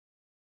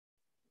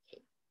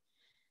 Okay.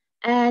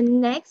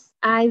 And next,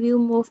 I will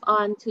move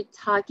on to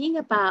talking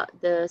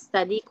about the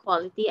study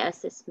quality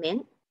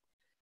assessment.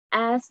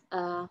 As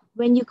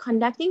when you're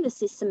conducting the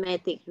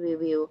systematic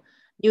review,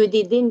 you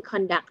didn't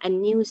conduct a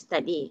new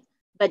study,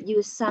 but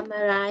you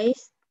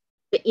summarize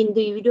the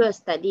individual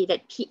study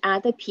that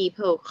other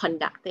people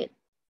conducted.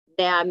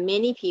 There are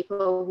many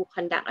people who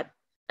conduct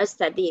a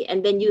study,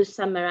 and then you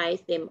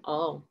summarize them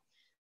all.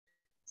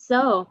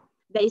 So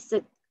there is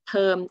a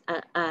term,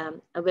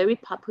 a very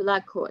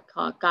popular quote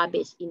called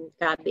garbage in,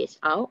 garbage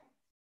out.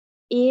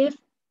 If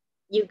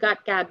you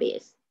got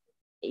garbage,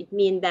 it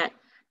means that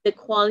the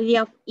quality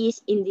of each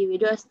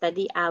individual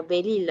study are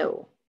very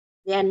low.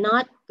 They are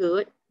not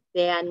good,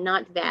 they are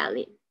not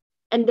valid.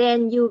 And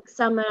then you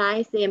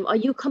summarize them or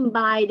you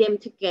combine them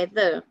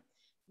together.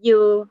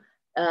 Your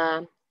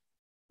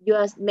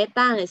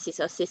meta-analysis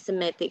or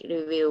systematic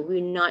review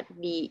will not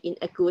be in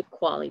a good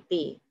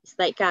quality. It's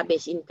like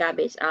garbage in,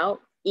 garbage out.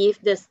 If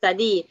the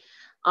study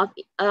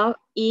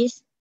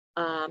is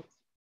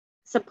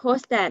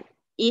suppose that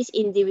each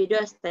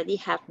individual study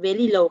have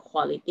very low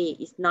quality,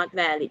 is not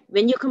valid.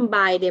 When you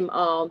combine them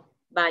all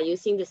by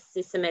using the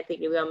systematic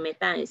review or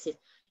meta-analysis,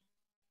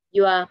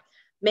 your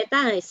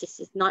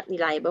meta-analysis is not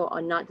reliable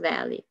or not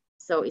valid.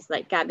 So it's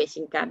like garbage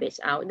in, garbage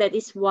out. That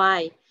is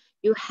why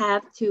you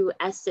have to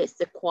assess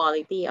the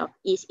quality of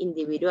each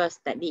individual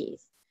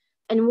studies.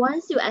 And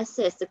once you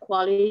assess the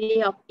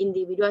quality of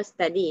individual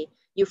study,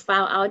 you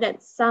found out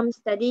that some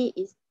study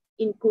is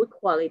in good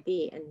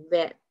quality and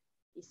that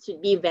it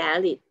should be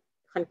valid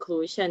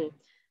conclusion.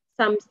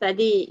 Some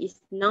study is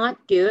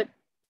not good.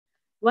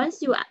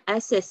 Once you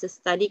assess the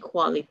study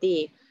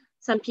quality,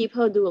 some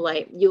people do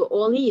like you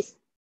only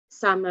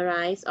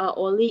summarize or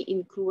only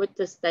include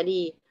the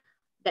study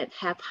that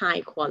have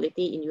high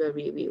quality in your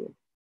review.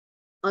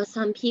 Or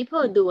some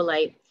people do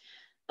like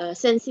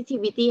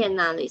sensitivity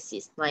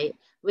analysis, like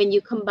when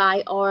you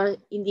combine all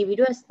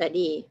individual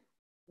study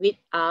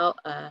without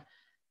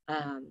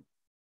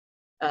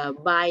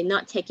by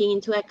not taking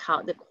into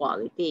account the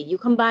quality. You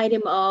combine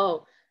them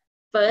all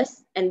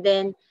first, and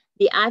then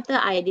the other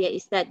idea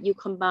is that you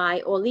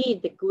combine only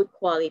the good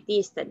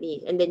quality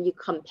study, and then you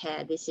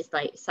compare. This is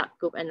like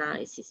subgroup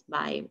analysis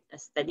by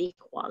study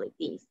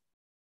qualities.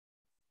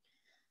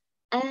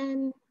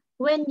 And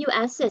when you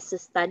assess the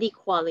study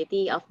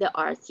quality of the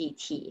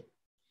RCT,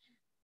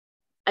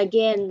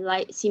 again,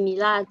 like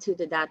similar to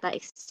the data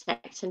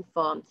extraction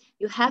form,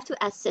 you have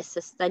to assess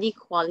the study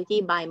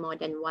quality by more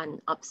than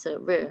one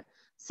observer.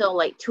 So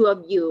like two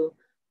of you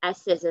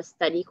assess the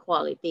study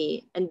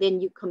quality, and then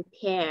you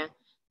compare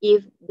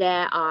if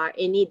there are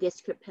any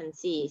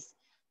discrepancies.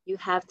 You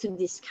have to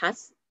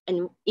discuss,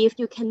 and if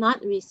you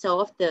cannot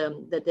resolve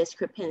the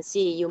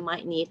discrepancy, you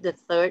might need the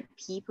third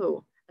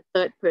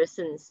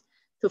persons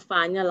to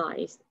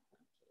finalize.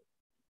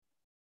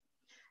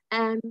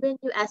 And when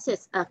you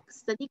assess a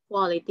study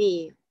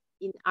quality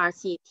in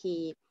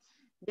RCT,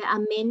 there are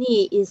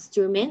many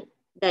instruments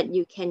that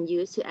you can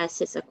use to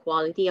assess the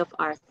quality of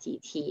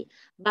RCT.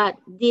 But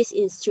this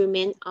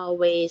instrument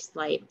always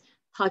like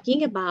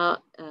talking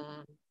about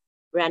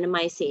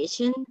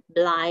randomization,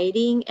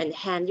 blinding, and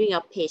handling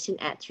of patient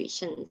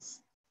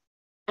attritions.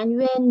 And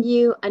when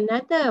you,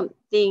 another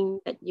thing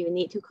that you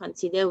need to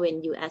consider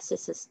when you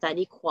assess a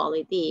study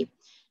quality,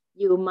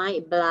 you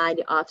might blind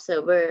the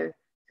observer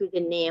to the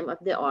name of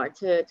the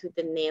author, to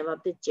the name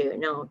of the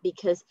journal,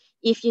 because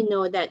if you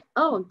know that,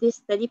 oh, this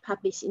study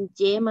published in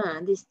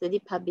JAMA, this study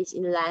published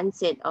in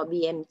Lancet or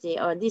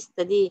BMJ, or this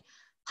study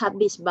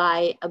published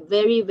by a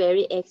very,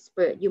 very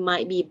expert, you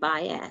might be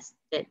biased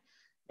that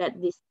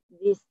this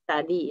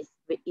study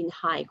is in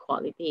high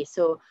quality.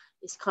 So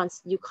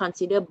you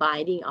consider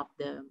binding of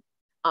the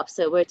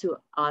observer to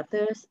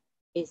authors,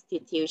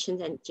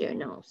 institutions, and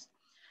journals.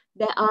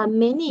 There are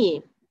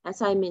many,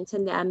 as I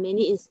mentioned, there are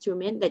many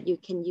instruments that you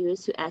can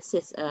use to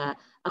assess a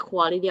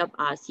quality of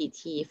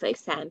RCT. For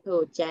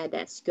example,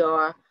 JADAT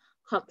score,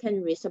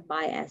 Cochrane risk of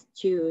bias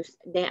tools.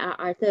 There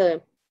are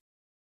other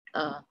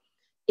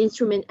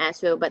instruments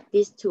as well, but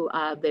these two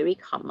are very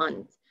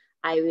common.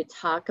 I will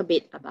talk a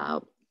bit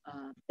about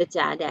the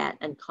JADAT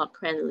and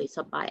Cochrane risk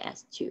of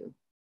bias too.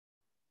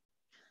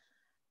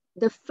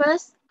 The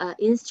first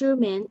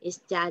instrument is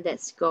JADAT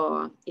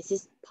score. It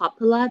is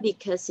popular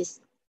because it's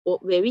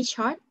very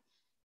short.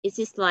 It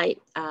is like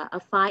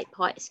a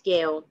 5-point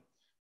scale.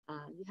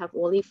 You have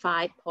only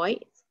 5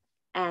 points,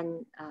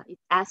 and it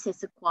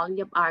assesses the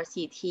quality of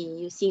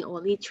RCT using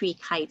only 3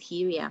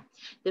 criteria.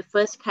 The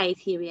first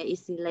criteria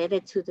is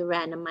related to the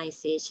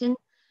randomization.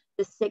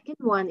 The second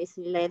one is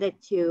related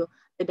to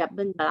the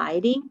double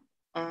blinding,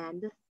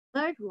 and the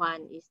third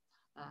one is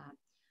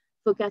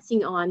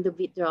focusing on the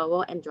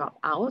withdrawal and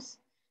dropouts.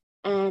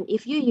 And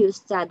if you use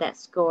JADAT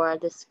score,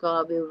 the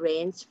score will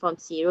range from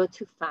 0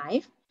 to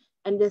 5,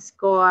 and the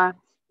score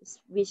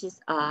which is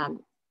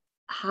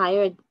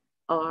higher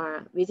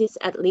or which is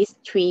at least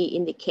 3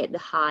 indicate the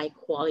high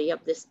quality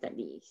of the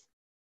studies.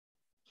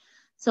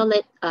 So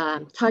let's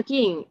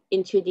talking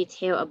into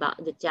detail about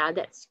the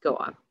JADAT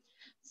score.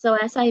 So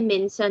as I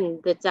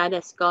mentioned, the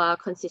JADAT score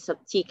consists of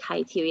 3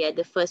 criteria.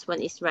 The first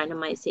one is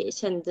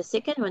randomization. The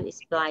second one is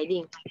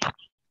blinding.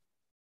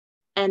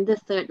 And the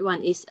third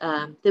one is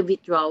the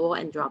withdrawal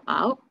and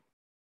dropout.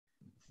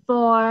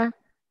 For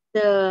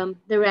the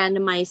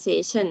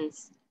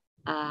randomizations,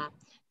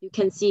 you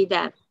can see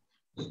that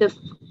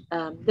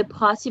the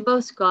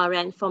possible score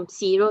range from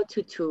 0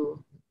 to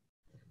 2.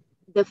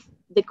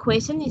 The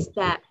question is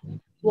that,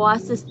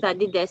 was the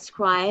study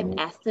described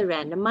as the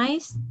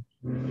randomized?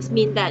 This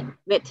means that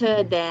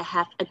whether they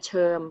have a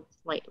term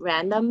like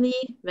randomly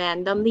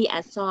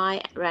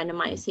assigned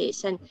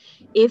randomization.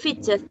 If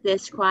it just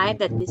described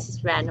that this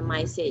is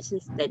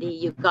randomization study,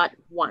 you got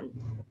 1.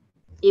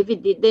 If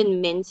it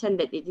didn't mention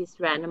that it is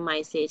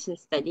randomization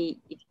study,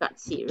 it got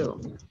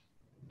 0.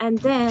 And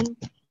then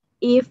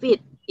if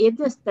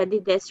the study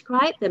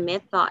described the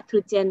method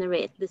to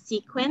generate the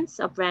sequence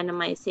of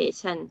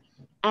randomization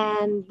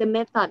and the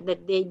method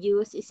that they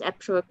use is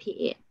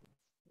appropriate,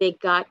 they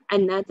got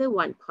another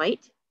 1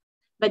 point.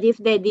 But if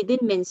they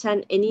didn't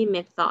mention any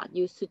method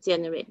used to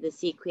generate the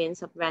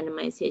sequence of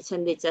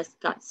randomization, they just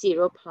got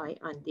 0 point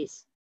on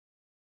this.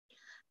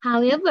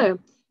 However,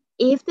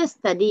 if the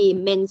study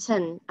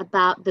mentioned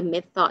about the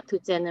method to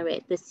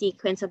generate the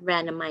sequence of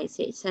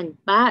randomization,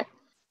 but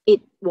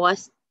it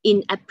was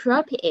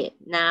inappropriate,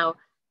 now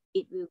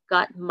it will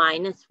got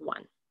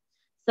 -1.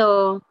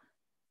 So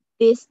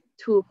these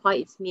 2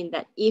 points mean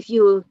that if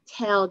you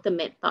tell the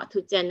method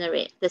to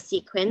generate the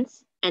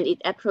sequence and it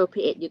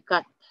appropriate, you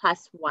got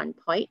 +1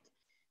 point.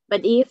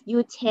 But if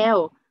you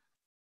tell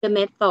the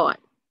method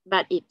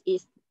but it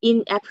is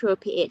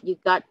inappropriate, you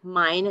got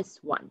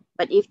 -1.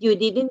 But if you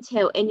didn't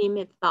tell any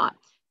method,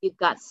 you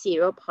got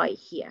 0 point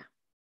here.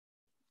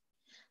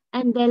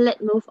 And then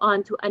let's move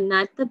on to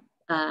another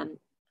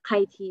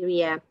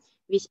criteria,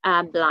 which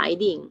are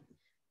blinding.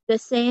 The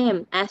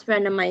same as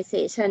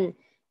randomization.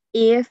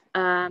 If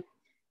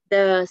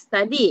the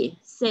study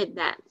said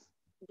that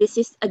this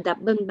is a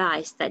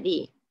double-blind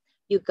study,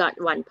 you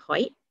got 1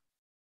 point.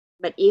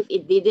 But if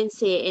it didn't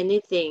say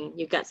anything,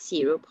 you got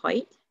 0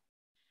 point.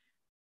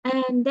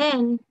 And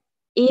then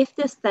if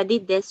the study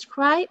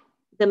described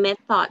the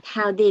method,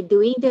 how they're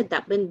doing the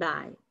double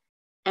blind,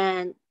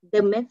 and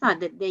the method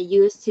that they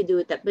used to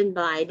do double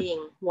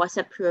blinding was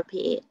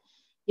appropriate,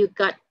 you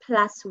got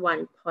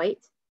 +1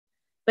 point.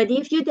 But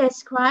if you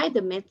describe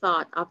the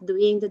method of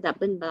doing the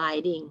double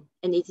blinding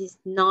and it is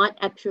not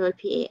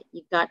appropriate,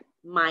 you got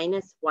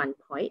 -1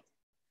 point.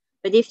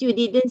 But if you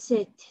didn't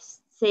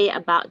say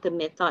about the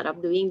method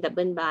of doing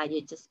double blind,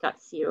 you just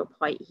got 0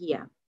 point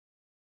here.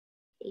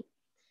 Okay.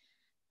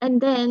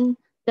 And then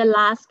the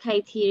last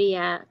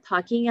criteria,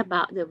 talking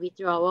about the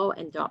withdrawal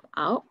and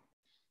dropout.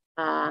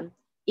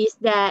 Is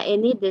there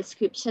any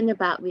description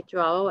about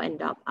withdrawal and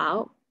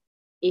dropout?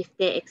 If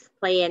they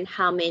explain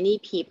how many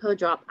people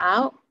drop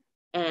out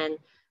and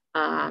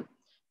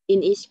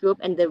in each group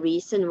and the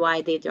reason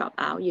why they drop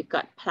out, you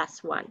got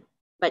 +1.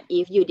 But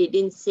if you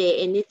didn't say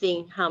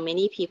anything, how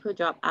many people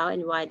drop out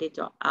and why they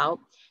drop out,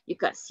 you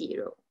got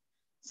 0.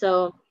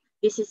 So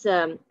this is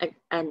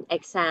an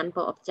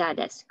example of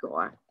JADAT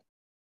score.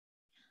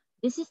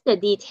 This is the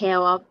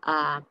detail of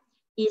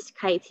each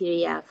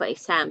criteria. For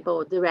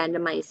example, the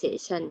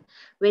randomization.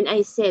 When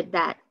I said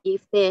that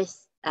if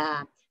there's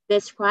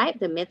describe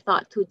the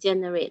method to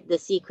generate the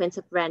sequence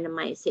of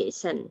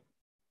randomization,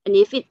 and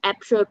if it's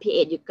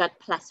appropriate, you got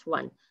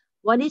 +1.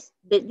 What is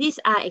these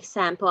are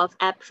example of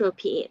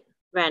appropriate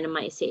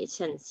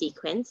randomization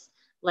sequence.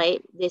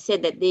 Like they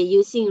said that they're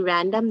using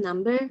random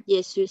number,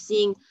 yes,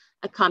 using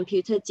a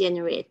computer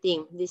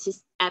generating. This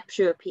is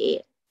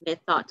appropriate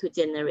method to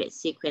generate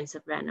sequence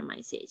of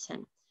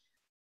randomization.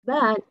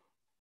 But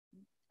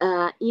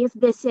if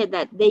they say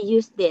that they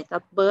use date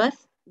of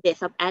birth,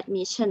 date of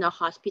admission, or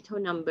hospital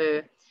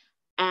number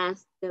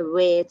as the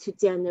way to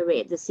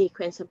generate the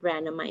sequence of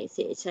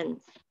randomization,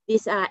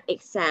 these are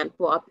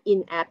examples of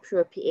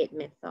inappropriate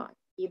method.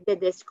 If they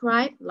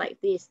describe like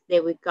this, they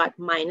will got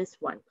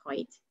 -1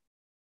 point.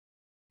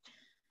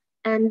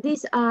 And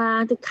these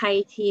are the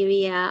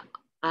criteria,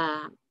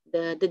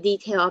 the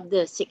detail of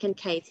the second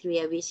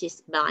criteria, which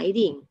is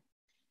blinding.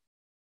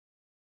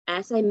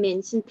 As I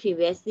mentioned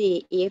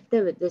previously, if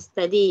the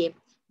study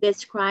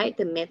describes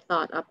the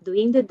method of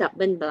doing the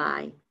double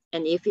blind,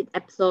 and if it's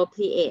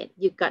appropriate,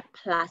 you got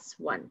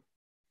 +1.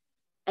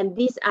 And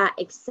these are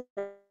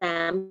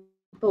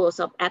examples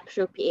of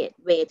appropriate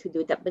way to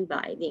do double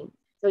blinding.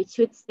 So it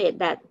should state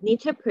that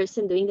neither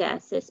person doing the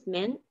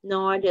assessment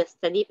nor the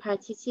study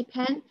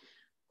participant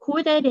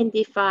could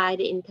identify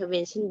the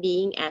intervention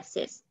being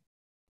assessed.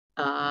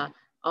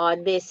 Or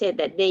they said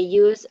that they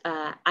use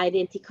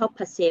identical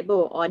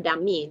placebo or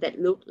dummy that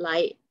look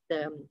like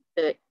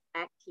the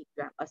active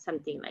drug or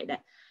something like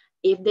that.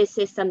 If they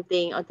say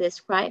something or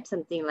describe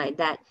something like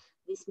that,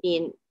 this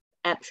means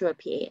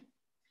appropriate.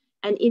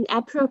 And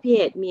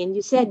inappropriate means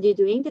you said you're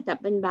doing the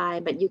double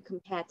blind, but you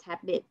compare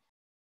tablet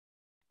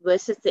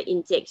versus the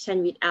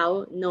injection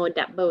without no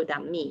double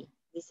dummy.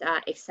 These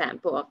are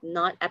examples of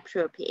not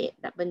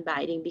appropriate double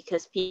blinding,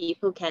 because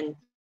people can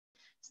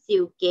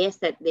still guess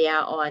that they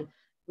are on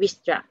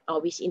which drug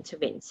or which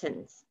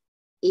interventions.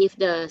 If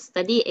the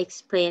study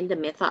explained the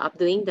method of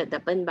doing the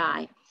double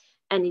blind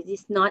and it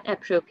is not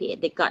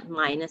appropriate, they got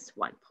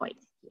 -1 point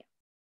here.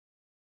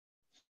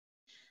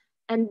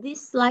 And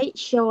this slide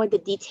shows the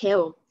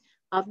detail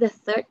of the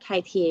third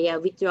criteria,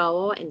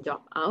 withdrawal and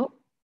dropout.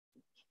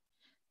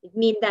 It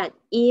means that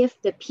if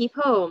the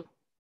people,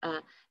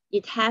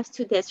 it has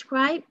to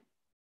describe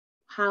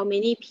how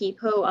many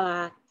people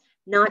are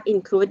not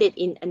included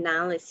in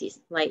analysis,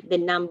 like the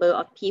number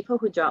of people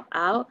who drop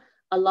out,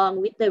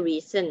 along with the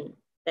reason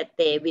that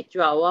they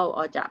withdrawal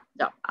or drop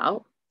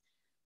out.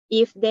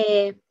 If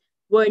there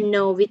were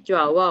no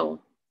withdrawal,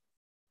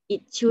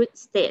 it should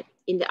state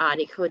in the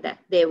article that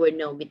there were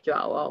no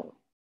withdrawal.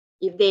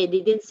 If they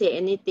didn't say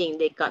anything,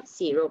 they got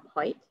 0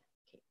 point.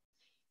 Okay.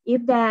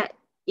 If there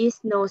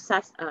is no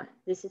such,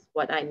 this is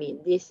what I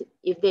mean.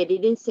 If they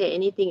didn't say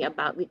anything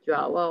about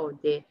withdrawal,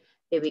 they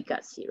will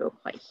got 0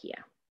 point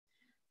here.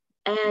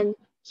 And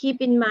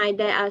keep in mind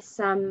there are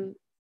some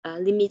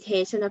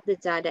limitation of the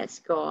JADA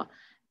score.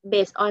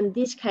 Based on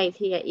this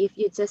criteria, if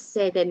you just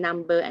say the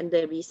number and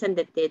the reason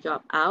that they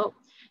drop out,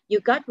 you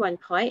got 1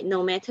 point,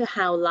 no matter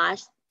how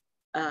large,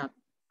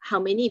 how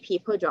many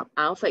people drop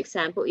out. For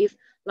example, if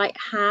like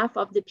half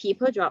of the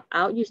people drop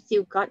out, you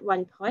still got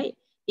 1 point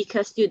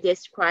because you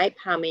describe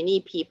how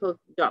many people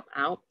drop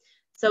out.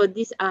 So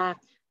these are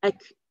a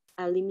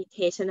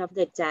limitation of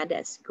the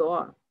JADA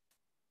score,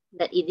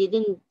 that it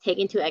didn't take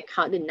into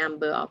account the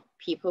number of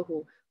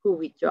people who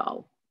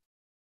withdraw.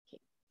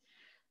 Okay.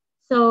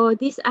 So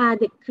these are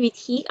the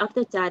critique of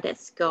the JADA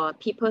score.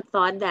 People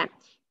thought that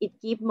it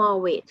gives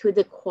more weight to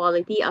the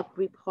quality of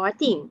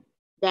reporting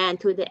than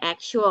to the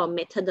actual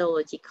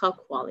methodological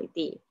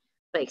quality.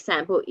 For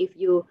example, if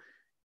you're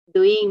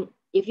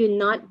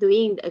not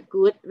doing a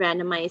good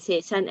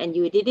randomization and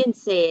you didn't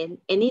say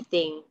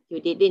anything,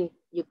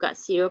 you got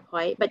 0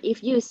 point. But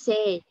if you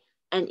say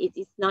and it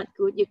is not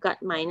good, you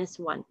got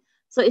 -1.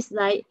 So it's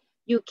like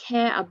you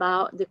care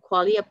about the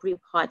quality of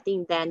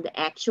reporting than the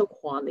actual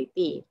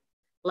quality.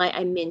 Like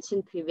I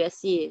mentioned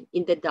previously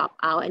in the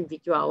dropout and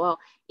withdrawal,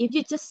 if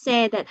you just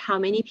say that how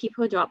many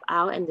people drop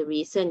out and the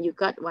reason, you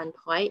got 1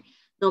 point,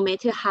 no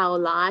matter how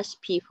large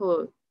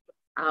people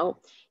out.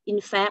 In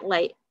fact,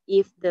 like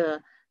if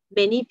the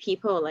many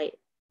people, like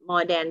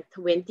more than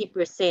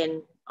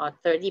 20% or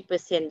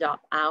 30%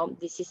 drop out,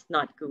 this is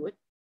not good.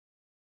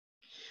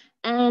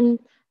 And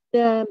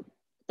the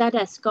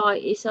JADA score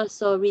is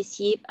also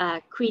received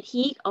a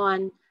critique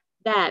on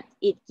that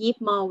it gives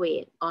more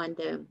weight on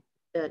the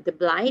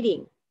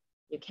blinding.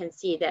 You can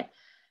see that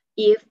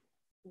if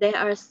there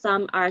are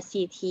some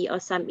RCT or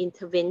some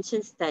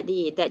intervention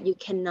study that you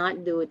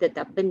cannot do the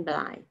double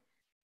blind.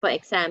 For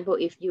example,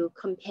 if you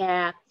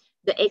compare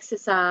the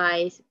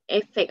exercise,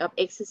 effect of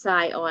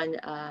exercise on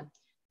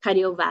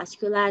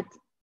cardiovascular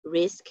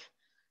risk.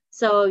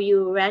 So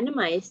you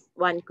randomize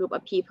one group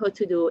of people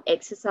to do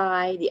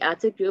exercise, the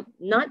other group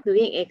not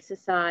doing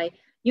exercise,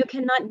 you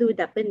cannot do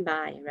double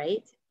blind,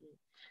 right?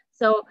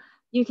 So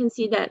you can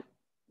see that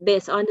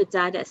based on the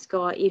JADA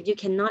score, if you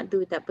cannot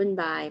do double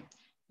blind,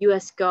 your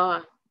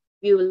score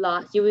you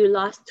will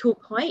lose 2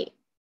 points.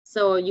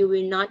 So you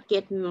will not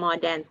get more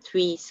than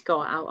 3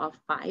 score out of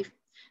 5.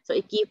 So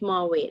it gives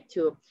more weight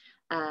to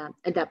a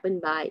double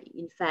bind.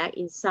 In fact,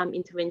 in some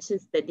intervention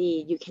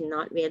study, you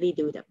cannot really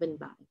do double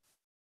bind.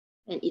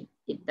 And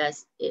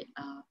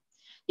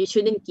you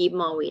shouldn't give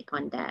more weight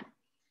on that.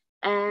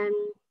 And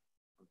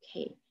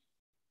okay,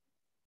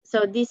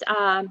 so these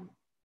are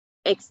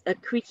a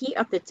critique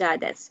of the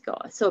JADAT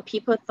score. So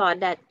people thought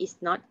that it's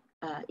not,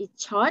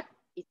 it's short,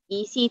 it's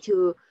easy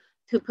to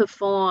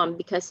perform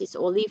because it's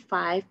only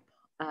 5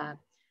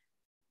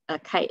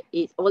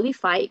 it's only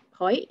 5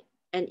 points,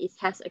 and it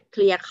has a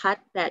clear cut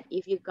that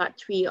if you got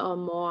 3 or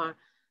more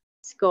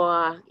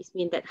score, it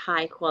means that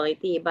high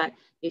quality. But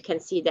you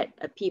can see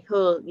that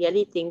people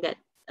really think that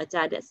a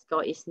JADAT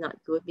score is not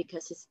good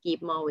because it's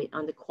give more weight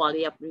on the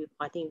quality of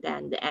reporting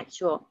than the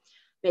actual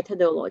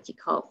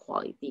methodological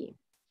quality.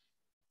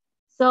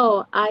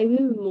 So I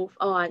will move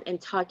on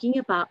and talking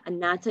about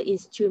another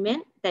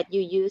instrument that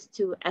you use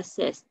to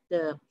assess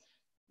the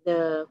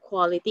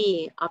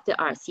quality of the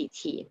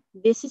RCT.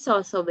 This is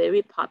also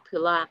very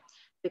popular,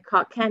 the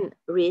Cochrane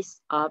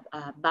risk of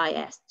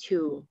bias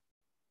tool.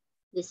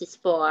 This is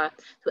to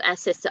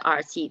assess the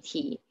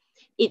RCT.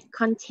 It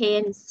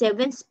contains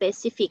 7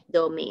 specific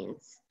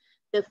domains.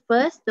 The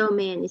first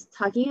domain is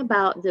talking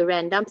about the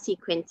random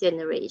sequence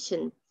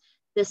generation.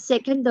 The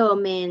second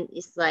domain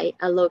is like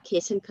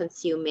allocation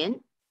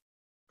concealment.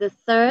 The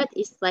third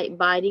is like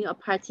binding of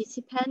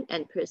participant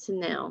and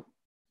personnel.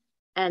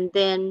 And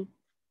then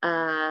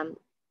the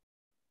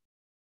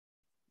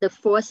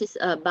fourth is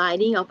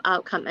binding of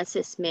outcome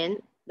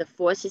assessment. The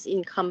fourth is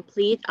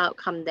incomplete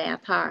outcome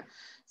data,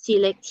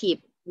 selective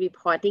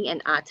reporting,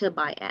 and other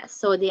bias.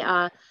 So there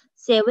are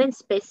 7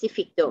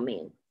 specific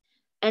domains.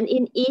 And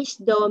in each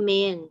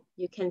domain,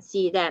 you can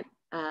see that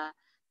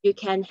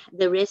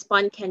the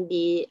response can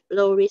be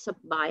low risk of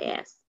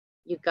bias.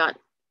 You got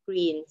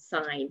green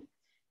sign.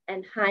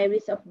 And high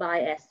risk of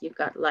bias, you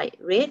got like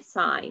red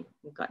sign,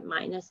 you got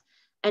minus.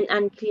 And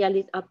unclear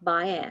risk of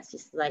bias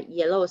is like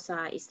yellow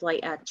sign, it's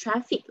like a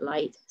traffic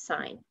light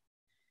sign.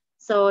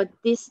 So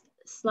this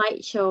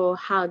slide shows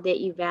how they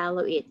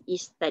evaluate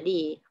each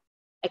study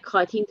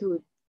according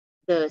to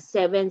the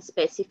 7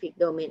 specific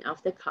domains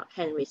of the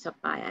Cochrane risk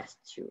of bias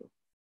too.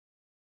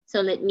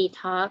 So let me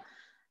talk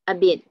a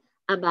bit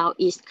about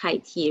each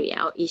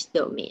criteria or each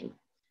domain.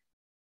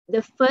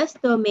 The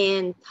first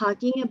domain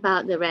talking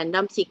about the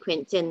random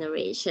sequence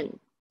generation.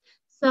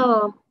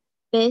 So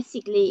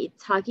basically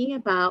it's talking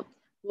about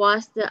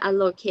was the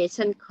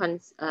allocation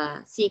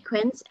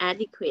sequence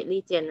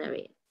adequately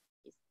generated.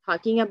 It's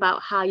talking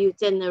about how you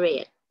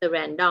generate the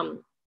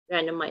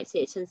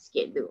randomization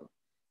schedule.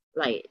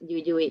 Like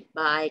you do it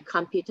by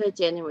computer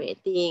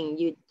generating,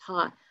 you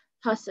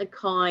toss a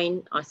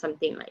coin or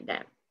something like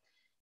that.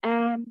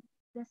 And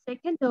the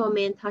second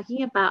domain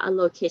talking about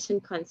allocation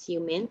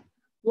concealment.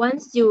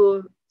 Once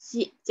you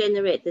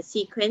generate the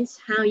sequence,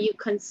 how you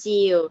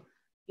conceal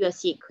your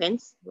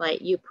sequence, like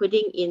you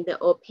putting in the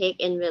opaque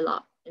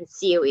envelope and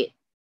seal it,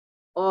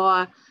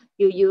 or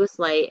you use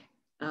like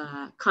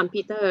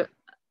computer,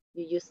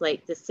 you use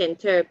like the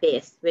center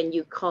base when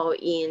you call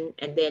in,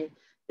 and then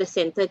the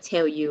center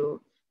tell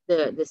you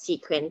the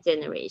sequence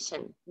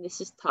generation.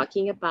 This is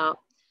talking about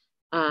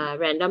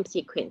random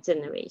sequence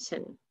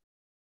generation.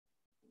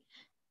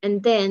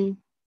 And then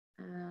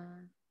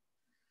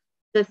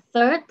the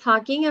third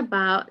talking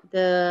about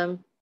the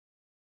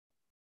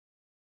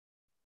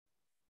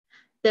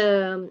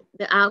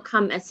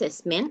outcome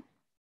assessment,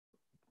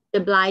 the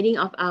blinding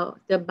of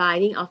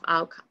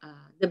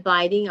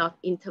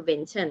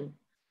intervention,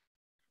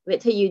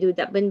 whether you do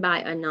double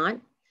bind or not.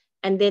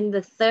 And then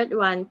the third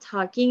one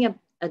talking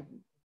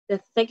the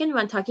second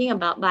one talking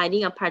about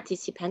binding of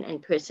participant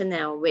and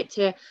personnel,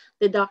 whether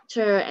the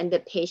doctor and the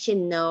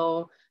patient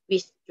know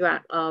which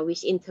drug or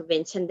which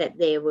intervention that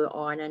they were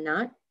on or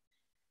not.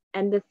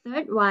 And the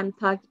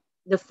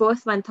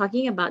fourth one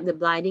talking about the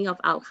blinding of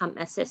outcome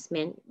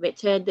assessment,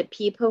 whether the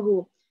people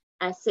who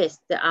assess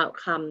the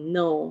outcome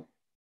know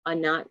or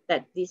not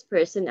that this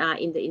person are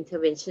in the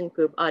intervention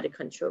group or the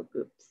control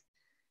groups.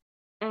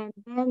 And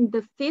then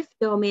the fifth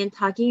domain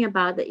talking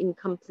about the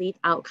incomplete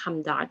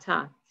outcome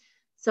data.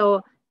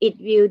 So it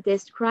will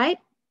describe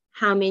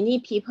how many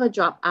people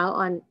drop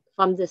out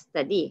from the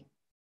study.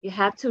 You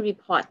have to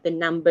report the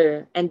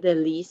number and the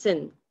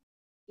reason.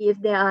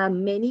 If there are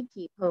many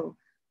people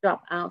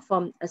drop out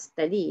from a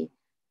study,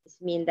 it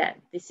means that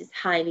this is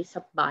high risk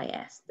of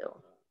bias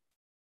though.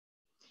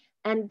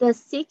 And the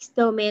sixth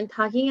domain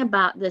talking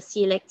about the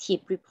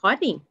selective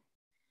reporting.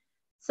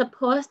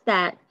 Suppose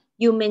that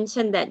you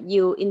mentioned that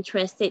you're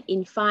interested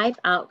in 5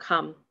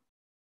 outcomes,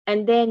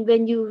 and then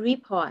when you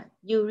report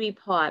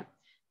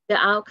the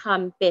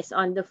outcome based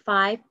on the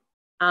 5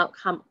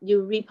 outcomes.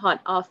 You report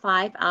all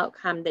 5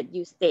 outcomes that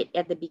you state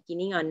at the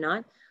beginning or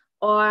not,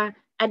 or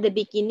at the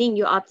beginning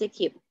your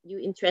objective, you're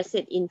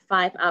interested in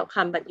 5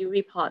 outcomes, but you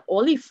report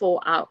only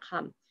 4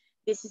 outcomes.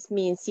 This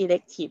means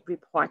selective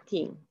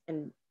reporting.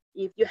 And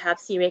if you have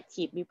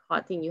selective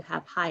reporting, you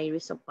have high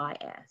risk of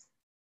bias.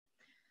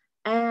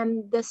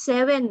 And the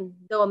seventh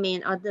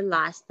domain or the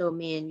last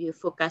domain will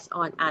focus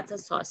on other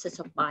sources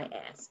of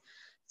bias.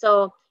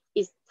 So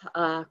it's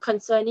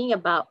concerning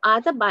about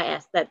other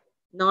bias that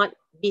not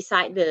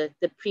beside the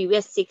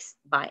previous 6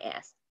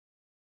 bias.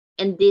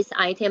 And this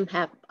item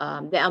have,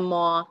 there are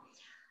more,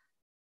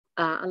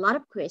 a lot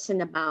of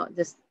questions about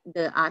this,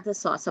 the other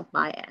source of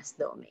bias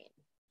domain.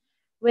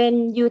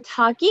 When you're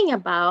talking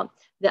about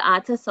the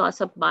other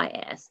source of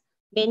bias,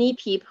 many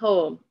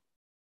people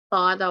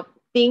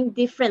think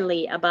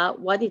differently about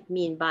what it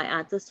means by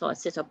other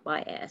sources of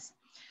bias.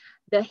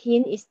 The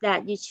hint is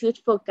that you should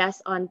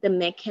focus on the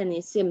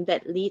mechanism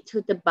that lead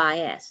to the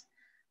bias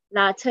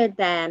rather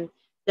than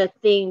the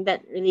thing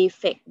that really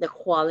affect the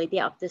quality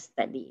of the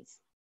studies.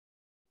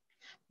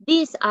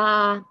 These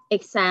are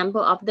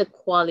examples of the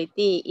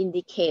quality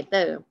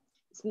indicator.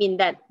 It means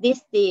that these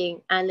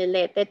things are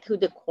related to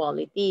the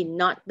quality,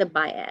 not the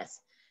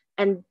bias.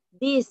 And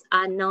these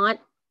are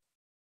not,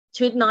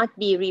 should not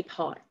be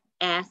reported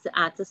as the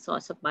other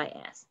source of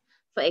bias.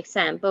 For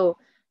example,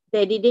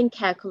 they didn't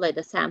calculate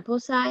the sample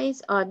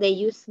size or they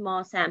use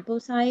small sample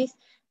size.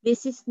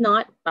 This is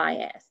not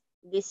bias.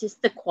 This is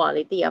the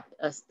quality of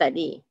a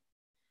study.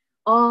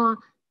 Or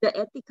the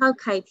ethical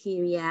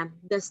criteria,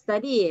 the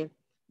study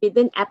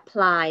didn't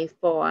apply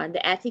for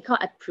the ethical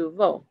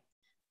approval.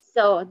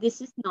 So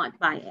this is not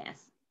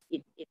bias.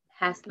 It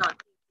has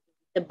not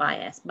the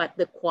bias, but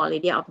the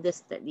quality of the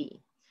study.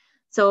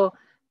 So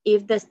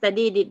if the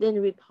study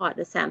didn't report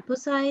the sample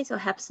size or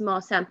have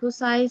small sample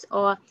size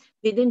or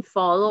didn't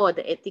follow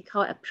the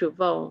ethical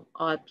approval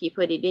or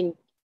people didn't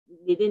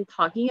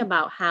talking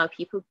about how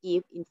people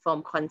give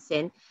informed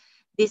consent,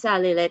 these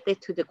are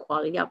related to the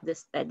quality of the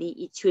study.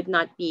 It should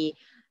not be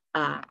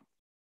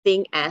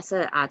think as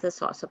a other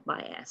source of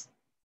bias.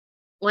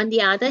 On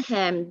the other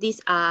hand, these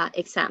are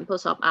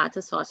examples of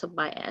other source of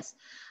bias.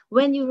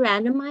 When you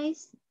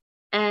randomize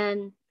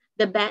and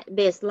the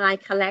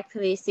baseline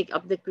characteristic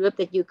of the group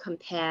that you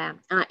compare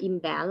are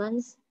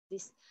imbalanced,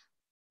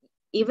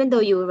 even though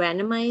you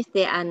randomize,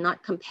 they are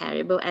not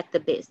comparable at the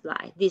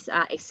baseline. These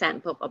are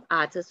examples of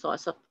other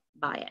source of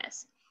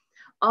bias.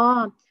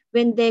 Or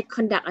when they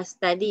conduct a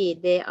study,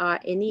 there are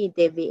any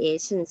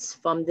deviations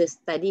from the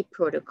study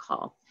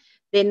protocol.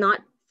 They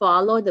not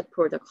follow the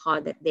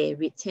protocol that they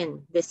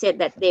written. They said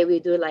that they will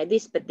do like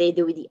this, but they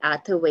do it the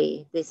other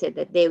way. They said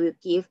that they will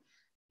give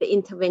the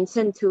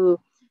intervention to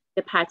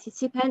the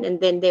participant and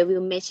then they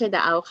will measure the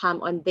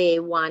outcome on day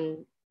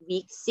 1,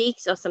 week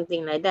 6 or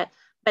something like that.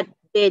 But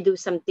they do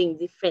something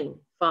different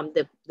from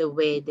the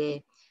way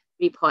they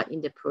report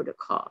in the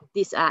protocol.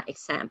 These are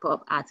examples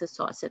of other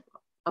sources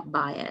of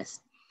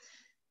bias.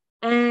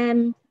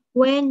 And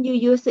when you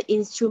use the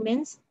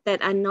instruments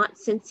that are not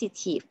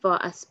sensitive for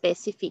a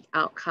specific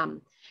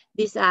outcome,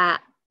 these are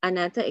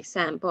another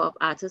example of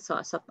other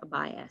source of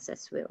bias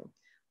as well.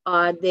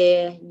 Or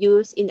they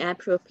use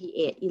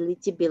inappropriate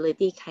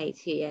eligibility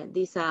criteria.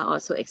 These are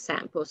also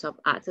examples of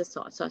other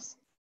sources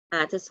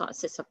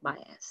of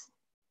bias.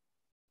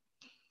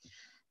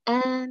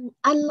 And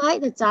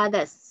unlike the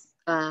JADAS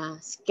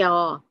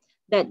score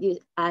that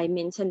I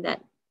mentioned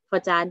that for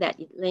JADAS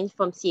it ranges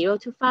from 0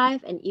 to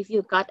 5, and if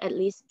you got at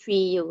least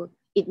 3,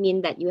 it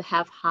means that you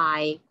have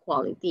high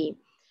quality.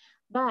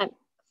 But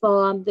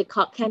for the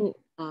Cochrane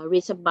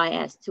risk of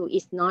bias tool,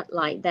 it's not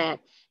like that.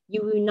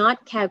 You will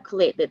not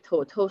calculate the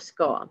total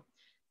score.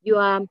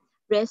 Your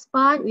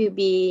response will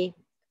be,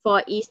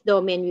 for each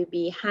domain will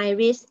be high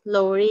risk,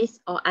 low risk,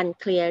 or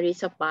unclear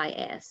risk of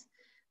bias.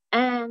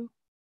 And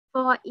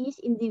for each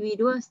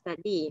individual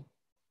study,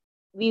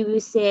 we will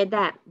say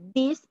that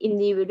this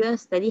individual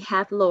study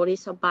have low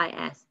risk of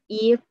bias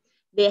if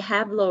they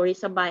have low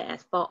risk of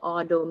bias for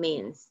all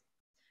domains.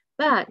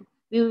 But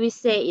we will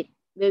say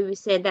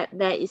that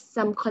there is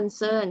some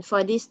concern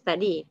for this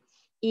study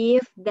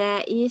if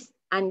there is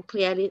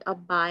unclear risk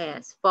of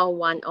bias for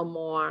one or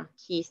more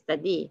key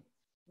study,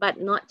 but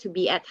not to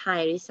be at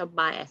high risk of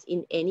bias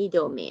in any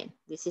domain.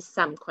 This is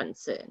some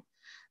concern.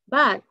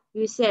 But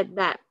we said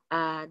that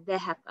they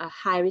have a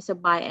high risk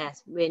of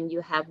bias when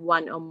you have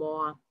one or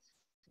more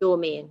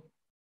domain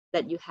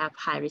that you have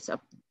high risk of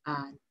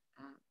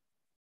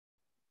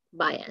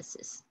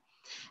biases.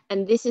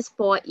 And this is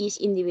for each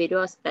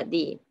individual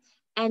study.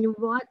 And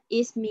what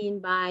is mean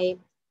by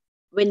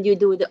when you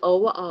do the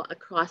overall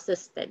across the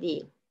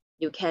study,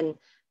 you can,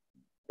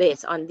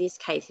 based on this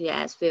criteria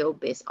as well,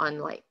 based on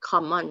like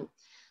common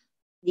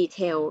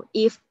detail.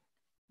 If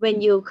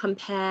when you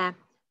compare,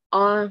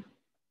 or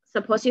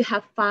suppose you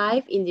have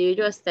 5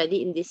 individual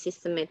study in this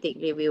systematic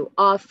review,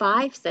 or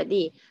 5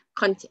 study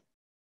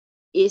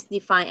is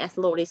defined as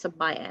low risk of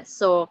bias.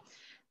 So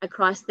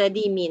across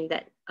study mean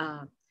that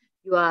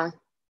your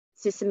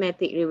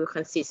systematic review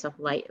consists of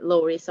like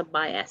low risk of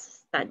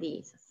bias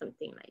studies,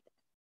 something like that.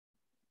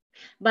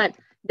 But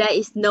there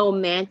is no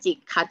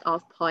magic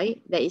cutoff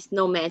point. There is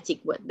no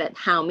magic word that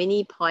how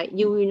many points.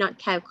 You will not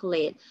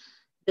calculate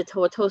the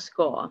total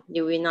score.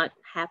 You will not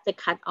have the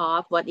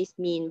cutoff, what is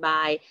mean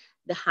by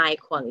the high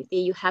quality.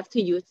 You have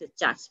to use the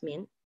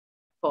judgment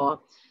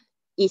for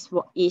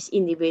each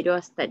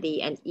individual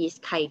study and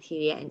each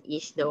criteria and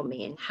each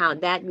domain, how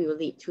that will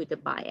lead to the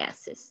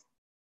biases.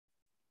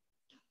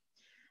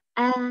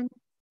 And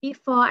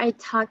before I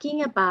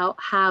talking about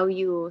how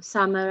you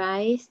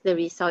summarize the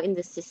result in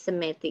the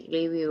systematic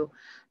review,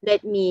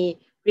 let me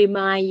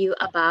remind you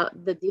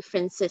about the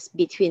differences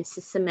between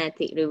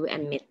systematic review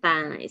and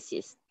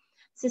meta-analysis.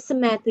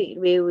 Systematic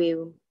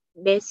review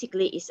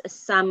basically is a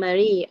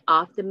summary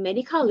of the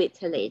medical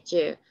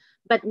literature,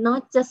 but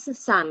not just a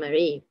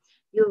summary.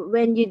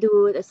 When you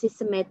do the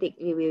systematic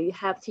review, you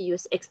have to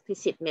use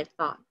explicit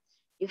method.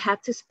 You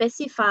have to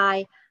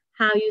specify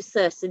how you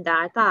search the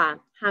data,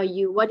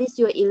 what is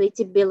your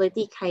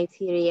eligibility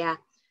criteria,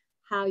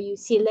 how you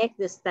select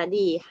the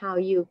study, how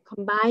you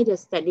combine the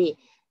study.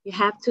 You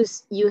have to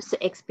use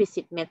the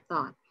explicit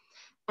method.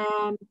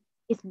 And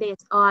it's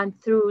based on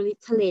through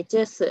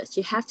literature search.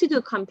 You have to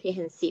do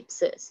comprehensive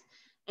search.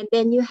 And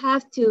then you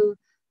have to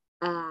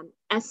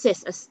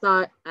assess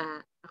a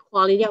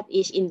quality of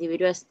each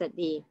individual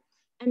study.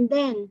 And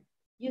then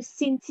you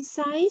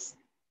synthesize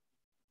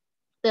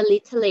the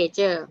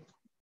literature.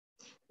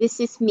 This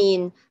is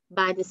meant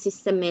by the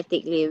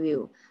systematic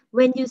review.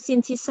 When you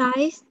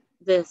synthesize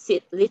the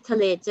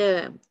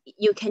literature,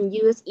 you can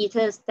use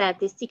either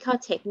statistical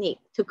technique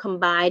to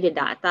combine the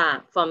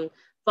data from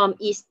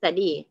each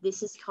study.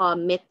 This is called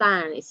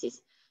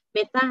meta-analysis.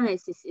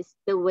 Meta-analysis is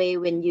the way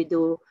when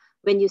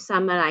you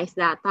summarize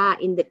data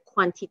in the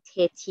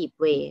quantitative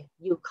way.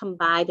 You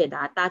combine the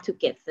data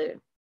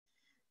together.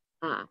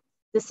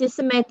 The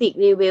systematic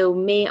review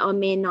may or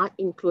may not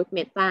include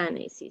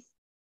meta-analysis.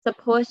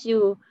 Suppose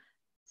you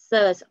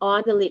search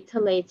all the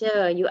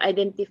literature, you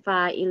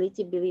identify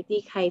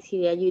eligibility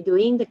criteria, you're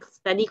doing the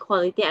study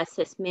quality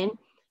assessment,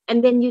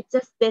 and then you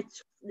just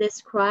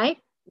describe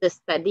the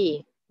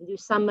study. You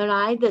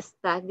summarize the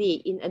study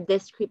in a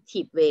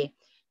descriptive way.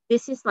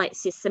 This is like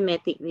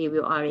systematic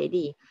review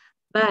already.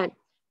 But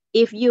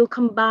if you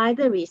combine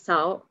the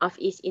result of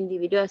each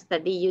individual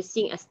study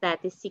using a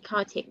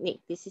statistical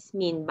technique, this is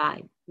meant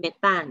by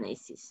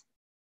meta-analysis.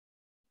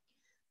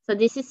 So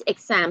this is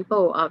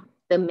example of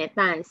the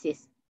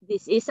meta-analysis.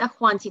 This is a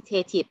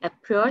quantitative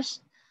approach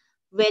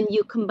when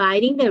you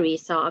combining the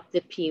result of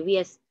the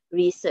previous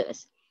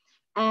research.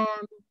 And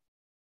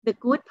the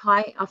good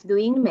point of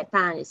doing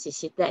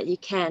meta-analysis is that you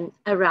can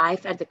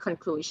arrive at the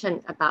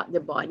conclusion about the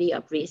body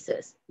of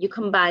research. You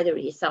combine the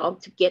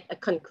result to get a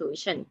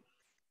conclusion.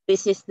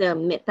 This is the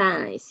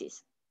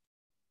meta-analysis.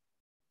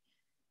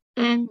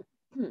 And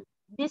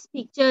this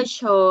picture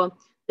shows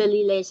the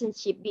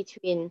relationship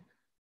between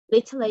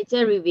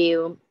literature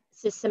review,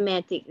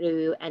 systematic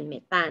review, and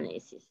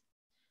meta-analysis.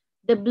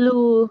 The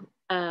blue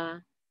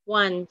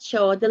one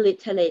shows the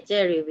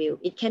literature review.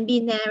 It can be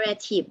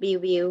narrative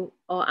review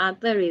or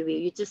other review.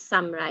 You just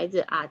summarize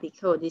the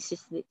article. This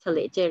is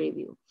literature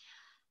review.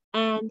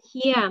 And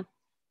here,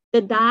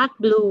 the dark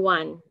blue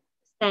one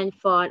stands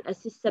for a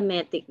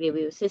systematic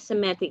review.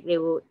 Systematic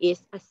review is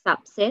a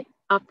subset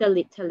of the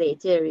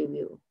literature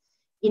review.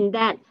 In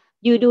that,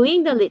 you're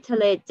doing the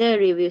literature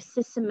review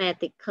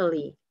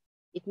systematically.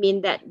 It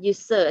means that you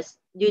search,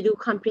 you do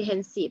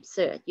comprehensive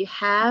search. You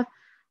have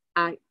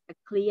a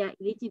clear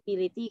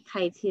eligibility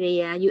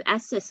criteria. You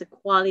assess the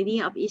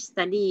quality of each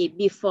study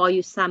before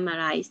you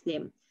summarize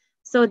them.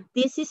 So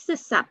this is the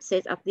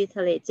subset of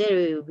literature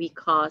review we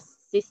call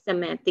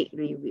systematic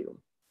review.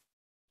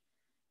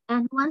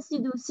 And once you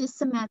do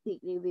systematic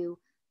review,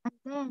 and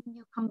then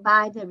you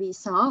combine the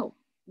result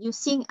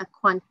using a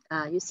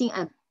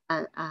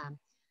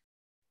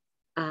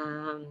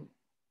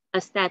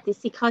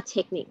statistical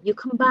technique. You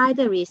combine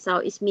the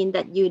result, it means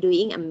that you're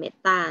doing a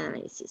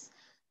meta-analysis.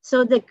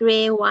 So the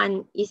gray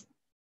one is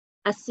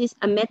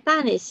a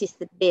meta-analysis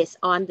based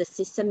on the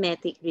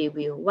systematic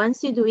review.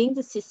 Once you're doing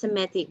the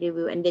systematic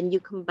review and then you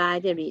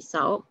combine the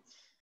result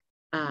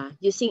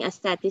using a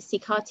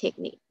statistical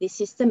technique, this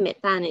is the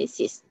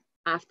meta-analysis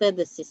after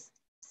the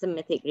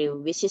systematic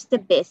review, which is the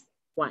best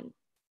one.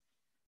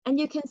 And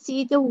you can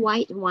see the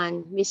white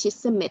one, which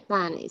is the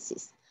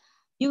meta-analysis.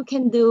 You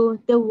can do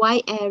the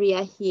white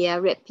area here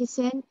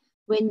represent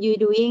when you're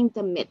doing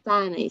the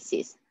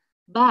meta-analysis,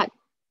 but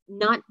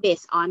not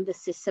based on the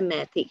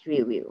systematic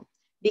review,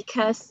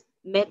 because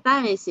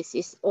meta-analysis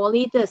is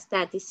only the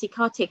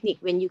statistical technique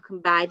when you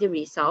combine the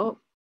result.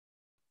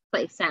 For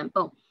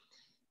example,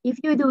 if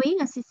you're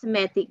doing a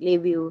systematic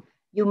review,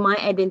 you might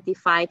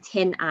identify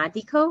 10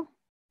 articles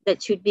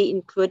that should be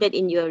included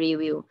in your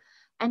review.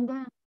 And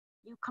then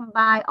you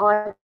combine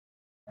all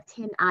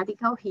 10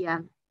 articles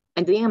here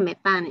and doing a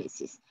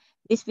meta-analysis.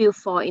 This will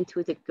fall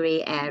into the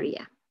gray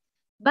area.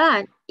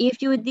 But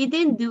if you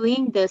didn't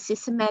doing the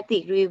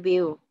systematic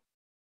review,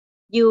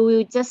 you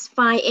will just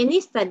find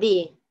any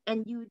study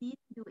and you didn't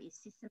do it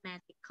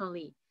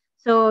systematically.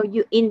 So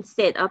you,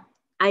 instead of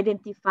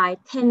identify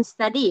 10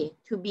 studies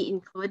to be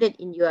included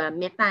in your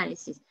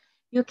meta-analysis,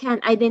 you can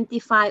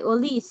identify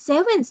only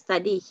 7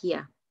 studies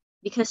here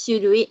because you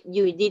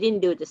didn't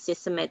do the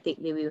systematic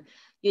review.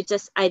 You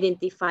just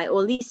identify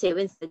only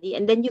 7 studies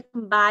and then you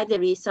combine the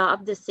result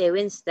of the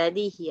 7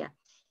 studies here.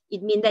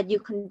 It means that you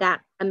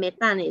conduct a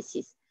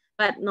meta-analysis.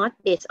 but not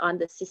based on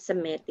the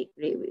systematic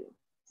review.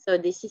 So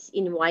this is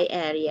in white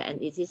area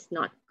and it is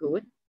not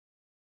good.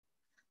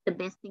 The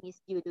best thing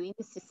is you doing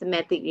the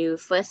systematic review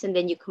first and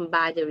then you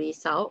combine the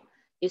result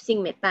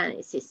using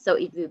meta-analysis. So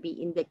it will be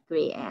in the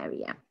gray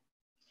area.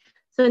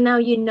 So now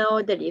you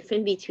know the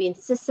difference between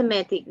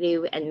systematic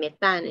review and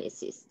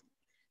meta-analysis.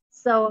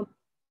 So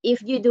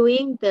if you're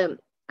doing the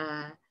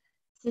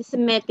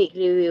systematic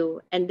review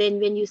and then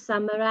when you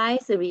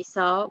summarize the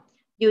result,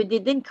 you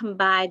didn't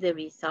combine the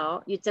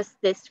result, you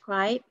just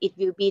describe, it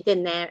will be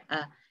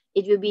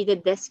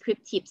the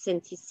descriptive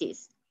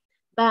synthesis.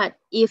 But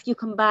if you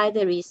combine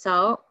the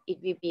result, it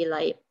will be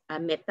like a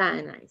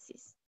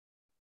meta-analysis.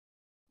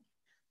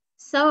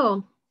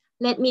 So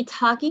let me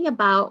talking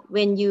about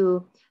when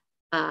you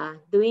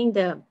doing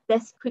the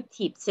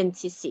descriptive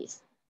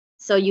synthesis.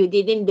 So you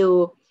didn't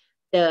do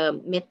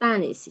the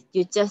meta-analysis,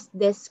 you just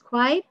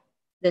describe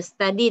the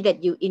study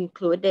that you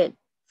included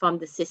from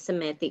the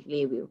systematic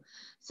review.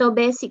 So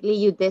basically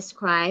you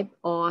describe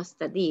all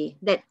studies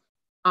that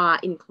are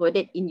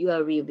included in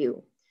your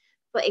review.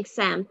 For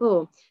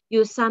example,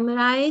 you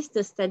summarize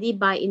the study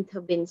by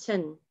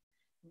intervention,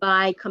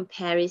 by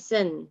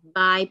comparison,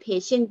 by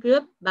patient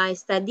group, by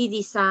study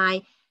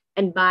design,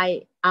 and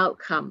by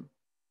outcome.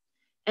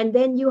 And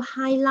then you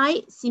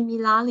highlight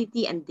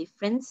similarity and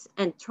difference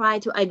and try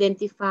to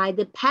identify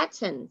the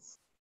patterns.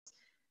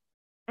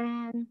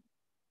 And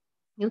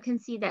you can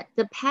see that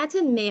the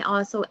pattern may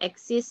also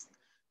exist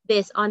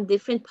based on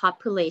different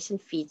population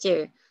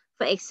features.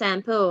 For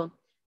example,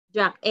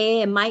 drug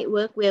A might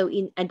work well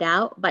in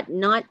adults, but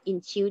not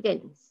in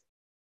children.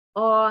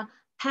 Or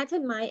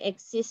pattern might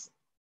exist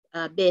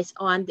based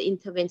on the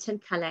intervention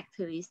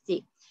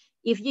characteristic.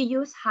 If you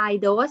use high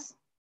dose,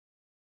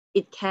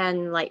 it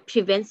can like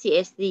prevent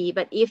CSD,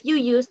 but if you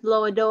use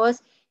low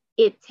dose,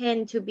 it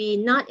tends to be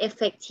not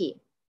effective.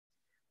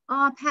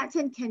 Or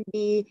pattern can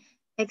be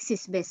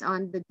exist based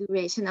on the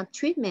duration of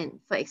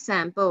treatment. For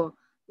example,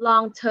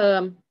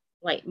 long-term,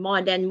 like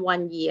more than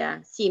 1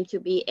 year, seem to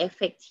be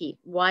effective,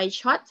 while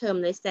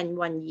short-term, less than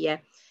 1 year,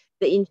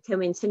 the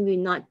intervention will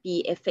not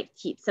be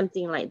effective,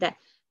 something like that.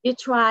 You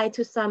try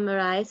to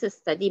summarize the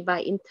study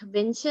by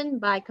intervention,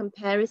 by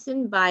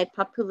comparison, by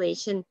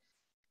population,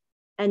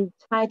 and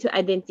try to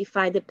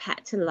identify the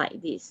pattern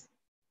like this.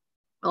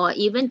 Or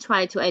even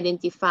try to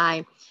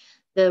identify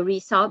the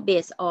result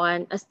based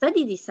on a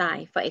study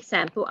design. For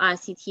example,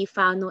 RCT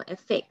found no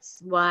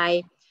effects,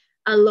 while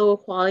a low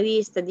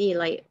quality study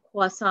like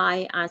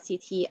quasi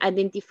RCT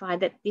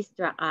identified that these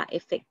drugs are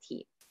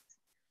effective.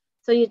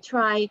 So you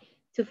try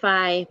to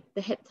find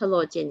the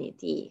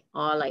heterogeneity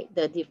or like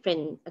the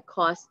different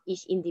across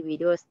each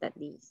individual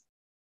studies.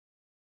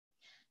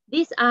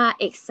 These are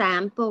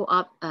example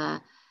of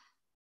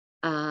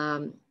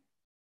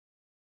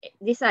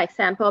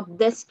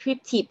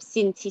descriptive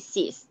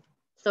synthesis.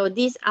 So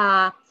these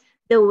are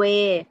the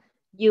way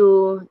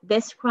you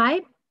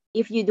describe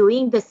if you're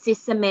doing the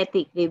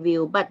systematic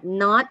review, but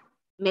not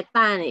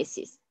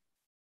meta-analysis.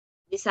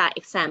 These are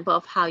examples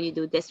of how you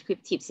do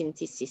descriptive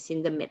synthesis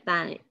in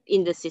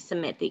the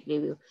systematic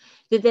review.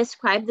 You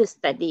describe the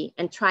study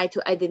and try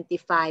to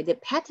identify the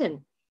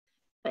pattern.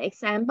 For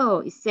example,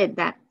 it said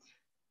that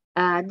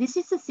this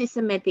is a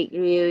systematic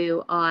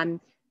review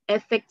on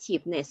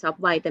effectiveness of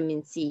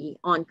vitamin C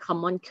on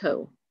common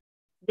cold.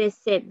 They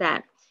said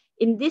that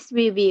in this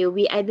review,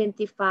 we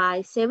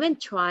identify 7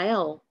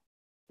 trials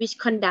which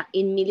conduct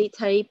in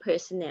military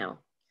personnel,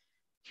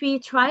 3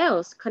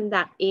 trials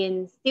conduct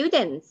in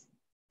students,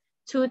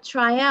 2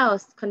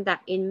 trials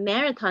conduct in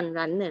marathon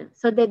runners.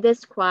 So they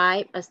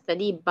describe a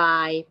study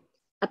by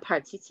a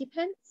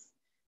participant,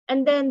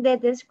 and then they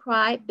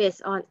describe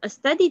based on a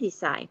study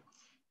design.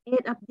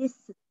 8 of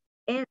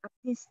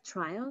these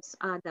trials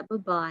are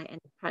double-blind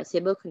and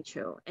placebo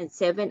control, and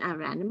 7 are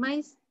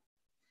randomized.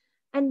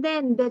 And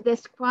then they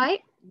describe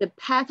the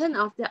pattern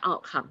of the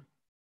outcome.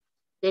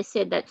 They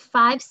said that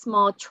 5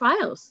 small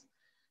trials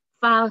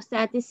found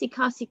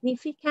statistical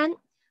significant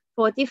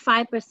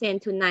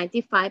 45% to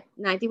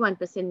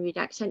 91%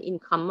 reduction in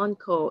common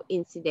cold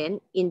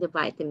incident in the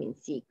vitamin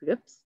C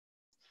groups.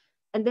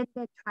 And then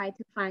they try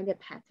to find a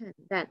pattern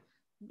that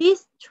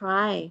these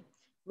trials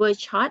were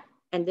short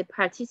and the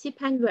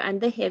participants were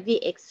under heavy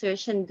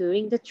exertion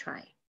during the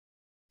trial.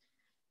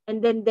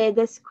 And then they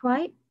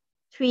describe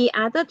 3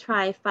 other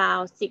trials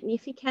found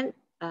significant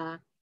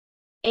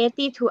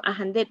 80 to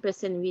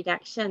 100%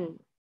 reduction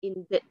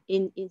in the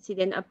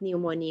incident of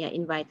pneumonia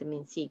in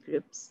vitamin C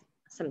groups,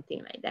 something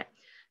like that.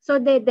 So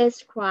they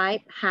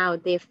describe how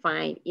they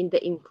find in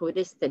the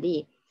included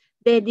study.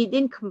 They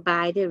didn't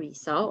combine the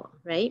result,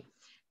 right?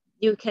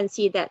 You can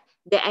see that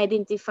they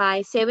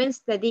identify 7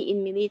 studies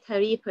in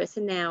military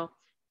personnel,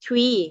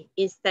 3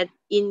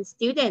 in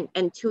student,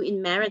 and 2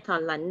 in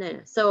marathon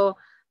runner. So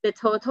the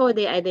total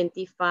they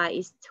identify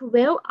is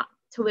 12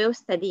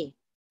 studies,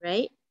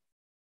 right?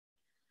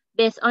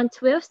 Based on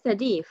 12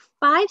 studies,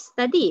 5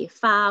 studies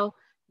found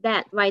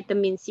that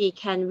vitamin C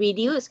can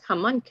reduce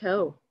common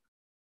cold.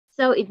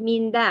 So it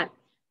means that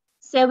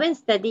 7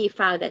 studies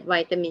found that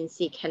vitamin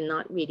C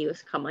cannot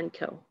reduce common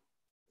cold.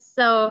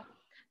 So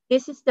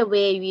This is the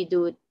way we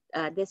do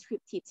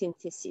descriptive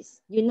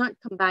synthesis. You not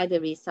combine the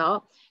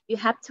result. You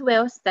have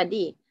 12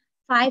 studies.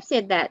 5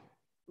 said that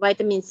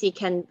vitamin C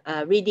can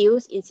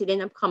reduce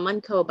incidence of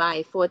common cold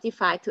by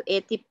 45 to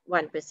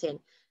 81%.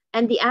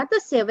 And the other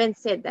 7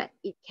 said that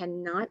it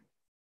cannot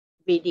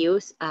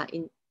reduce,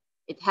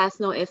 it has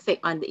no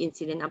effect on the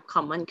incidence of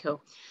common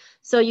cold.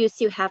 So you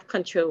still have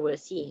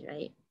controversy,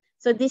 right?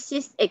 So this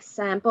is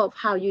example of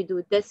how you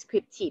do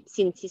descriptive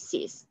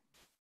synthesis.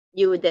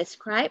 You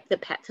describe the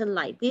pattern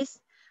like this,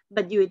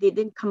 but you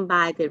didn't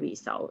combine the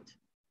result.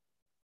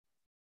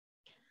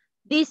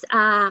 These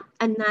are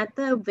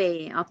another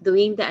way of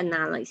doing the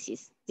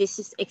analysis. This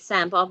is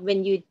example of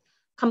when you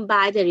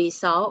combine the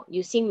result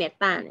using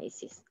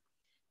meta-analysis.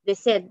 They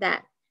said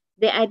that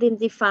they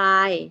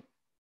identify,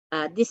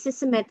 this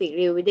systematic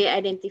review, they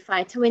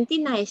identify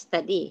 29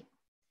 studies.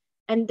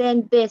 And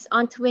then based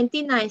on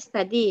 29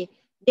 studies,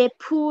 they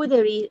pull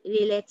the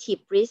relative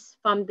risk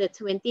from the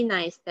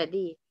 29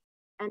 studies.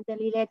 And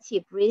the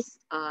relative risk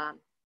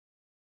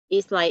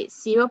is like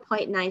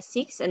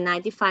 0.96 and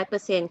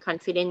 95%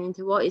 confidence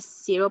interval is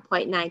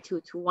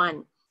 0.92 to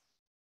 1,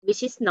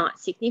 which is not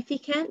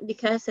significant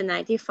because the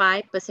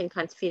 95%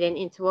 confidence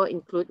interval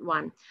include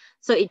 1.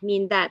 So it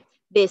means that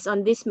based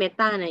on this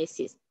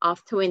meta-analysis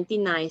of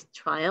 29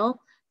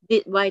 trial,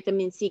 the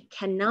vitamin C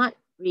cannot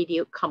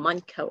reduce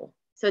common cold.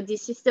 So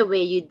this is the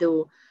way you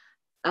do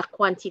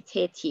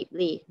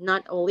quantitatively,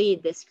 not only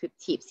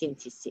descriptive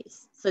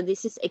synthesis. So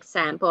this is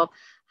example of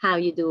how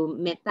you do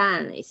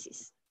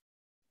meta-analysis.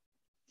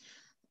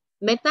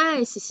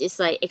 Meta-analysis is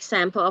like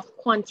example of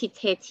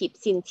quantitative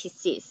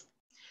synthesis.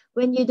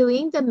 When you're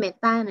doing the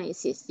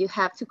meta-analysis, you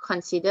have to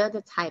consider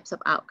the types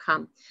of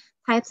outcome.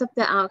 Types of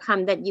the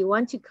outcome that you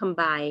want to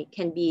combine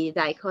can be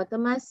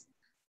dichotomous,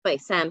 for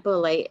example,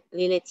 like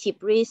relative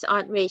risk,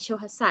 odds ratio,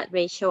 hazard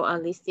ratio, or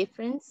least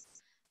difference.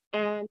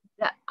 And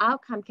the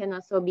outcome can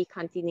also be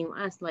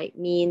continuous, like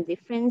mean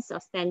difference or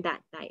standard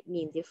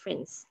mean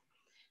difference.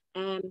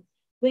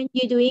 When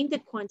you're doing the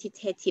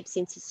quantitative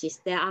synthesis,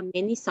 there are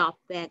many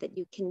software that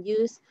you can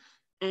use.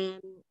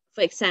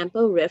 For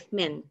example,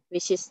 RefMan,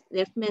 which is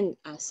RefMan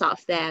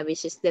software,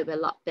 which is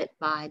developed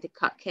by the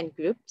Cochrane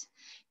Group.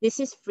 This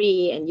is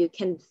free and you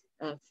can,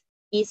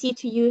 easy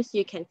to use.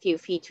 You can feel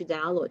free to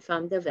download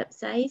from the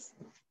website.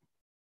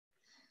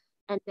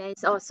 And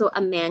there's also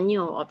a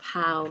manual of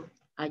how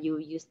you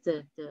use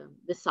the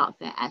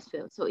software as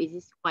well. So it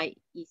is quite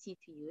easy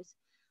to use.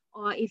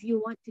 Or if you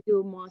want to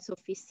do more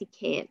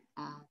sophisticated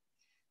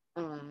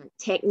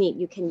technique,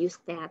 you can use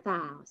data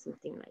or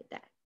something like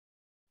that.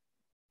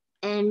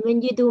 And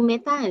when you do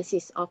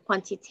meta-analysis or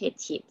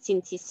quantitative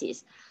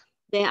synthesis,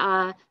 there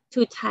are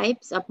 2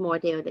 types of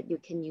model that you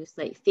can use,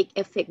 like fixed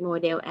effect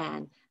model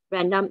and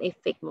random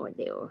effect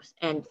models.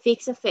 And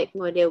fixed effect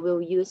model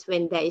will use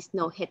when there is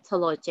no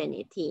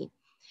heterogeneity.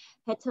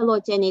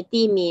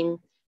 Heterogeneity means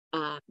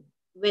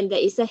when there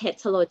is a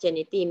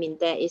heterogeneity, means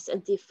there is a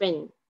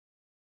difference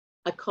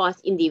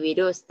across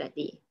individual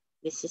study.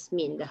 This is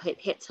mean the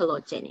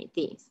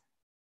heterogeneity.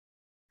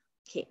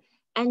 Okay,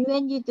 and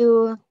when you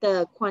do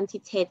the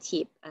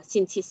quantitative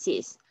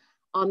synthesis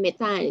or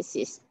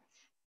meta-analysis,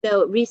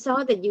 the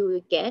result that you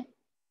will get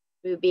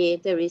will be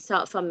the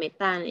result from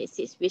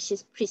meta-analysis, which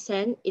is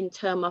present in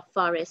terms of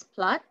forest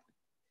plot.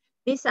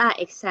 These are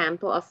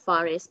examples of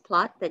forest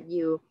plot that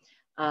you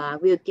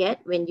will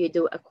get when you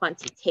do a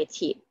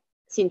quantitative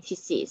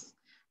synthesis.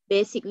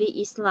 Basically,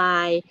 each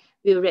line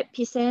will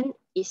represent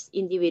each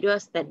individual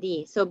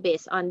study. So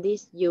based on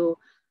this, you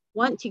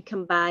want to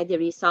combine the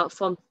result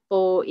from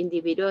 4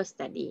 individual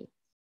studies.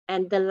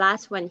 And the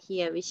last one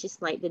here, which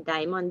is like the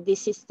diamond,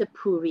 this is the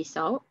pool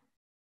result.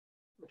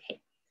 Okay,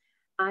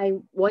 I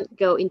won't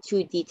go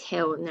into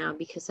detail now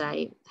because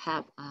I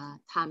have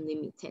time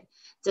limited.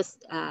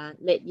 Just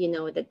let you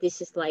know that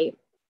this is like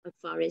a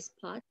forest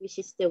plot, which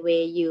is the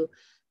way you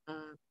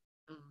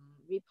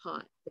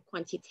report the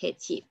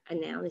quantitative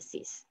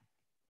analysis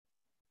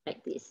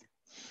like this.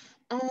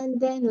 And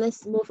then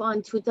let's move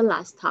on to the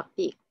last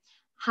topic,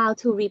 how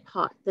to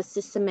report the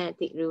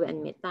systematic review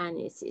and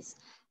meta-analysis.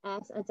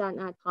 As Ajahn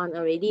Athorn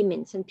already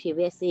mentioned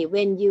previously,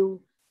 when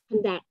you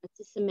conduct a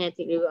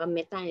systematic review or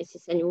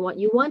meta-analysis and you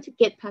want to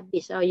get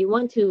published or you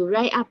want to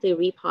write up the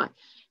report,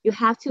 you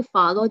have to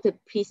follow the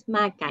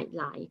PRISMA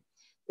guideline.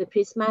 The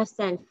PRISMA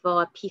stands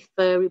for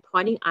Preferred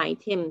Reporting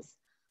Items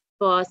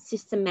for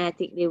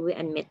Systematic Review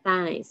and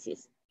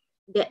Meta-Analysis.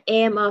 The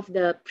aim of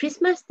the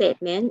PRISMA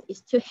statement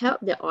is to help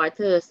the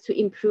authors to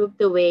improve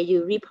the way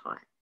you report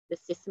the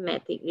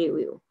systematic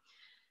review.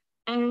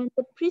 And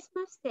the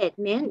PRISMA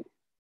statement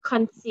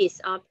consists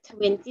of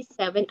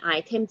 27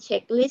 item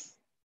checklists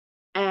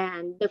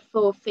and the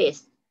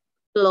 4-phase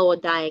flow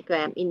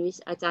diagram in which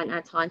Ajahn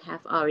Athorn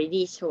have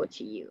already showed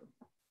to you.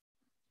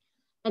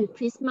 And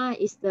PRISMA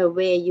is the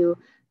way you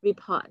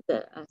report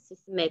the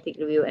systematic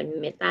review and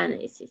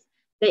meta-analysis.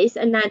 There is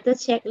another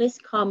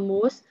checklist called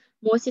MOOS.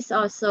 MOOS is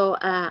also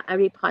a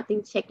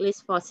reporting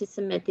checklist for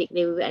systematic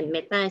review and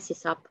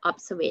meta-analysis of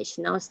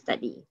observational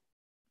study.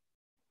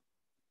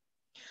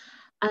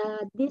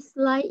 This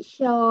slide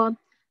shows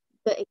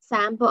the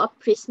example of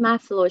Prisma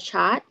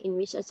flowchart, in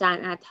which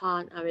Ajahn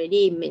Athorn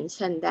already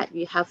mentioned that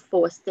you have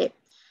 4 steps.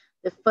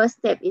 The first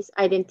step is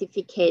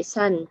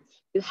identification.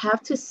 You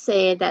have to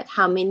say that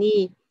how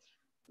many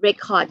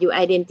records you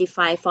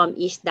identify from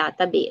each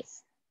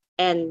database.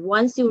 And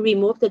once you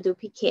remove the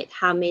duplicate,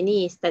 how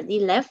many study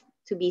left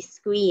to be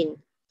screened.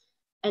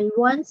 And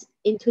once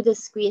into the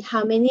screen,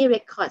 how many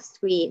records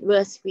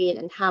were screened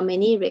and how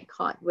many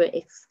records were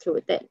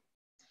excluded.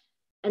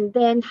 And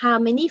then how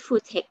many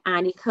full text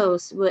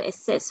articles were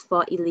assessed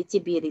for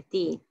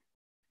eligibility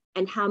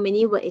and how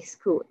many were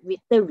excluded with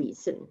the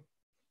reason.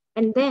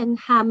 And then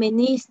how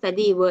many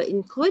studies were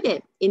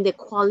included in the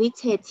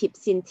qualitative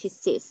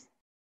synthesis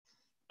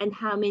and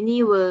how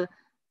many were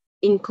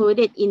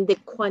included in the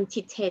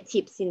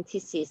quantitative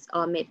synthesis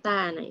or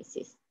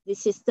meta-analysis.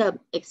 This is the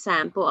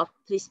example of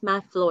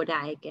Prisma flow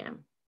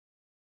diagram.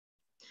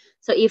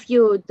 So if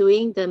you're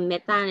doing the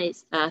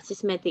meta-analysis,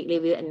 systematic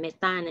review and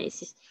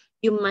meta-analysis,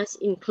 you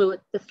must include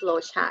the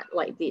flow chart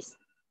like this.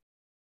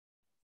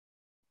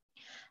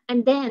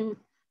 And then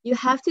you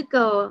have to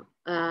go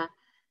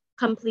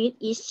complete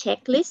each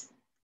checklist.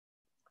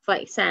 For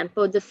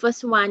example, the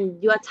first one,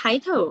 your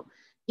title.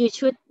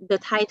 The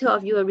title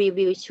of your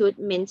review should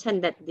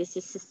mention that this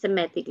is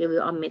systematic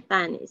review or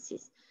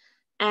meta-analysis.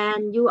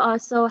 And you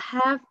also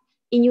have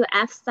in your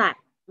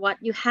abstract, what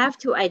you have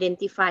to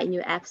identify in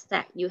your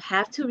abstract, you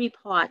have to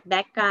report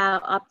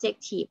background,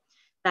 objective,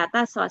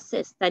 data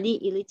sources, study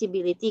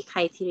eligibility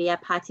criteria,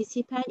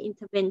 participant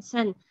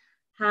intervention,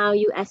 how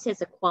you assess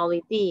the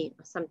quality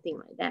or something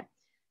like that.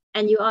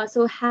 And you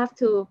also have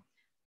to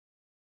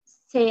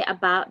say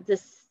about the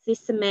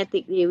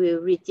systematic review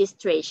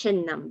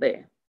registration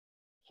number.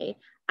 Okay,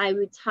 I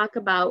will talk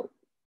about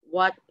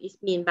what is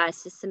meant by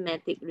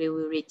systematic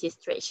review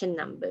registration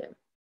number.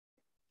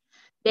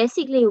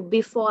 Basically,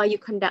 before you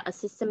conduct a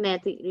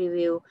systematic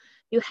review,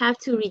 you have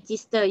to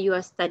register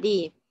your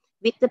study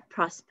with the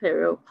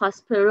Prospero.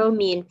 Prospero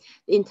means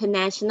the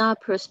International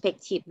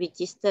Prospective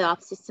Register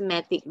of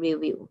Systematic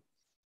Review.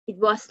 It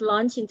was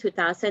launched in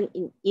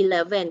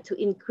 2011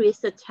 to increase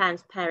the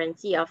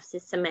transparency of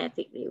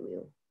systematic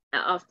review,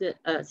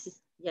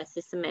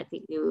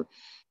 systematic review.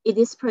 It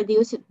is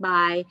produced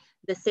by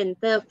the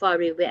Center for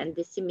Review and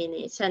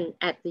Dissemination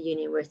at the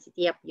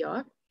University of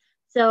York.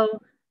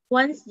 So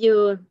once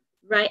you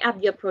write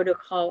up your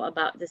protocol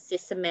about the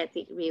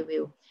systematic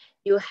review,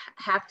 you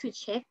have to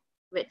check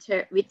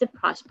whether with the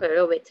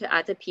Prospero, whether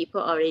other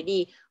people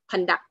already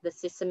conduct the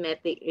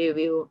systematic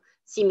review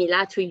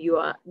similar to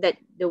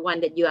the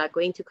one that you are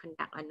going to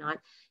conduct or not.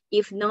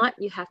 If not,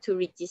 you have to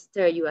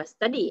register your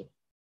study.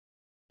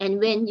 And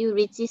when you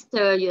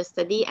register your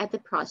study at the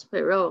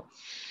Prospero,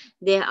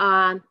 there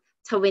are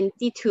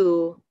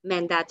 22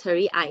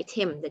 mandatory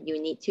items that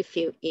you need to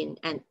fill in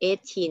and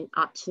 18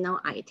 optional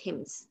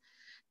items.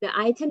 The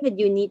item that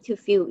you need to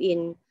fill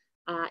in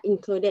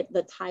included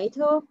the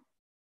title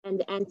and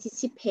the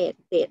anticipated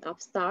date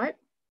of start,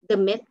 the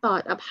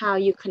method of how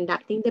you're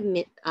conducting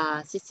the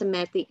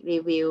systematic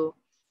review,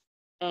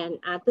 and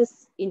other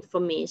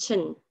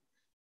information.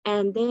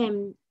 And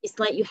then it's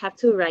like you have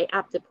to write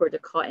up the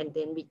protocol and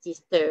then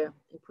register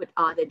and put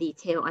all the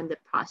detail on the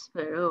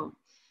Prospero.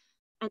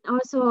 And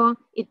also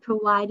it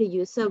provides the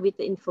user with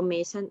the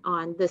information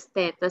on the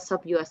status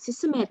of your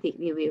systematic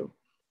review,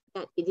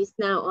 that it is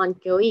now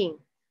ongoing,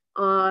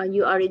 or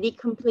you already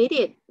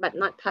completed but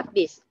not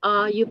published,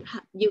 or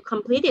you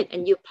completed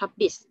and you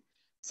published.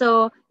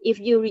 So if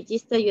you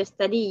register your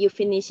study, you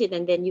finish it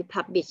and then you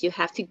publish, you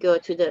have to go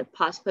to the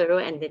Prospero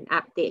and then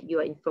update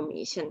your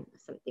information,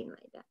 something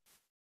like that.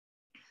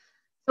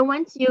 So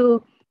once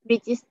you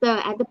register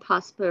at the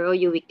Prospero,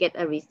 you will get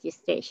a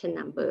registration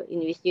number in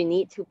which you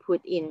need to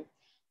put in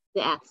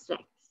the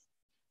abstracts.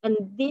 And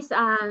these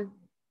are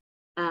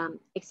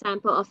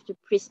example of the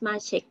Prisma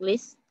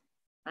checklist.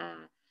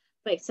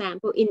 For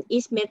example, in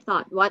each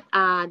method, what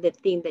are the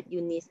things that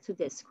you need to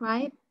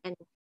describe and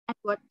at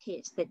what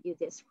page that you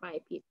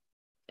describe it.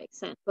 For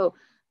example,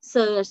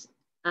 search,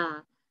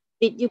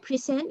 did you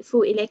present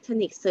full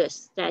electronic search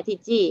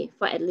strategy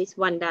for at least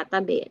one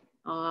database,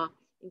 or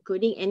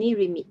including any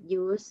remit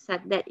use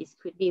such that it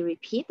could be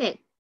repeated?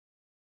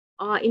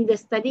 Or in the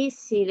study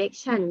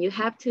selection, you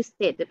have to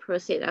state the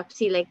process of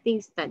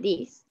selecting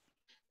studies,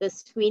 the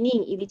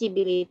screening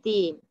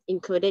eligibility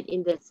included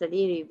in the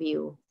study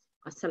review,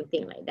 or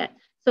something like that.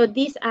 So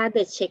these are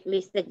the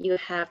checklists that you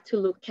have to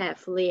look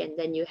carefully, and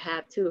then you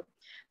have to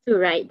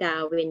write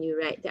down when you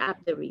write up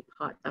the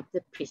report of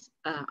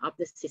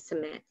the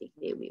systematic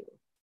review.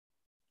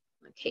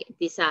 Okay,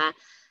 these are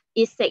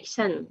each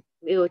section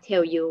will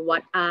tell you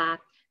what are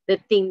the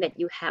things that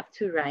you have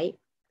to write.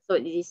 So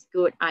it is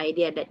good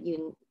idea that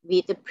you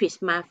read the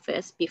Prisma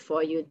first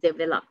before you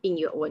developing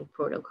your own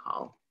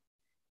protocol.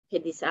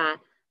 Okay, these are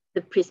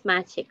the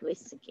Prisma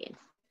checklists again.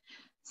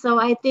 So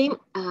I think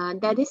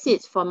that is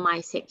it for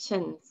my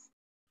sections.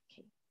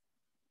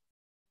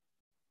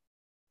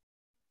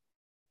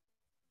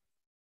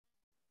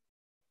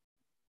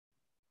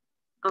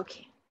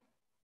 Okay.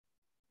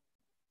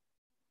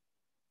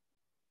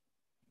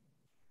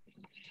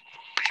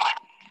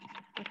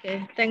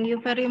 Okay, thank you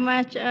very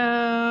much,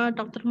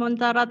 Dr.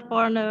 Montarat,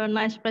 for the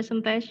nice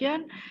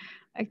presentation.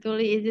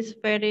 Actually, it is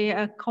very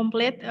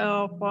complete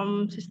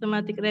from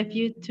systematic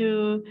review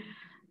to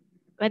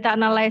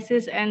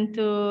meta-analysis and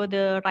to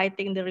the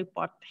writing the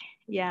report.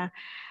 Yeah.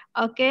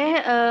 Okay,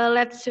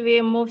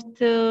 we move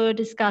to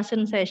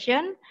discussion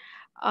session.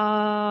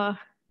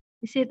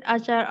 Is it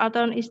Achan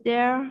Arton is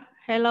there?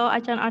 Hello,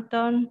 Achan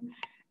Arton.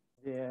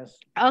 Yes.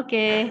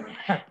 Okay.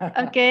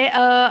 Okay.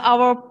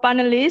 Our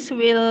panelists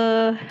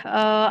will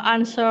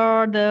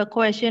answer the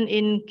question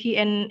in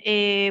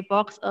Q&A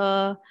box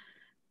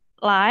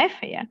live.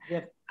 Yeah.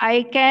 Yes.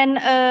 I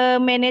can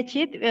manage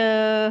it.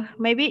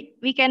 Maybe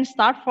we can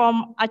start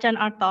from Achan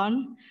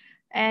Arton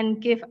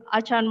and give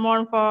Achan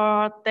more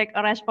for take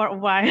a rest for a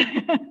while.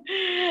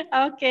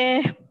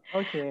 Okay.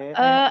 Okay.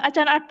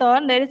 Achan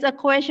Arton, there is a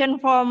question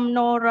from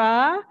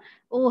Nora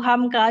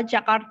Uhamka,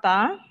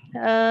 Jakarta.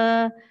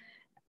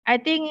 I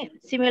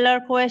think similar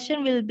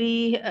question will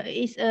be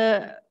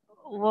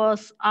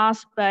was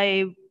asked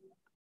by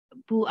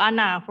Bu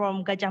Ana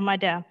from Gajah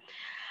Mada.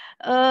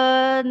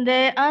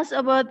 They asked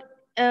about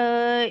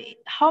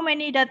how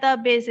many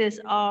databases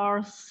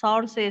or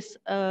sources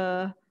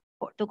to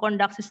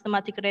conduct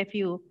systematic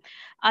review.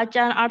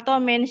 Achan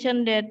Arto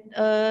mentioned that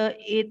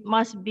it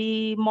must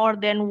be more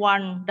than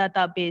one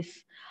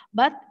database.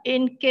 But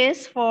in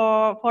case,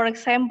 for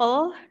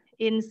example,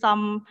 in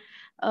some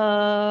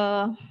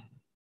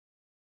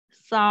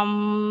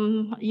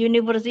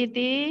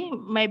university,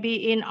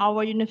 maybe in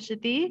our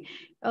university,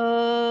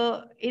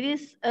 it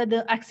is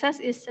the access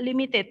is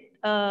limited.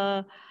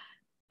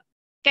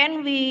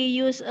 Can we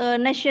use a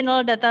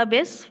national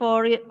database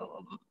for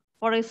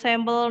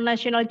example,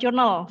 national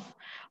journals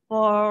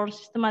for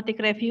systematic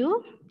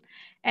review?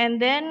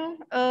 And then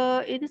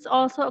it is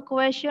also a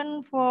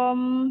question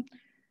from,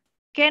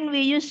 can we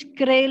use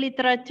gray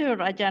literature,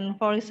 Ajahn?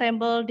 For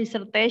example,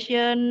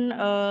 dissertation,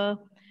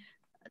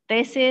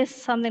 thesis,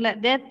 something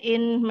like that,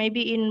 in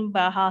maybe in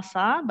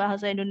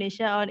bahasa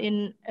Indonesia, or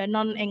in a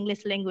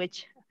non-English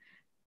language.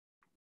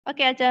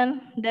 Okay,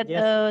 Ajahn, that's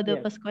Yes, the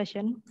yes. first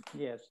question.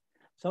 Yes.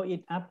 So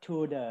it's up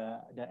to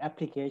the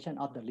application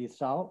of the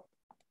result.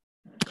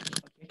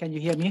 Okay, can you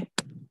hear me?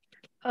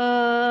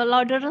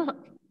 Louder.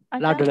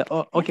 Ajahn? Louder.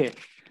 Oh, okay.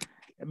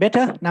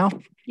 Better now?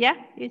 Yeah,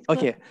 it's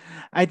okay. good.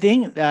 I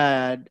think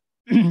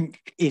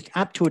it's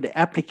up to the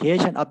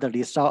application of the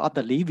result of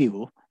the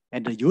review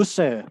and the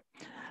user.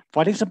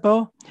 For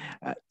example,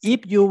 if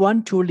you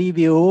want to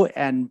review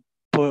and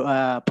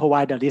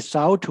provide the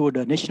result to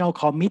the national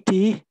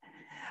committee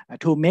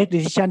to make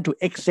decision to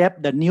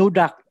accept the new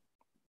drug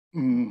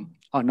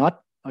or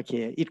not,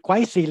 okay, it's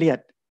quite serious.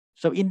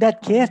 So in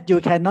that case, you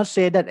cannot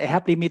say that I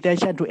have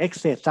limitation to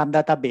access some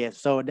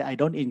database, so that I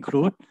don't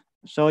include.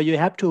 So you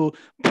have to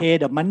pay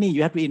the money,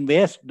 you have to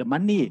invest the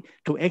money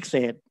to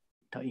access,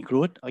 to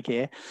include,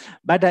 okay.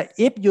 But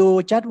if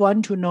you just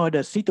want to know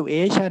the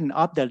situation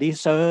of the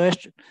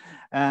research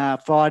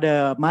for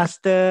the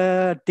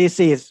master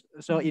thesis,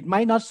 so it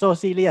might not so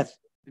serious,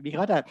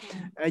 because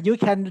you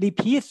can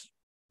repeat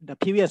the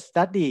previous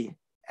study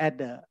at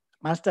the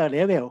master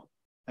level,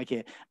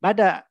 okay.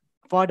 But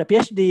for the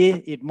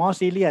PhD, it's more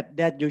serious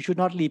that you should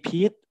not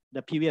repeat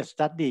the previous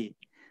study.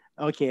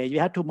 Okay, you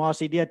have to more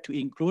serious to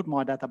include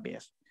more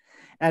database.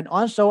 And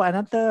also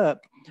another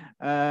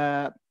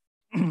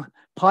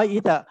point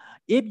is that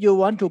if you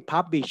want to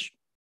publish,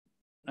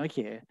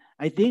 okay,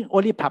 I think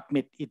only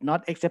PubMed is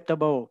not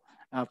acceptable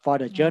for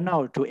the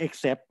journal to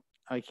accept.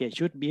 Okay,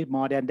 should be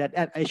more than that.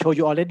 And I showed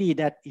you already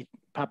that it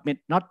PubMed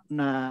not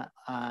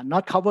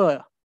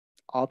cover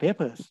all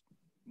papers.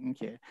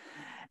 Okay,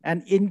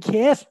 and in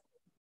case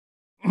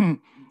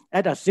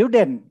as a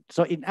student,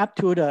 so it's up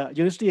to the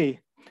university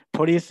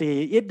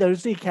policy. If the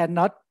university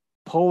cannot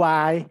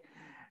provide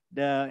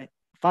the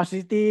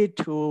facility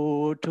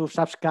to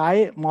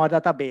subscribe more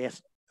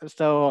database,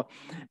 so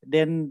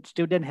then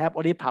students have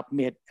only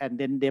PubMed, and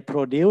then they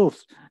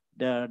produce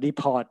the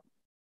report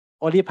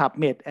only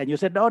PubMed, and you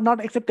said, oh, not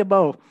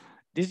acceptable.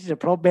 This is a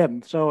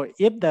problem. So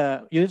if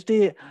the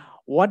university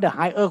want the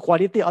higher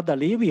quality of the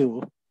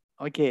review,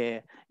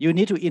 okay, you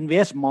need to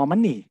invest more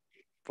money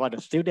for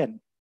the student.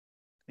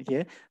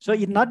 Okay, so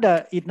it's not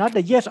the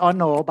yes or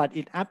no, but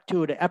it's up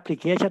to the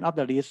application of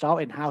the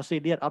result and how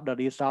serious of the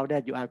result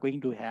that you are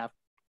going to have.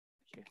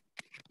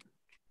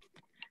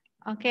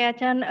 Okay,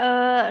 Achan,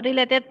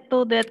 related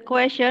to that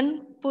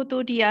question,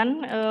 Putu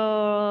Dian,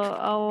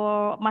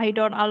 our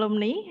Mahidol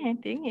alumni, I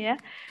think, yeah,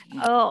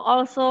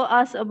 also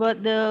asked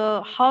about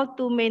the how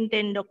to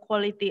maintain the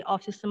quality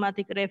of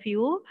systematic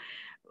review.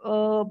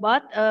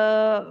 But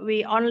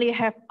we only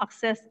have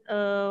access,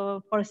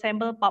 for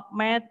example,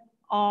 PubMed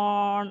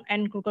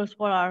and Google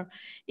Scholar.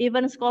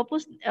 Even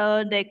Scopus,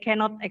 they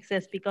cannot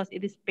access because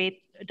it is paid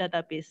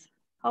database.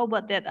 How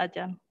about that,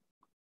 Achan?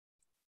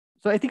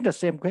 So I think the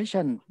same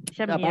question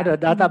about the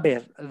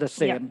database, the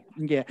same.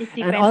 Yeah.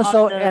 And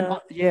also,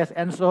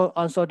 and so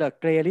also the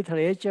gray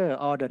literature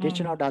or the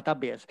additional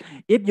database.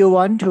 If you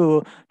want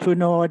to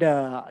know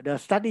the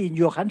study in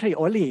your country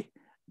only,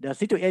 the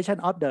situation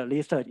of the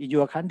research in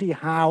your country,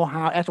 how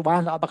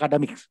advanced of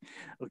academics.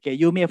 Okay,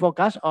 you may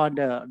focus on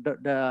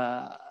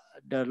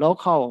the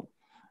local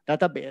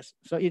database.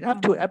 So it's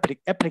up to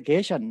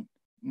application.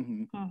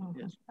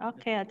 Yes.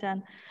 Okay,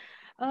 Ajahn.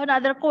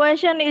 Another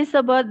question is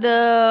about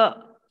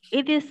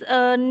it is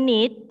a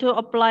need to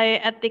apply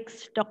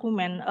ethics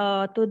document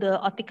to the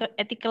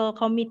ethical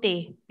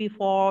committee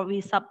before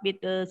we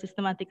submit the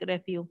systematic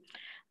review.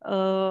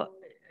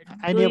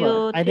 I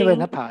never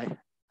apply.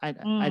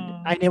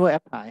 I never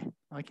apply.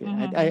 Okay,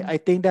 I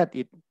think that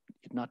it's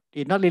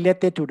not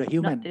related to the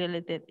human. Not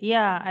related.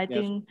 Yeah, I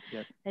think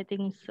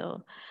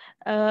so.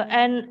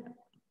 And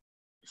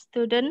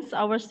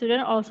our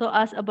student also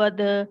asked about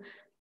the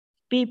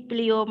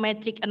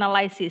bibliometric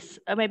analysis.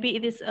 Maybe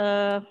it is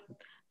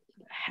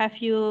have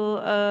you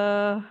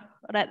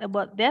read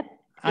about that?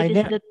 It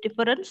is the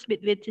difference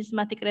between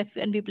systematic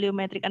review and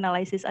bibliometric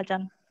analysis,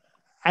 Ajahn.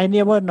 I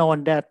never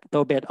known that,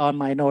 so based on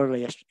my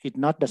knowledge, it's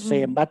not the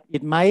same, but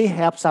it might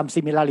have some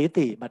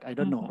similarity, but I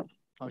don't know.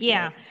 Okay.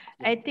 Yeah,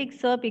 I think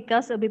so,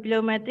 because a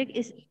bibliometric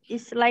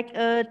is like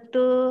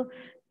to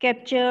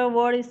capture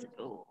what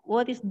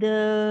is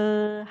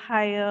the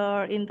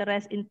higher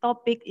interest in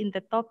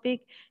the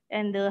topic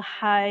and the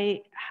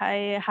high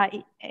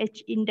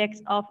H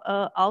index of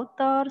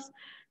authors,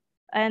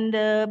 and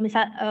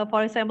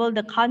for example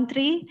the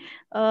country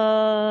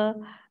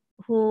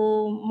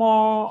who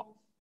more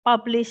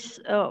publish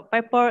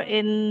paper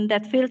in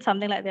that field,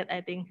 something like that.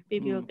 I think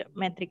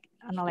bibliometric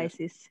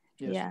analysis.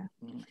 Yes. Yeah.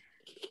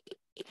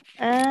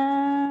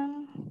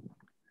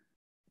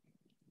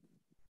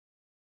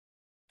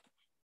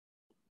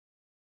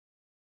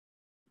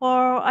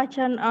 For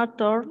Ajahn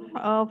Arthur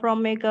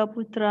from Mega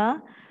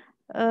Putra,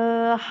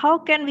 how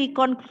can we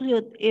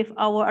conclude if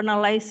our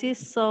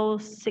analysis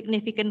shows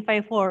significant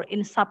favor in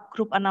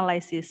subgroup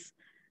analysis?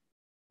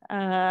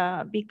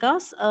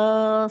 Because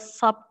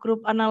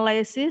subgroup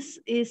analysis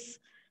is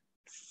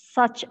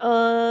such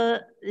a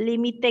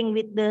limiting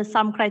with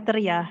some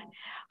criteria.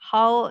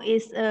 How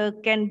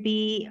can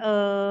be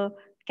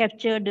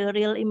capture the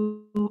real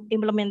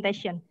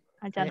implementation?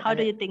 Ajahn, how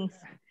do you think?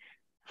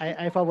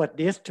 I forward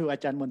this to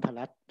Ajahn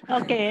Montarat.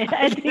 Okay,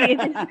 I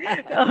think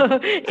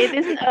it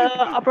is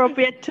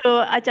appropriate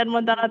to Ajahn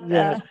Montarat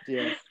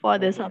for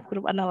the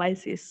subgroup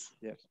analysis.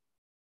 Yes.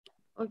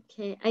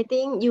 Okay, I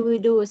think you will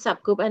do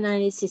subgroup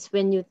analysis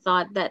when you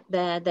thought that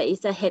there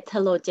is a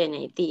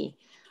heterogeneity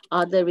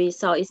or the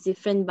result is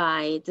different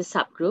by the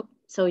subgroup.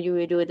 So you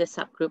will do the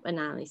subgroup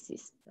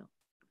analysis.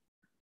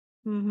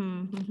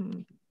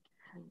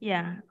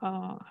 Yeah.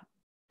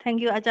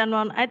 Thank you, Ajahn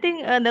Mon. I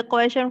think the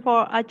question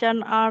for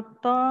Ajahn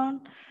Arthur,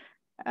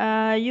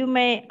 you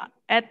may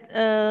add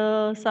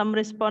some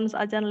response,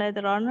 Ajahn,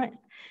 later on.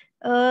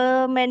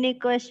 Many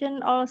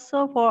questions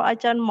also for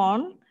Ajahn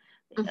Mon.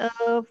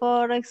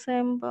 For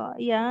example,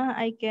 yeah,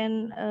 I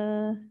can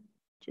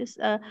just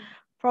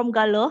from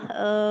Galo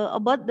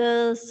about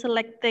the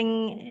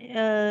selecting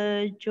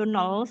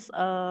journals,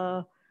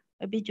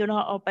 maybe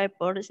journal or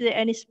paper. Is there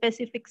any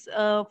specifics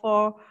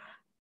for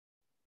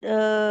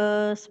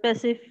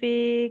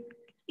specific?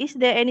 Is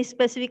there any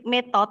specific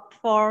method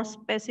for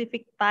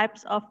specific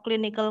types of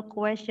clinical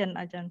question,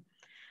 Ajahn?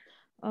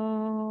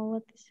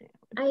 What is it?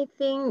 I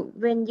think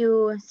when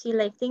you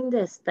selecting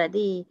the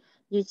study,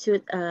 you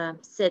should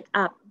set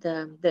up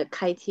the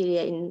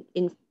criteria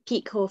in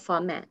PICO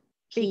format.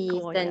 P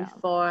stands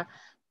for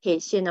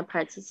patient or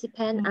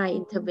participant, I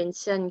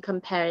intervention,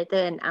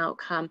 comparator, and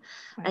outcome.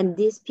 And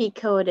this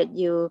PICO that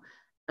you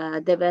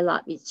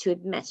develop, it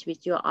should match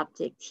with your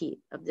objective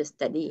of the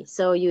study.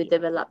 So you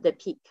develop the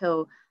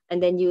PICO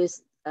and then you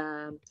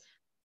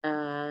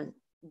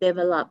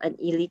develop an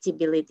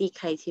eligibility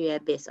criteria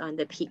based on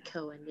the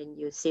PICO, and then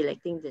you're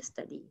selecting the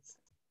studies.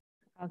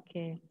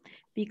 Okay,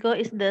 PICO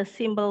is the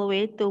simple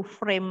way to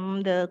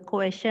frame the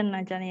question,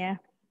 Ajahn, yeah?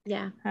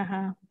 Yeah.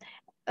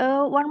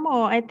 One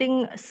more, I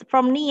think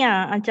from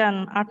Nia,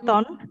 Ajahn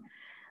Arthur.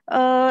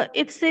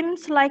 It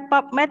seems like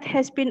PubMed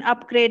has been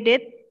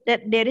upgraded,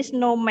 that there is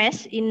no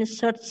mesh in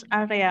search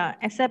area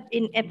except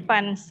in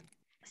advanced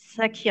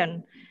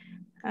section.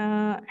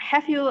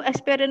 Have you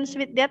experienced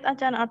with that,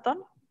 Ajahn Arthur?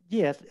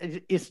 Yes,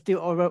 it's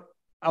still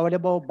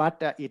available, but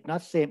it's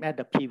not same as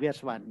the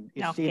previous one.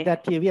 It seems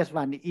that previous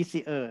one is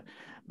easier,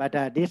 but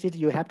this is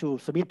you have to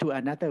submit to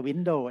another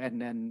window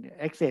and then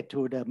access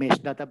to the mesh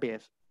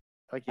database.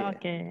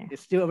 Okay.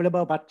 It's still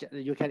available, but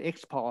you can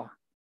export.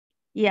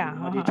 Yeah,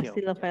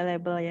 still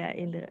available. Yeah,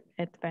 in the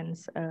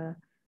advanced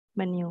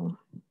menu.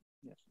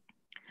 Yes.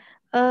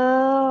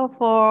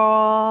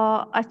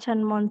 For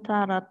Ajahn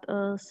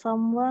Montarat,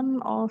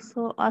 someone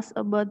also asked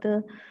about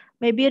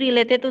maybe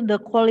related to the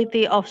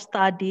quality of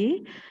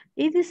study.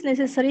 It is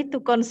necessary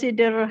to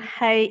consider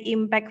high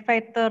impact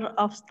factor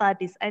of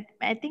studies.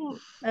 I think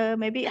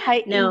maybe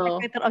high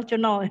impact factor of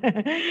journal.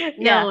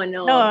 No,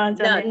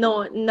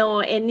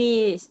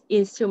 any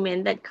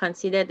instrument that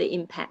consider the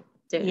impact.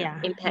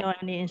 No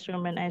any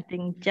instrument. I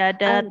think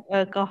JADAT,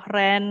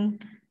 Cochrane,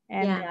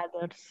 and the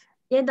others.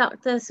 Yeah,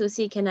 Dr.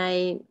 Susie, can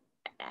I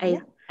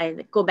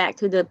go back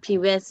to the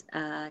previous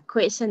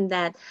question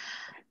that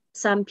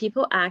some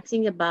people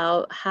asking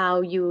about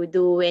how you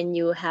do when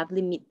you have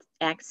limited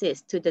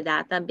access to the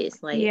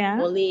database, like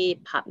only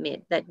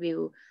PubMed, that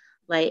will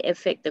like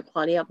affect the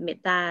quality of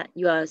meta,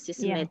 your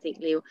systematic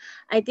review.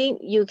 I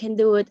think you can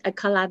do a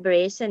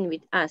collaboration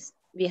with us.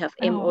 We have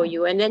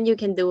MOU, and then you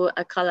can do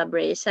a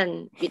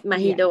collaboration with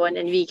Mahidol,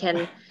 and we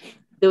can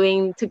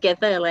doing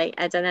together like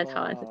Ajahn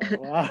thought.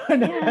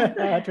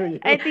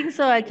 I think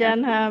so,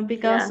 Ajahn,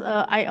 because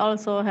I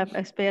also have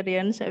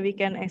experience. We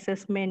can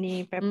access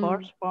many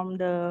papers from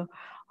the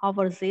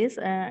overseas,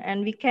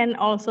 and we can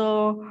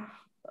also,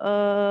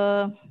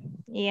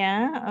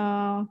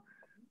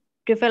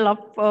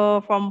 develop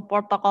from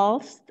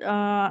protocols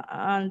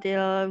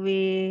until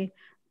we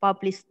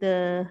publish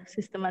the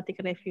systematic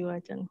review,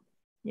 Ajahn.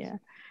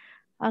 Yeah.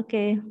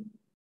 Okay.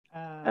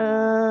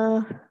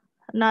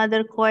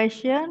 Another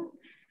question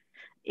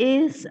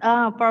is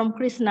from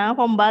Krishna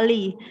from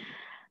Bali.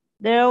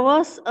 There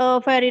was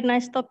a very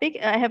nice topic.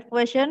 I have a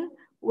question.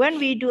 When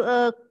we do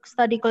a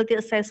study quality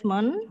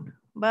assessment,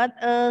 but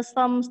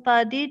some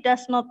study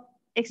does not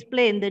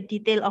explain the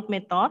detail of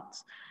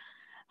methods,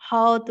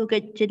 how to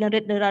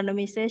generate the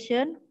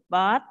randomization,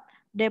 but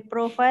they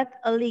provide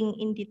a link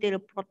in detail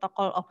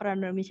protocol of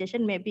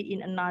randomization, maybe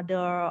in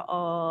another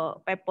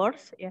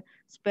papers,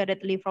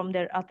 separately from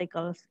their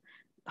articles.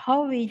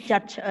 How we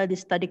judge the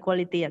study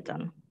quality,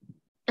 Ajahn?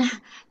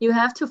 You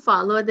have to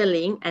follow the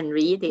link and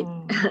read it.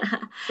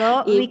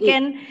 So we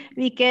can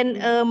make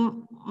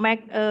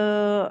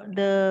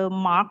the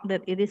mark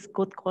that it is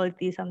good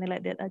quality, something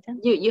like that, Ajahn?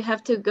 You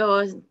have to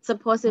go,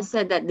 suppose it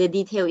said that the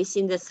detail is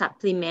in the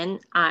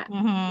supplement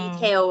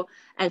detail,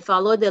 and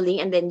follow the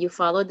link, and then you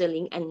follow the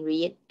link and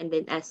read, and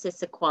then assess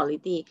the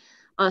quality.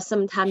 Or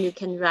sometimes you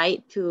can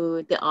write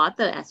to the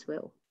author as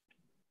well.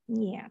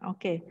 Yeah,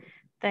 okay.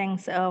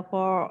 Thanks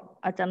for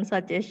Ajahn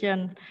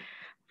suggestion.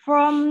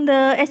 From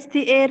the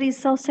STA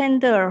Resource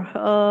Center,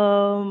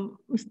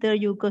 Mr.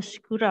 Yugos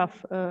Kuraf,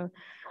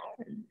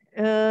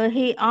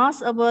 he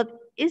asked about,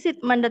 is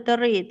it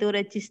mandatory to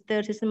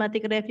register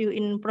systematic review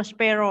in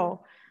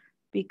Prospero?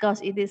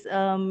 Because it is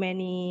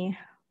many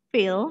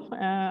field,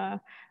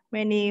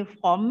 many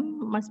form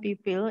must be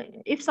filled.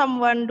 If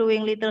someone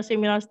doing little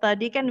similar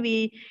study, can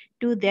we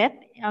do that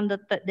on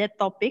that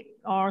topic,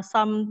 or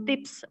some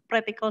tips,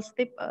 practical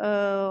tips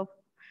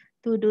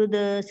to do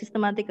the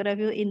systematic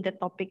review in the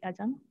topic,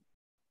 Ajahn?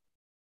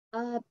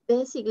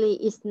 Basically,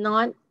 it's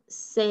not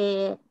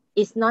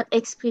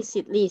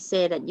explicitly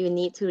say that you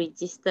need to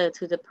register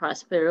to the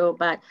Prospero,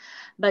 but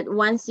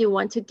once you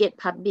want to get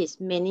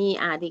published, many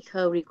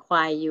articles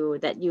require you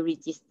that you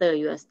register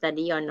your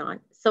study or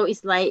not. So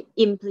it's like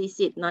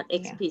implicit, not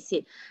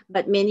explicit.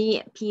 But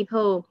many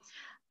people,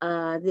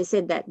 they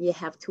said that you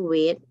have to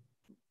wait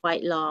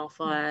quite long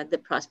for the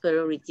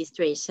Prospero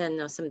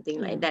registration or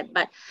something like that.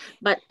 But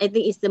I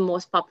think it's the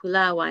most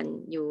popular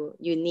one. You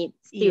need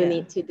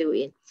need to do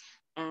it.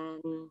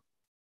 And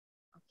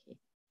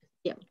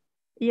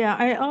yeah,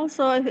 I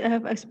also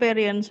have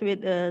experience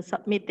with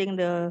submitting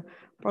the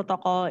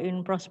protocol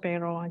in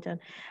Prospero, Ajahn.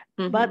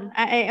 But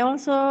I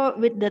also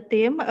with the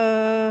team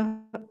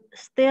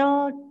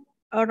still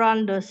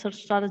run the search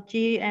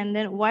strategy, and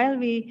then while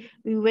we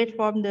wait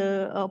from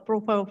the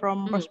approval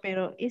from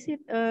Prospero, is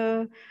it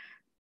a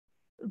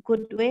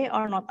good way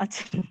or not,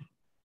 Ajahn?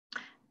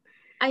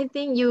 I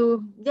think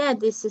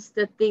this is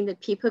the thing that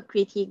people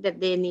critique,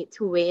 that they need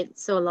to wait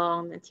so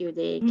long until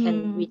they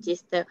can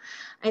register.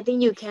 I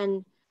think you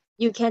can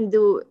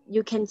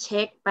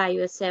check by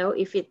yourself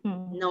if it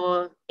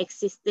no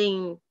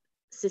existing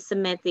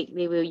systematic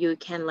review. You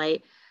can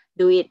like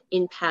do it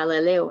in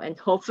parallel, and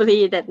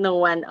hopefully that no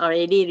one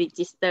already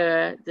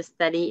registered the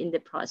study in the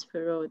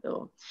Prospero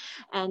though.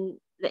 And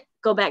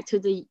go back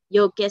to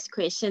your guest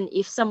question,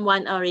 if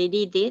someone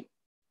already did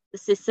the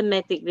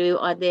systematic review,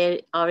 or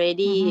they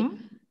already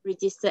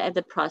registered at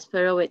the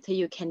Prospero, whether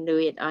you can do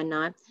it or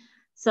not.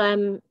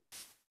 So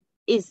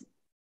it's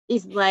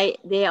like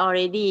they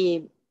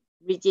already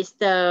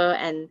register,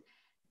 and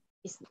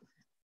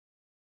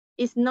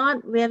it's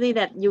not really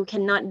that you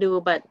cannot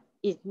do, but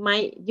you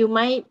might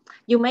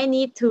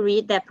need to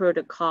read that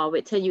protocol,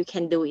 whether you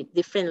can do it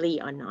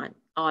differently or not,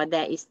 or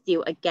there is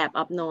still a gap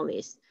of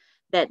knowledge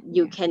that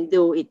you can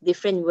do it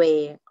different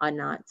way or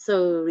not.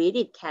 So read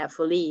it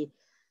carefully.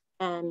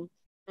 And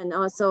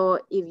also,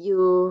 if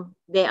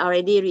they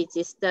already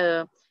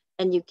register,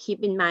 and you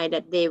keep in mind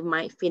that they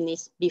might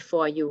finish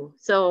before you.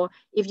 So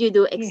if you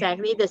do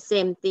exactly the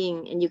same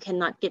thing, and you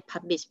cannot get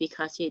published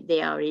because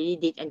they already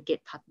did and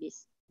get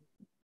published.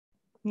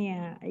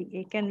 Yeah,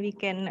 we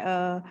can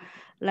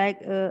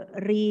like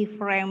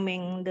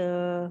reframing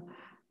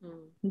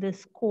the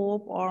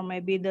scope, or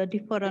maybe the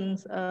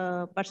different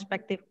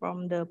perspective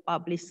from the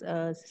published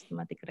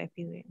systematic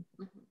review.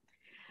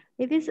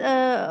 It is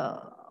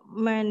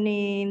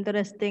many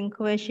interesting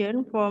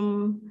question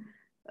from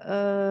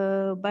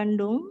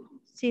Bandung,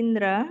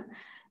 Sindra.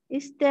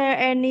 Is there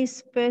any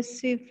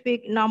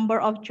specific number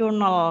of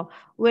journal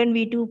when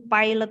we do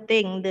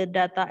piloting the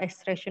data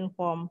extraction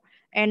form?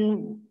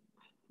 And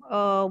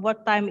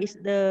what time is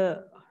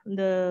the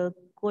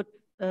good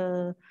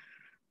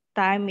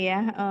time,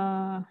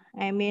 yeah.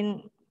 I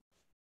mean,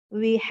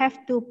 we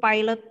have to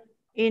pilot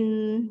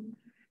in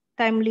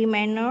timely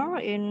manner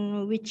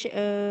in which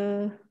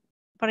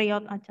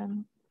period,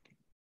 Achan?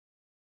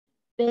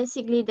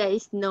 Basically, there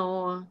is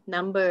no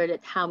number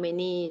that how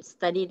many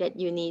study that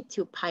you need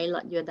to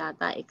pilot your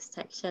data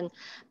extraction,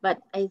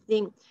 but I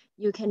think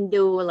you can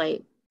do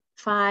like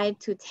 5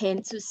 to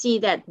 10 to see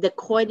that the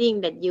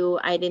coding that you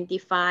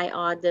identify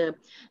or the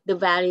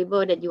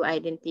variable that you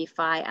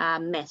identify are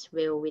match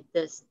well with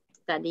the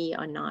study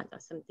or not, or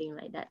something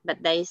like that.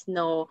 But there is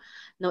no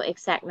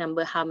exact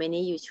number how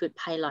many you should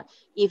pilot.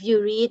 If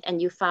you read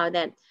and you found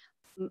that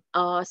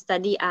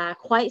study are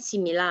quite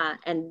similar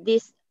and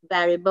this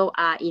variable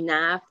are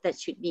enough, that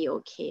should be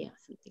okay or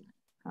something.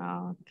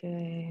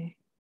 Okay.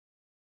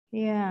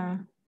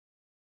 Yeah.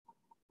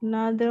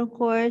 Another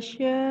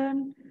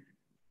question.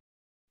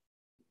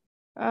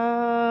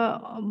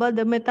 About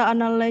the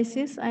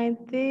meta-analysis, I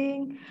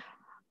think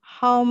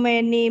how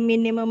many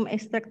minimum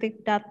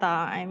extracted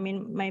data? I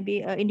mean,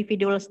 maybe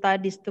individual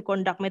studies to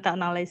conduct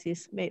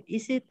meta-analysis.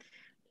 Is it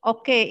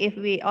okay if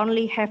we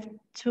only have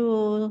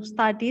 2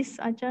 studies,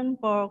 Ajahn,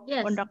 for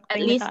Yes,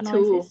 conducting at least 2.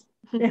 meta-analysis?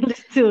 At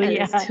least 2, At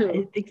yeah, least 2.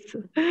 I think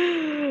so.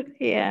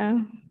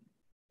 Yeah.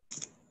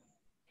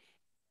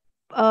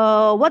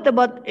 What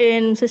about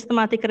in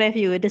systematic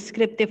review,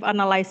 descriptive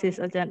analysis,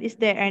 Ajahn? Is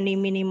there any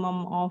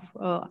minimum of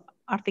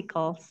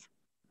articles?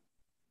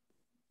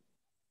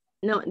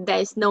 No, there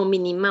is no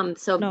minimum.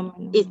 So No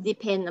minimum. it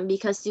depends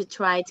because you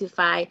try to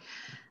find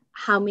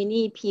how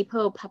many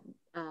people,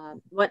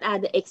 what are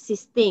the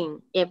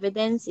existing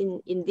evidence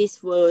in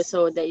this world.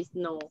 So there is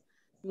no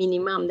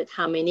minimum that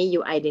how many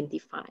you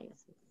identify.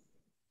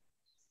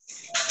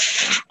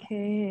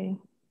 Okay.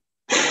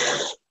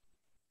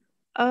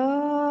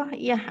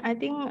 Yeah, I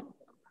think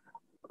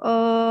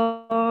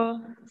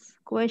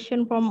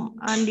question from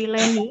Andi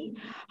Leni.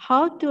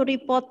 How to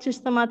report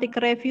systematic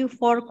review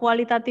for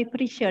qualitative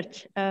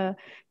research?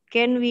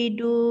 Can we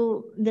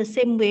do the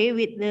same way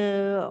with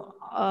the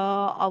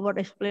our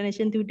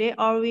explanation today,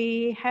 or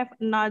we have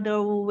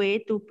another way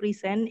to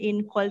present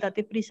in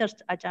qualitative research,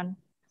 Achan?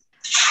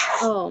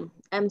 Oh,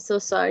 I'm so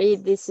sorry.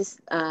 This is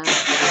I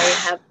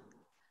have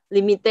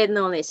limited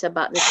knowledge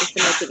about the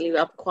systematic review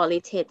of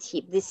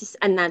qualitative. This is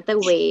another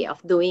way of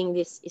doing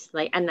this. It's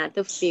like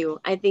another field.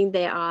 I think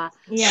there are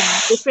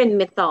different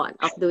methods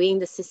of doing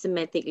the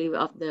systematic review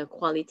of the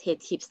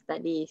qualitative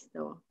studies.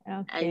 So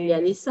I'm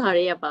really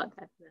sorry about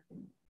that.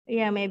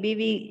 Yeah, maybe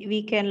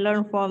we can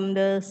learn from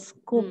the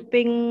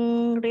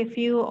scoping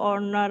review or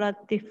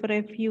narrative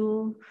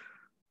review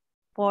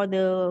for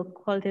the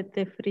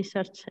qualitative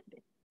research.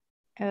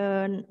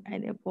 And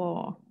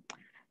for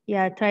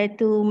try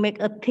to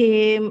make a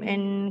theme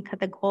and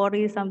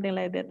category, something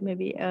like that.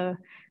 Maybe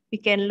we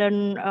can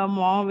learn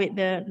more with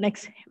the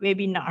next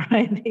webinar.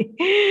 I think.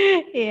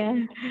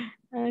 Yeah.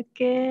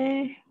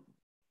 Okay.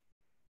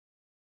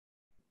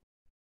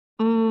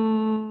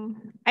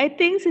 I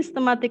think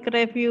systematic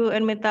review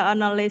and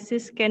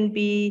meta-analysis can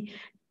be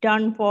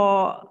done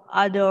for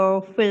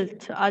other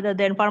fields other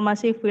than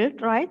pharmacy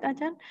field, right,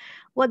 Ajahn?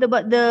 What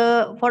about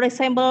for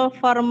example,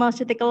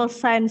 pharmaceutical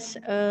science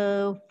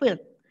field?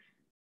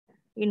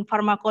 In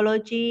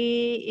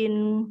pharmacology,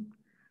 in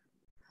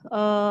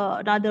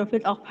another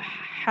field of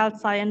health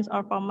science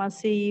or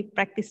pharmacy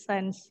practice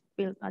science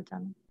field,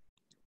 Ajahn?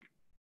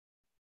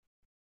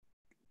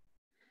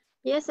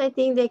 Yes, I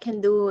think they can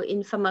do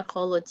in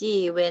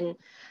pharmacology when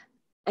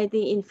I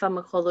think in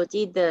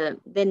pharmacology they're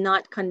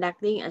not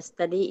conducting a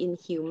study in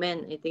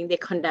human. I think they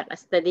conduct a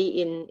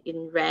study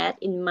in rat,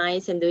 in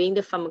mice, and doing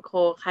the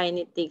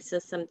pharmacokinetics or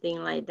something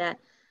like that.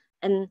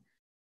 And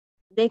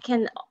they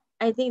can,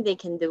 I think they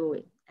can do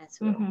it as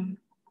well. Mm-hmm.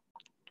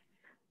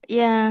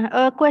 Yeah,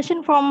 a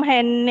question from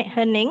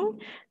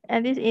Henning,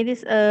 and it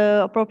is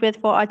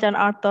appropriate for Ajahn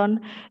Arton.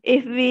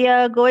 If we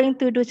are going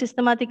to do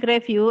systematic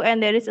review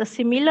and there is a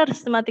similar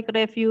systematic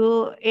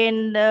review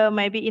in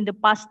maybe in the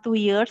past 2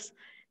 years,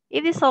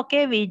 it is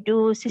okay we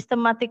do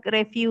systematic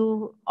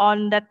review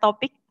on that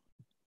topic.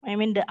 I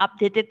mean the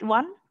updated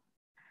one.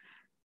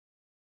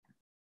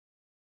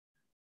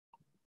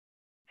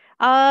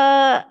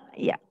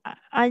 Yeah,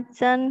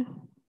 Ajahn.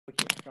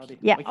 Okay, sorry.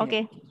 Yeah,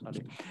 okay.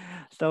 Sorry.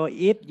 So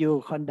if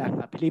you conduct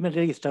a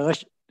preliminary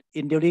research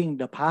during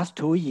the past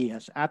 2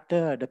 years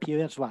after the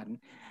previous one,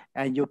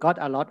 and you got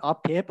a lot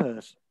of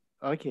papers,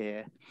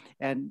 okay,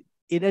 and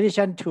in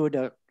addition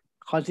to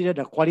consider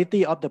the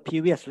quality of the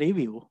previous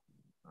review,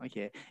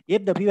 okay,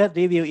 if the previous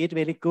review is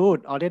very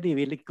good, already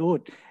really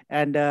good,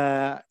 and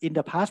in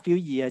the past few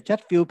years,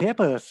 just few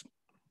papers,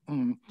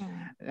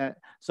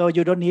 so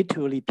you don't need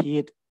to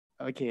repeat,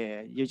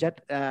 okay, you just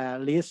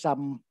read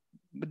some.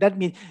 That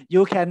means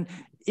you can,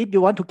 if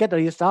you want to get the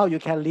result, you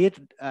can read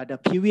the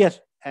previous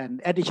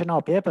and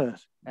additional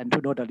papers and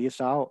to know the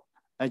result.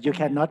 You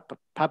cannot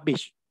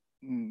publish,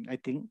 I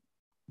think.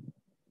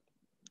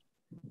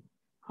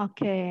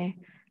 Okay.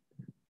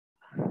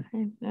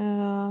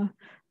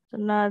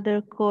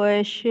 Another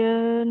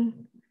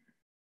question.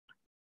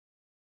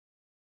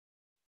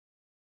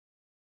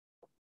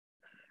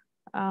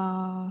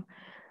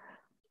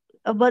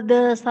 About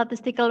the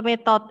statistical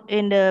method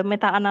in the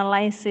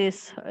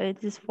meta-analysis,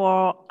 it is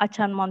for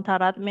Achan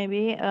Montarat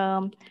maybe.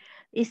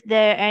 Is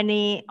there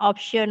any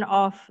option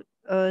of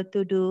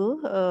to do?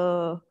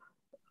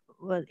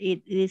 Well, it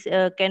is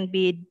can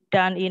be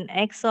done in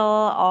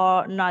Excel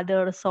or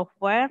another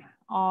software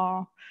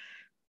or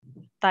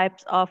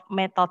types of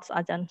methods,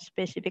 Achan,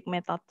 specific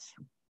methods.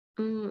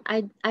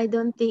 I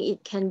don't think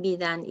it can be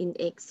done in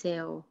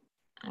Excel.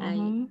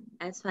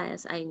 As far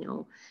as I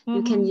know,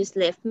 you can use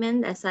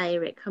Leftman as I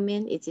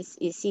recommend. It is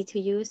easy to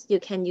use. You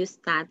can use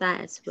Stata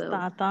as well.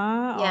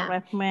 Stata or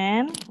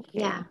Leftman. Okay.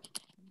 Yeah.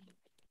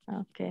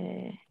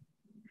 Okay.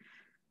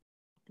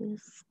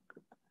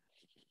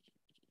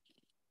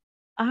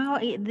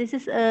 This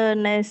is a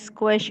nice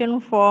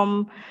question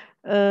from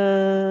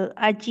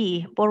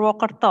Aji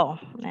Purwokerto.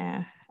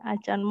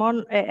 Achan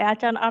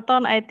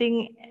Arton, I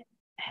think,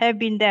 have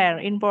been there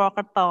in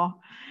Purwokerto.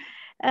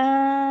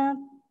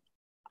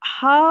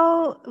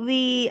 How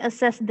we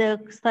assess the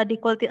study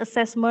quality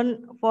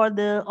assessment for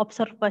the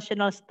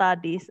observational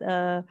studies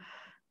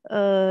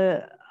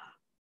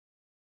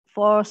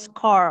for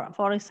score?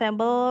 For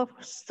example,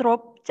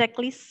 strobe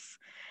checklist.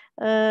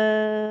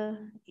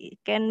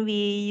 Can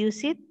we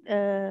use it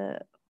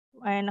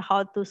and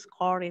how to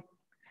score it?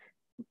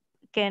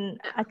 Can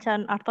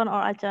Achan Arton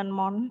or Achan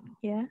Mon?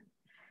 Yeah.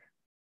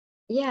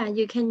 Yeah,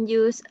 you can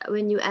use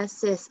when you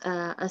assess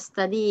a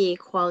study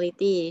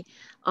quality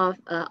of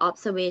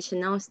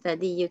observational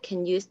study. You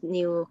can use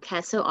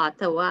Newcastle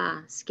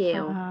Ottawa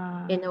scale,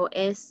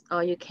 NOS,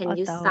 or you can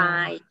use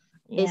SIGN,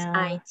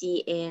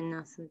 SIGN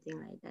or something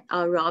like that,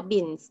 or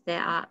Robbins.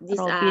 These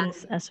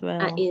Robbins are as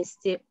well.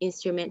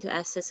 Instrument to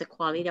assess the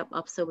quality of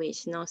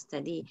observational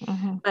study.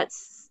 But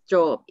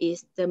STROBE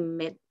is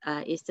the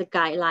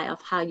guideline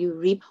of how you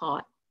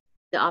report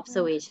the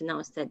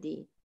observational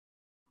study.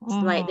 It's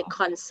like the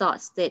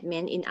consort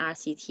statement in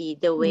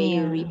RCT, the way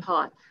you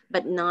report,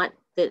 but not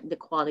the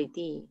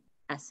quality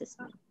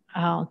assessment.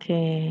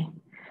 Okay.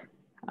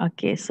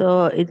 Okay,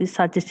 so it is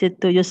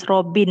suggested to use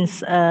Robbins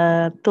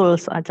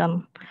tools,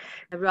 Achan.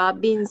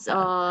 Robbins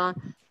or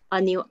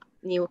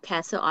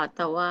Newcastle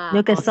Ottawa.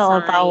 Newcastle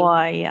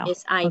Ottawa, yeah.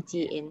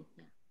 SIGN.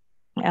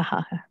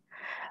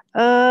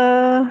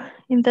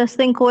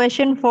 Interesting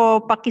question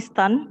for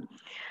Pakistan.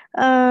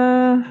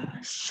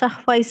 Shah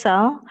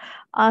Faisal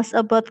asked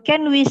about,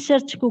 can we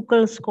search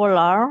Google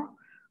Scholar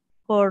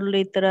for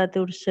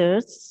literature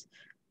search?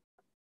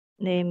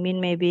 They mean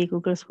maybe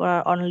Google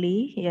Scholar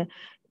only. Yeah.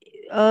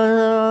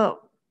 A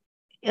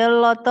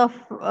lot of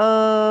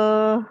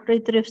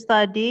retrieve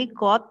study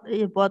got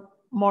about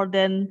more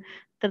than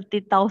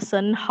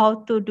 30,000.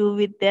 How to do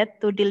with that,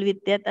 to deal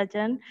with that,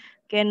 Achan?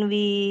 Can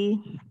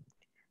we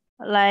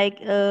like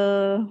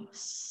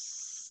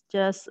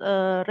just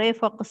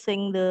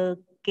refocusing the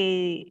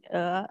key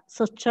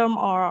search term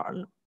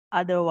or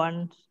other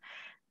ones?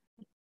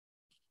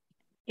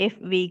 If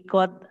we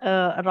got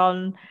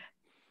around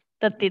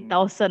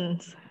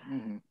 30,000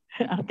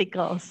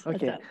 articles.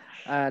 Okay,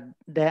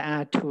 there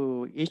are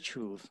two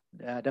issues.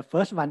 The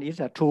first one is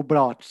a too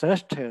broad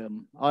search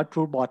term or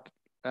too broad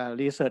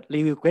research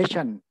review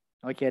question.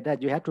 Okay,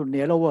 that you have to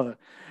narrow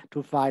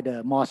to find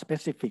a more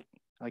specific.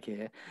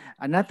 Okay,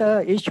 another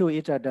issue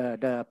is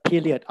the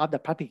period of the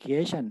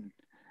publication.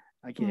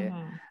 Okay,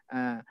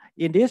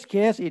 in this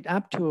case, it's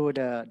up to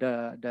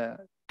the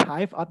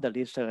type of the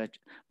research.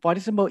 For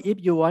example, if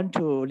you want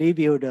to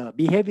review the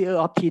behavior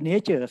of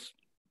teenagers,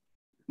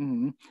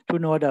 to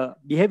know the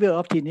behavior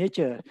of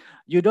teenager,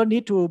 you don't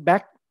need to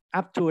back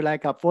up to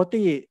like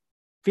 40,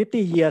 50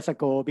 years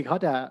ago,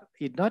 because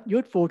it's not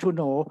useful to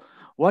know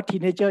what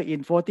teenager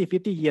in 40,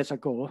 50 years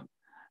ago.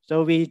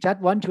 So we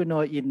just want to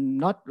know in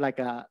not like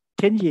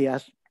 10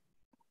 years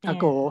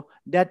ago,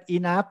 that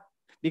enough,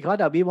 because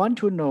we want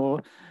to know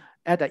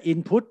as an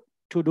input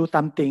to do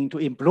something to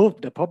improve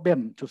the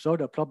problem, to solve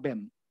the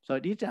problem. So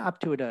this is up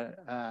to the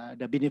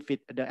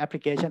benefit, the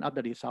application of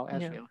the result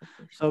as well.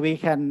 So we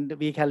can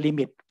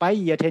limit 5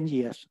 years, 10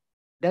 years.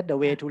 That's the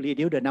way to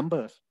reduce the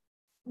numbers.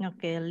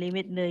 Okay,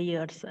 limit the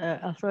years.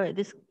 Also,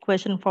 this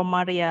question from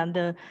Maria,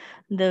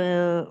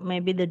 the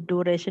maybe the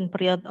duration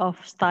period of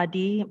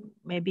study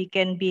maybe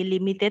can be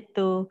limited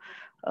to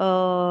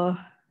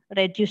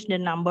reduce the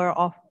number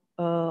of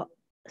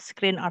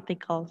screen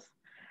articles.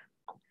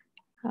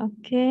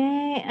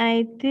 Okay,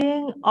 I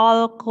think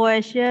all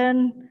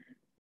questions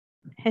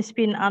has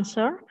been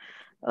answered.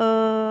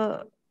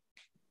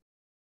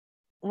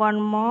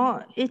 One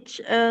more,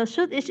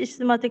 should each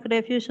systematic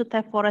review should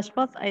have forest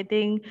plot? I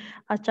think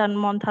Achan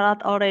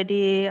Montarat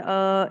already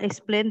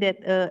explained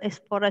that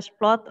forest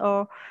plot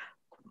or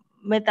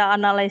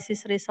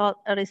meta-analysis result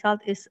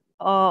is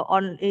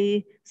on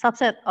a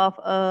subset of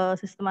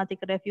systematic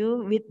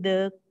review with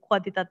the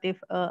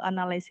quantitative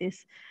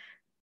analysis.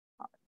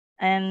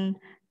 And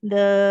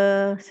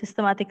the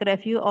systematic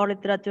review or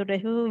literature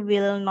review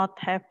will not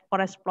have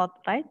forest plot,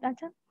 right,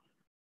 Achan?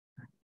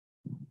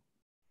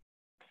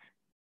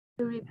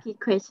 Repeat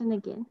question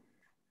again.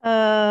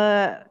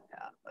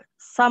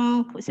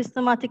 Some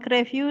systematic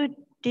review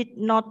did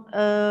not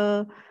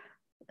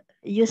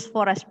use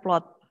forest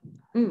plot.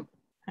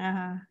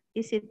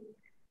 Is it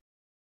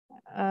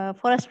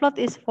forest plot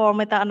is for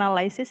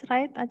meta-analysis,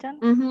 right, Ajan?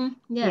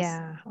 Yes.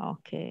 Yeah,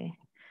 okay.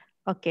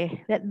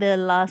 Okay, that's the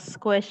last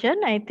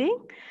question, I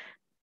think.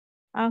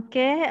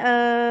 Okay,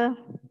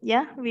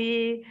 yeah,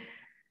 we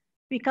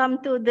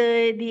come to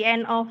the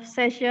end of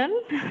session.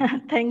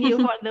 Thank you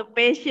for the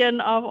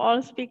patience of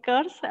all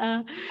speakers.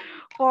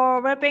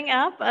 For wrapping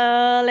up,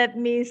 let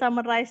me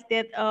summarize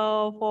that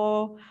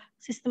for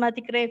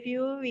systematic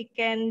review, we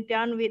can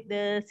done with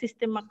the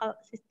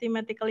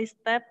systematically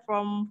step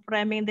from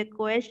framing the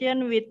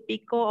question with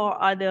PICO or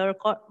other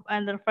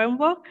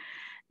framework,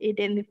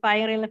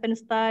 identifying relevant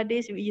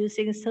studies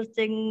using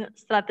searching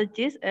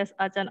strategies, as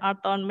Ajahn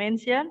Arton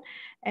mentioned,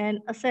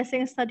 and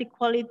assessing study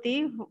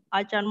quality.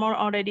 Ajahn Moore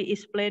already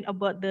explained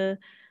about the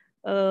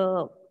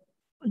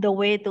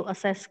way to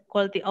assess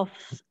quality of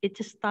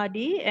each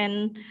study,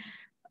 and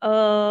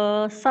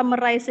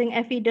summarizing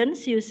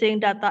evidence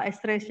using data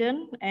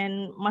extraction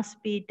and must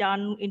be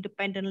done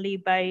independently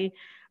by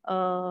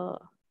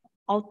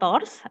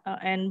authors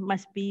and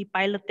must be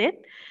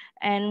piloted,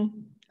 and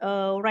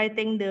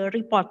writing the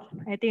report.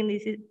 I think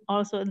this is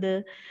also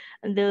the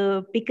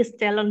biggest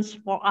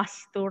challenge for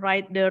us to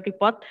write the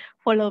report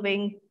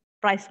following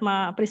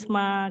PRISMA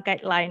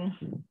guideline.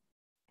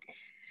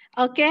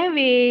 Okay,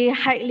 we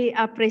highly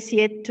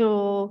appreciate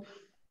to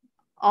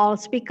all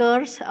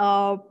speakers,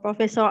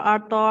 Professor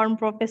Arton,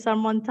 Professor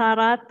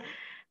Montarat.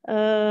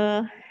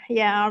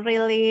 Yeah,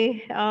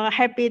 really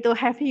happy to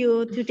have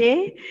you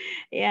today.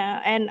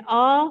 Yeah, and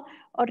all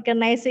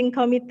organizing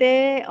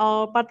committee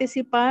or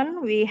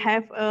participant, we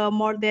have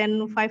more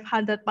than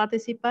 500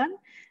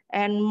 participants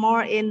and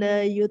more in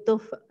the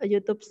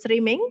YouTube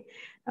streaming.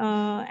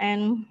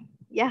 And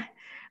yeah,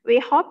 we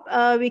hope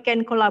we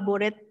can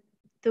collaborate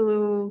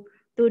to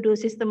do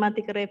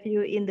systematic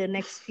review in the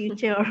next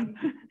future.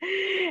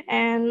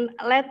 And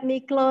let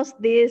me close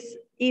this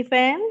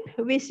event.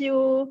 Wish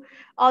you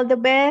all the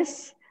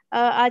best,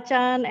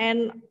 Achan,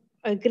 and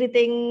a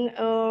greeting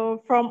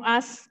from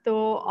us to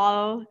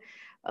all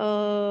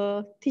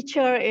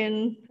teacher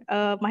in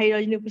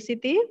Mahidol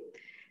University.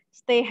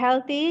 Stay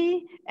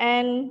healthy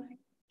and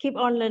keep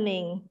on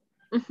learning.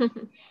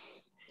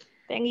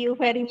 Thank you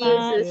very Thank you,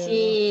 much.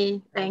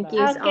 Susie. Thank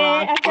you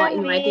Okay, all for Achan,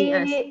 inviting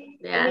us.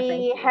 Yeah, thank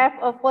we you. have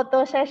a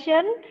photo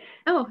session.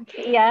 Oh,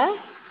 okay. Yeah,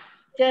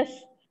 just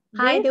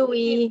Hi, this.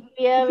 Dewey.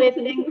 We are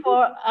waiting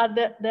for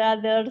the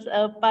others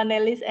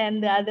panelists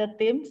and the other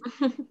teams.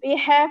 We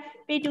have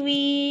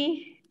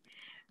Pidwi,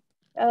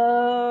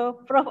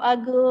 Prof.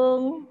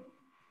 Agung,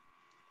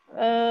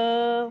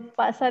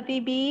 Pak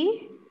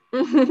Satibi,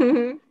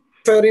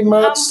 Very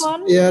much,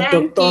 Ampon,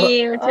 Thank Dr.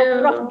 you too.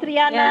 Prof.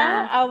 Triana,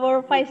 Yeah.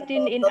 our Vice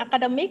Dean in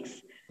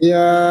Academics,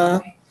 Yeah,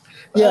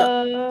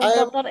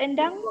 I am Dr.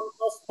 Endang,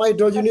 of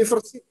Mahidol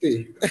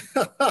University.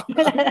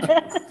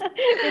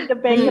 in the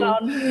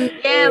background.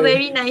 Yeah,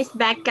 very nice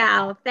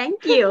background.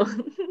 Thank you.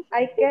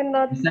 I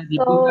cannot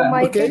show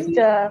my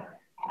picture.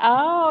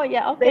 Oh,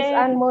 yeah, Please okay.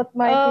 unmute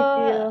my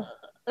video.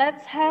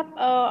 Let's have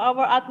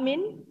our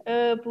admin,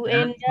 Bu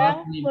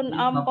Endang, Kun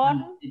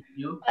Ampon,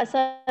 Pak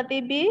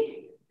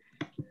Satibi.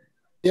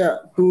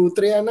 Ya, Bu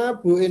Triana,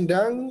 Bu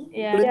Endang,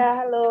 Yeah. Yeah,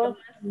 hello.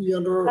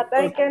 your But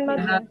I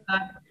cannot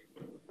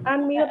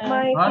unmute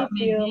my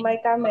video, my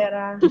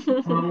camera.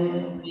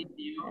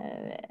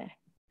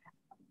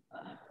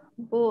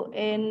 Bu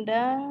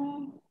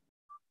Endang,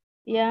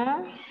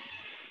 ya,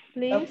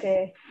 please.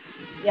 Okay.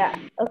 Yeah,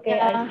 okay,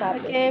 I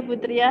start. Okay, Bu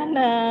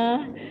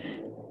Triana.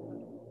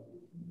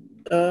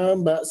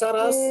 Mbak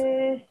Saras,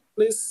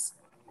 please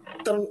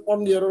turn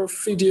on your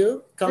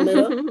video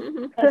camera.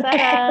 Mbak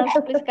Saras,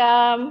 please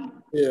come.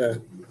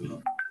 Yeah.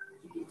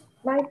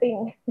 My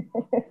thing.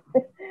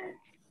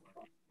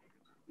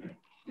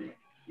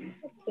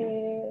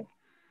 Okay.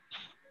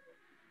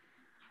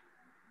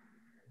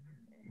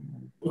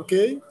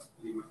 Okay.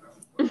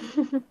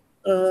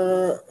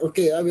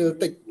 Okay, I will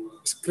take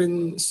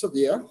screenshot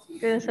ya.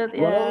 Screenshot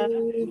ya.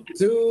 1,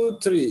 2,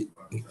 3.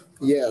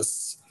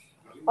 Yes.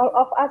 All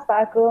of us,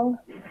 Pak Agung.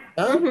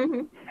 Huh?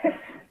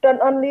 Don't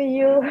only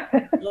you.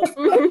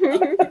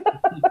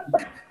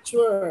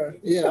 Sure.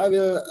 Yeah, I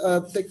will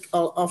take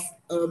all of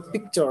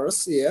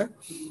pictures. Yeah.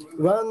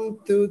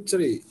 1, 2,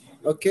 3.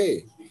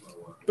 Okay.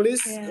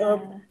 Please,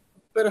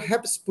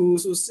 perhaps Bu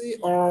Susi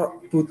or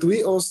Bu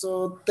Dwi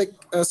also take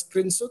a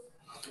screenshot.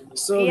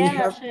 So we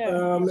have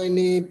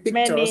many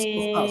pictures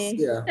of us.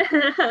 Yeah.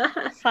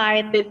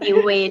 Side. The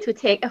new way to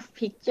take a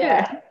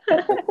picture.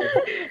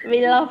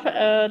 We love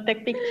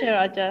take picture,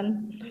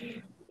 Ajahn.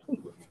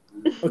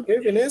 Okay,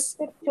 finish.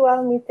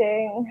 Virtual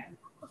meeting.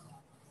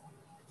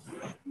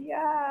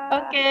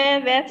 Yeah.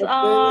 Okay, that's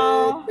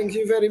all. Thank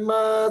you very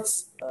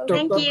much.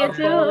 Thank Dr. you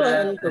too.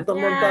 And Dr.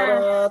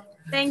 Montarat.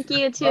 Thank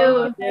you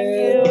too. Thank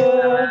you.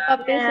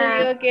 Hope to see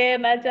you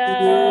again,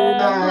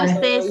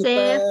 Ajahn. Stay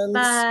safe.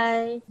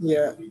 Bye.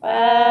 Yeah.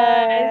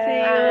 Bye.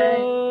 See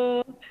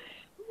you.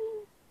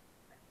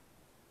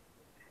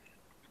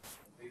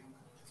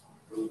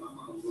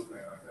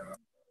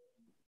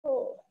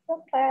 Oh,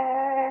 so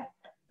fast.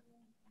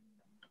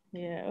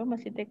 Ya,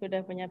 masih take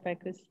udah punya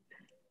bagus.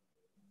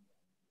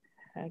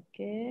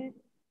 Okay.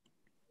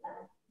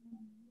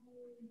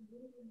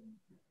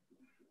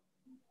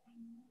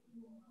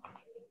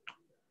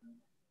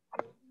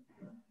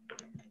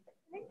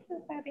 Thank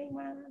you very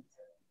much.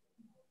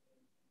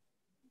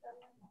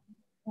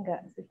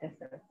 Enggak, sudah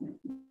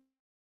selesai.